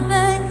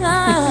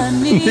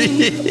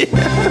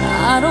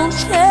 I don't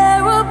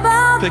care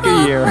about Pick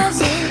a year.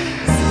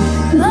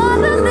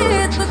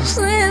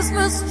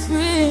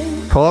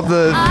 Pull up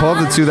the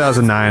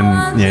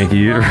 2009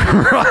 Yankee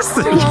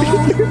roster.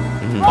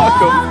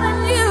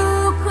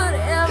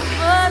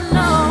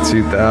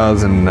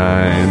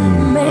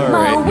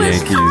 2009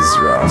 Yankees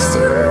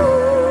roster.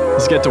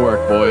 Let's get to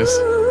work, boys.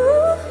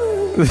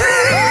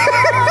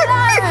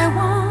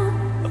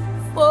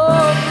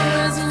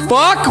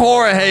 Fuck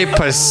Jorge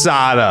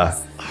Posada.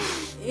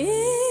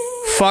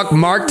 Fuck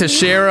Mark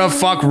Teixeira.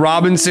 Fuck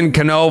Robinson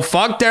Cano.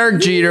 Fuck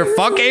Derek Jeter.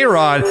 Fuck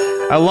A-Rod.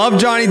 I love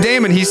Johnny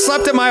Damon. He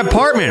slept at my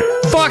apartment.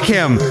 Fuck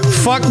him.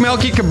 Fuck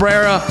Melky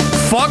Cabrera.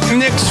 Fuck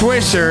Nick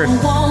Swisher.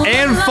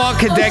 And fuck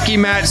Hideki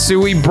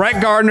Matsui.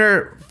 Brett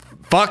Gardner.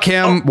 Fuck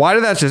him. Why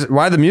did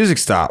the music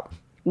stop?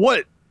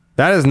 What?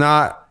 That is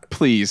not.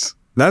 Please.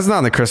 That's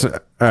not the Christmas. All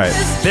right.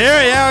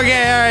 There, yeah,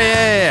 okay. All right,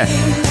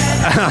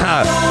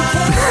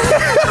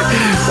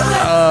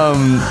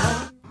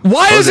 yeah.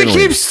 Why does it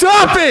keep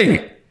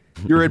stopping?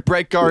 You're at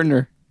Brett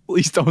Gardner.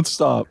 Please don't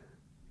stop.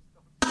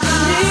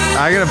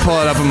 I gotta pull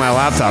it up on my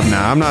laptop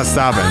now. I'm not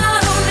stopping.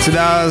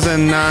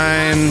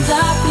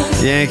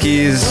 2009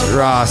 Yankees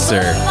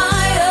roster.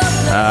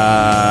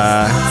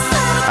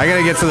 I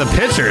gotta get to the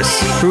pitchers.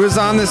 Who is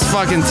on this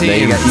fucking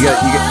team? No, you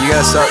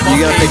gotta start.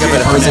 You gotta pick up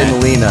at Jose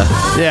Molina.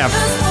 Yeah.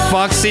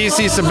 Fuck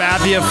CC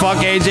Sabathia. Fuck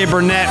AJ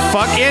Burnett.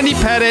 Fuck Andy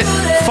Pettit.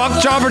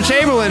 Fuck Jobber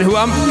Chamberlain, who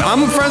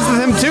I'm friends with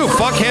him too.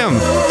 Fuck him.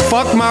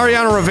 Fuck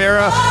Mariano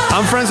Rivera.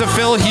 I'm friends with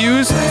Phil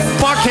Hughes.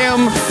 Fuck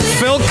him.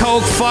 Phil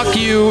Koch. Fuck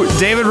you.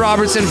 David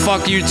Robertson.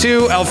 Fuck you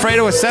too.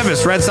 Alfredo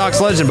Aceves, Red Sox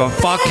legend, but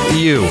fuck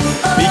you.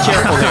 Be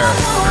careful there.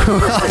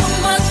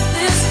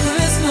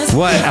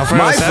 What?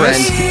 Alfredo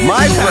Aceves?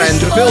 My friend,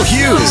 Phil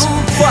Hughes.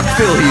 Fuck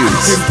Phil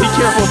Hughes. Dude, be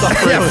careful with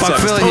Alfredo Yeah, fuck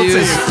Aceves. Phil Don't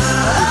Hughes.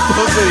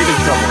 Don't say you in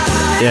trouble.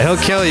 Yeah, he'll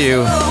kill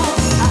you.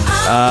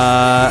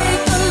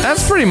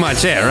 That's pretty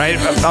much it, right?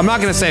 I'm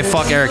not going to say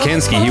fuck Eric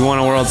Hinsky. He won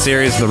a World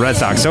Series for the Red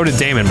Sox. So did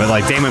Damon, but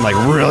like Damon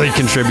really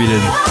contributed.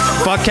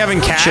 Fuck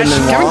Kevin Cash.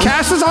 Kevin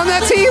Cash was on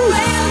that team?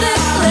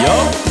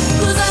 Yup.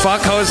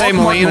 Fuck Jose Fuck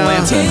Mark Molina.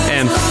 Melancon.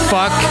 And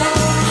fuck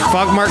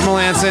Mark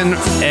Melancon.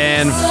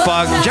 And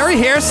fuck Jerry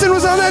Hairston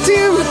was on that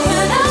team?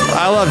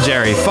 I love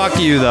Jerry. Fuck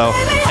you, though.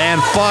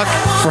 And fuck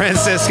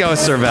Francisco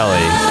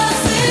Cervelli.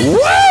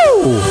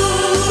 Woo!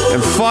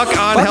 And fuck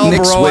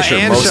Angel Baroa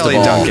and Shelley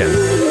Duncan.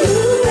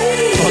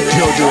 Fuck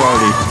Joe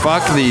Girardi.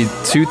 Fuck the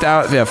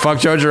 2000. Yeah, fuck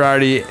Joe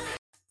Girardi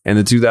and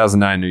the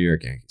 2009 New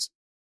York Yankees.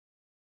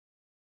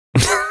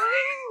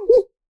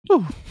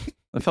 Ooh,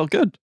 that felt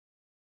good.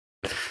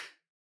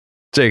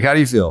 Jake, how do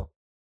you feel?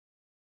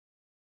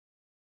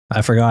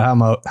 I forgot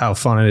how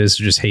fun it is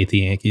to just hate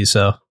the Yankees,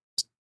 so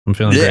I'm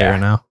feeling great right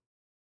now.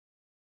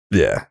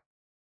 Yeah.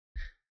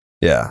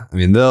 Yeah. I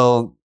mean,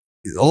 a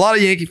lot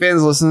of Yankee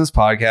fans listen to this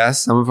podcast.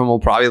 Some of them will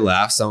probably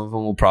laugh. Some of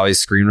them will probably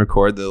screen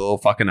record their little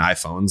fucking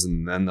iPhones,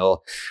 and then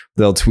they'll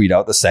tweet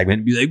out the segment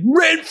and be like,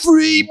 "Rent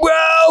free,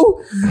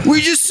 bro. We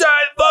just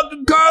signed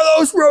fucking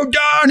Carlos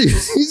Rodon.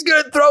 He's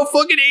gonna throw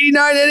fucking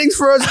 89 innings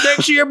for us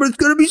next year, but it's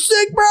gonna be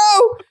sick,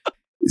 bro.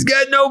 He's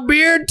got no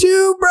beard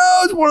too,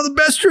 bro. It's one of the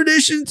best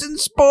traditions in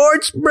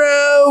sports,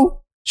 bro.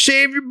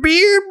 Shave your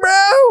beard,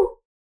 bro.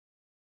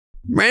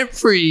 Rent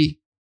free."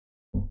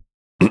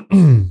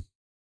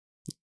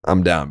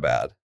 I'm down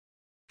bad.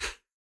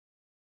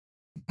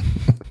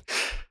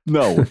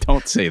 No,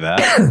 don't say that.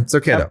 It's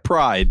okay. Have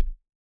pride.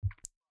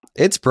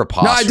 It's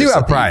preposterous. No, I do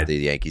have that pride. The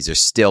Yankees are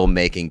still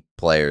making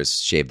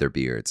players shave their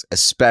beards,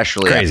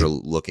 especially Crazy. after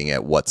looking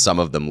at what some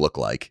of them look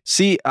like.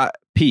 See,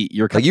 Pete,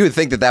 you're Like you would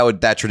think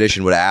that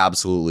tradition would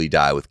absolutely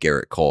die with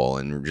Garrett Cole,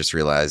 and just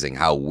realizing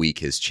how weak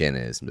his chin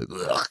is.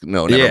 Ugh,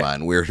 no, never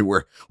mind.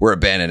 We're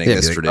abandoning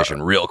this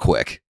tradition real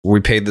quick. We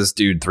paid this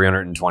dude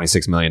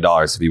 $326 million.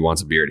 If he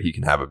wants a beard, he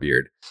can have a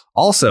beard.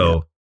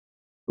 Also,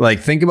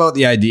 think about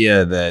the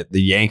idea that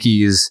the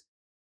Yankees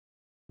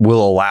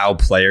will allow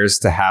players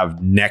to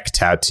have neck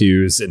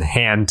tattoos and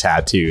hand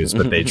tattoos,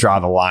 but they draw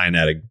the line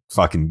at a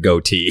fucking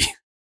goatee.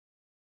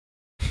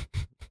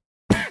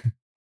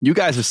 You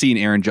guys have seen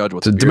Aaron Judge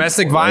with So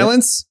domestic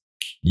violence,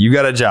 you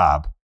got a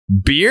job.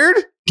 Beard,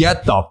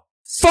 get the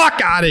fuck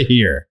out of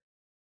here.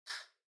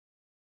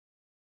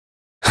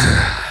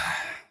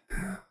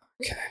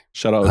 Okay.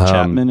 Shout out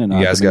Chapman and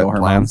you guys Domingo got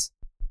plans?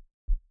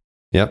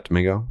 Yep,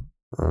 Domingo.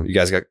 You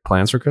guys got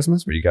plans for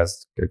Christmas? What do you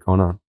guys got going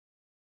on?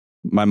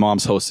 My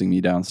mom's hosting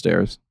me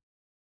downstairs.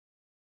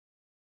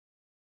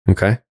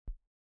 Okay.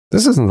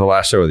 This isn't the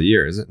last show of the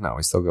year, is it? No,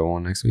 we still go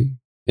on next week.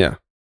 Yeah.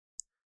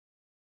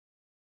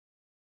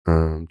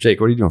 Jake,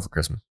 what are you doing for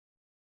Christmas?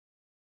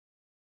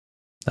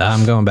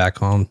 I'm going back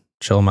home,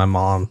 chill with my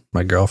mom,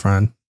 my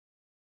girlfriend.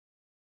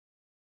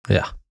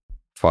 Yeah.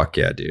 Fuck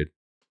yeah, dude.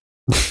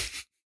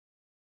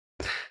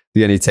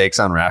 You got any takes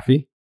on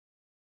Rafi?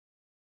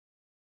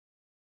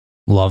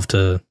 Love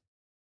to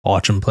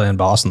watch him play in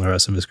Boston the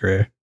rest of his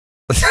career.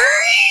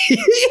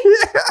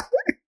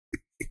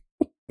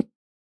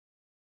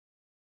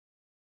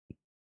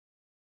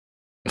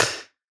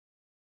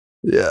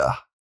 Yeah.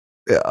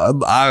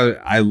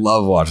 I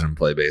love watching him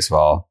play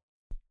baseball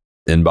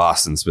in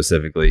Boston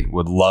specifically.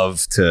 Would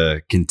love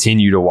to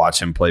continue to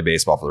watch him play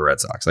baseball for the Red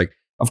Sox. Like,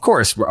 of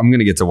course, I'm going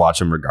to get to watch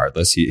him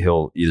regardless.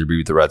 He'll either be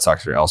with the Red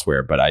Sox or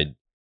elsewhere. But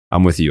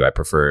I'm with you. I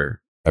prefer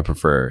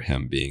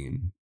him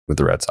being with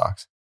the Red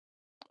Sox.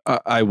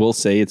 I will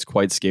say it's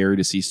quite scary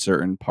to see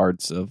certain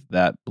parts of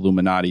that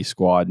Bluminati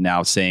squad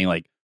now saying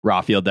like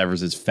Rafael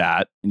Devers is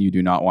fat and you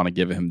do not want to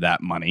give him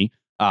that money.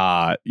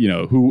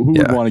 Who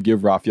would want to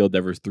give Rafael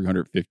Devers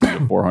 350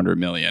 to 400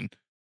 million?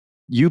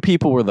 You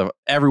people were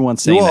everyone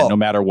saying that no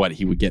matter what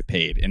he would get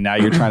paid, and now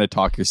you're trying to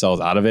talk yourselves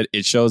out of it.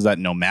 It shows that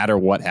no matter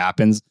what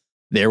happens,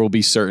 there will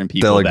be certain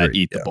people that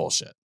eat the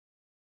bullshit.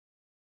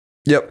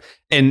 Yep,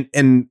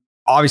 and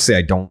obviously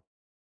I don't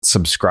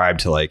subscribe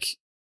to like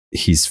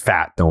he's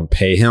fat, don't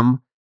pay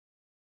him,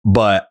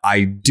 but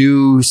I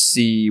do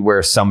see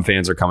where some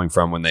fans are coming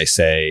from when they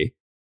say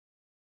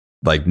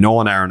like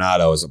Nolan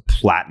Arenado is a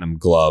platinum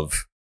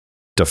glove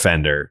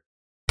defender,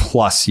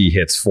 plus he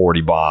hits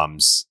 40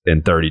 bombs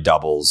and 30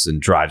 doubles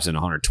and drives in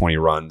 120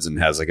 runs and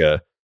has like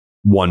a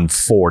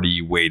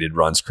 140 weighted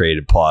runs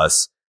created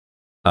plus.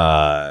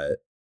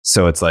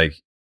 So it's like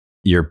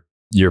you're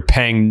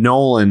paying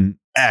Nolan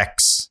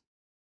X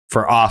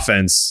for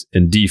offense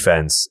and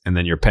defense, and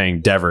then you're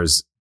paying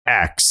Devers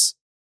X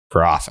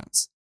for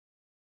offense.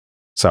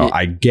 So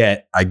I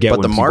get but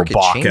when the market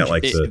people balk changes. at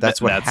like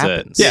That's what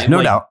happens. Yeah,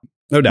 no doubt.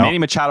 No doubt. Manny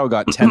Machado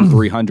got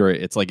 10-300.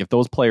 It's like if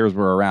those players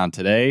were around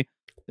today,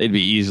 they'd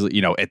be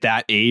easily, at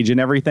that age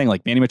and everything.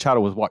 Like Manny Machado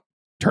was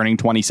turning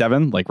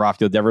 27, like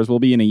Rafael Devers will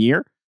be in a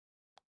year.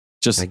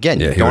 Just again,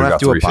 you don't have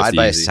to abide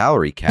by a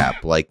salary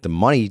cap. Like the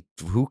money,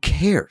 who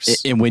cares?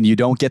 And when you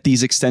don't get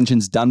these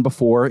extensions done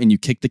before and you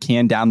kick the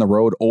can down the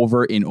road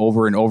over and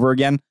over and over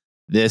again,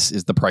 this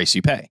is the price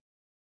you pay.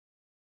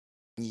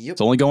 Yep.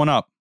 It's only going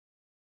up.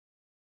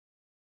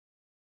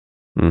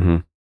 Mm-hmm.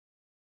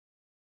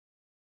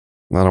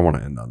 I don't want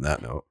to end on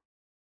that note.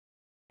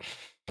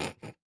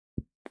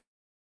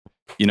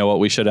 You know what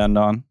we should end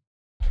on?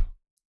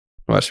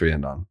 What should we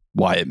end on?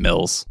 Wyatt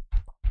Mills.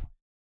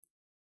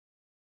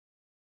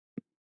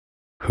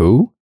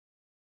 Who?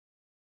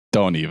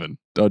 Don't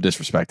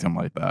disrespect him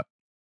like that.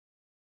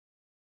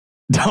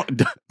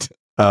 Don't.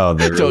 Oh,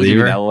 the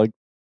reliever?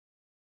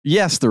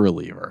 Yes, the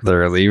reliever. The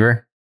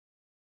reliever?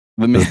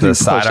 The man who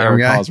pushed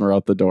Eric Hosmer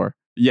out the door.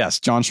 Yes,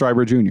 John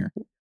Schreiber Jr.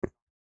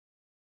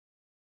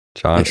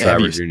 John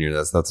Schreiber Jr.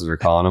 That's what we're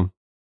calling him.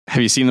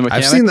 Have you seen the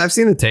mechanic? I've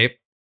seen the tape.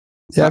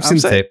 Yeah, I've seen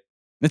the tape.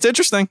 It's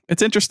interesting.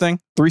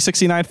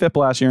 369 FIP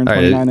last year in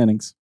 29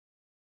 innings.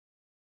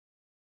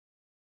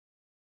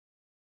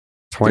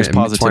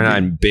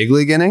 29 big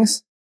league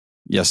innings?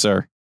 Yes,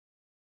 sir.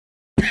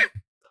 All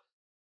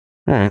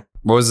right.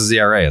 What was his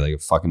ERA? Like a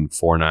fucking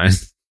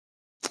 4.9?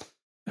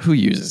 Who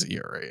uses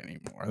ERA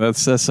anymore?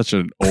 That's such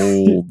an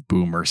old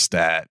boomer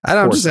stat. I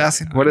don't. I'm just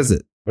asking. What is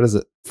it?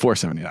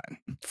 479.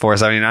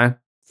 479?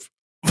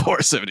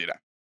 479.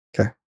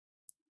 Okay.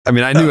 I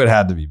mean, I knew it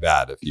had to be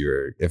bad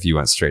if you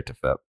went straight to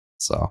FIP.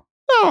 So.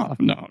 Oh,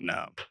 no.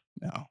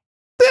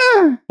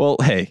 Yeah. Well,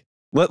 hey,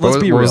 let's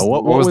be real.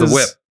 What was the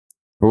whip?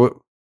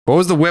 What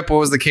was the whip? What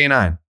was the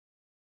K9?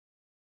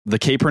 The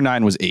K per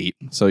 9 was 8.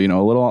 So, a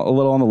little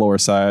on the lower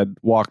side.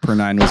 Walk per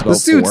 9 was about 4.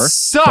 This dude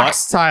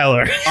sucks,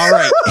 Tyler. All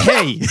right.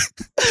 Hey,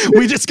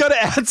 we just got to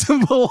add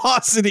some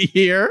velocity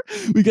here.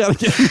 We got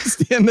to get him to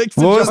stand next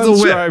to John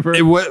Schreiber.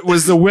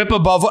 Was the whip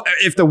above?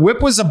 If the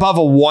whip was above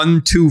a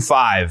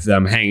 1.25, then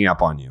I'm hanging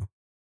up on you.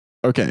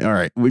 Okay. All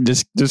right. We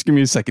just give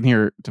me a second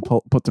here to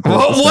put the.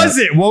 What was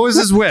it? What was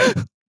his whip?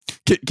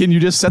 Can you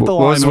just set the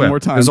line one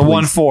more time? It was a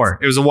 1.4.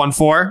 It was a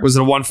 1.4. Was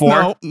it a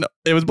 1.4? No.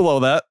 It was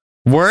below that.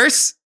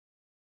 Worse?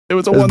 It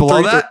was a 1.3.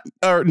 Below that?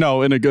 Or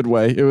no, in a good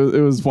way. It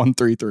was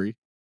 1.33.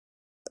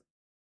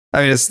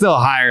 I mean, it's still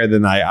higher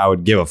than I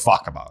would give a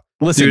fuck about.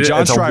 Listen, dude,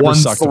 John Schreiber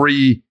sucked.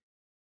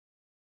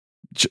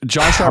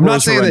 John Schreiber. I'm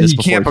not saying that he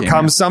can't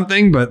become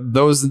something, but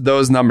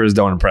those numbers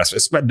don't impress me.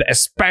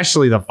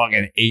 Especially the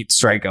fucking 8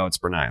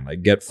 strikeouts per 9.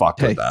 Like, get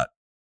fucked with that.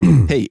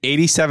 Hey,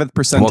 87th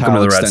percentile. Welcome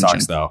to the Red extension.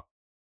 Sox, though.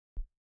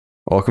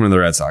 Welcome to the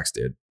Red Sox,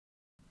 dude.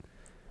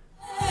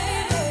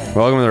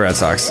 Welcome to the Red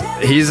Sox.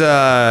 He's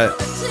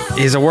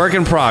a work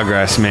in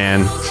progress,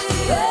 man.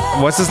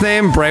 What's his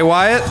name? Bray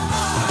Wyatt?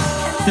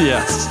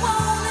 Yes.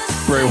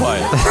 Bray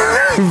Wyatt.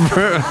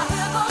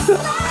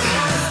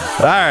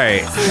 All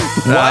right.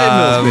 Wyatt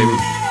Mills, baby.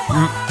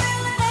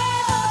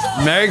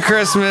 Merry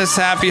Christmas.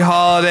 Happy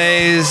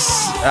holidays.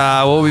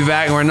 We'll be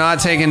back. We're not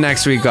taking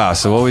next week off,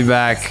 so we'll be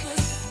back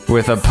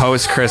with a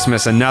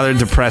post-Christmas, another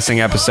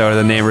depressing episode of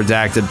the Name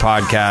Redacted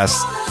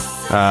podcast.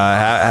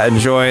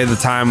 Enjoy the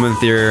time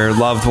with your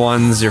loved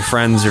ones, your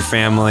friends, your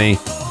family,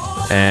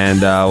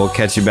 and we'll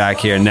catch you back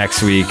here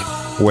next week,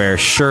 where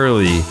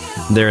surely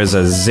there is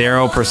a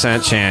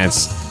 0%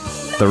 chance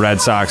the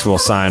Red Sox will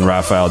sign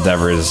Rafael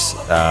Devers,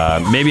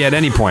 maybe at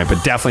any point,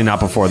 but definitely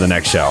not before the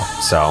next show.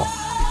 So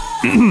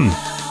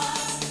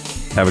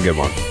have a good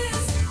one.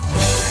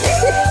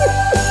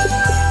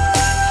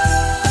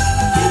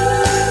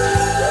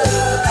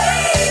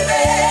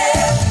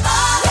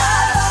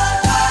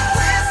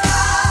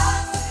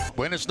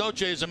 Buenas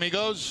noches,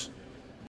 amigos.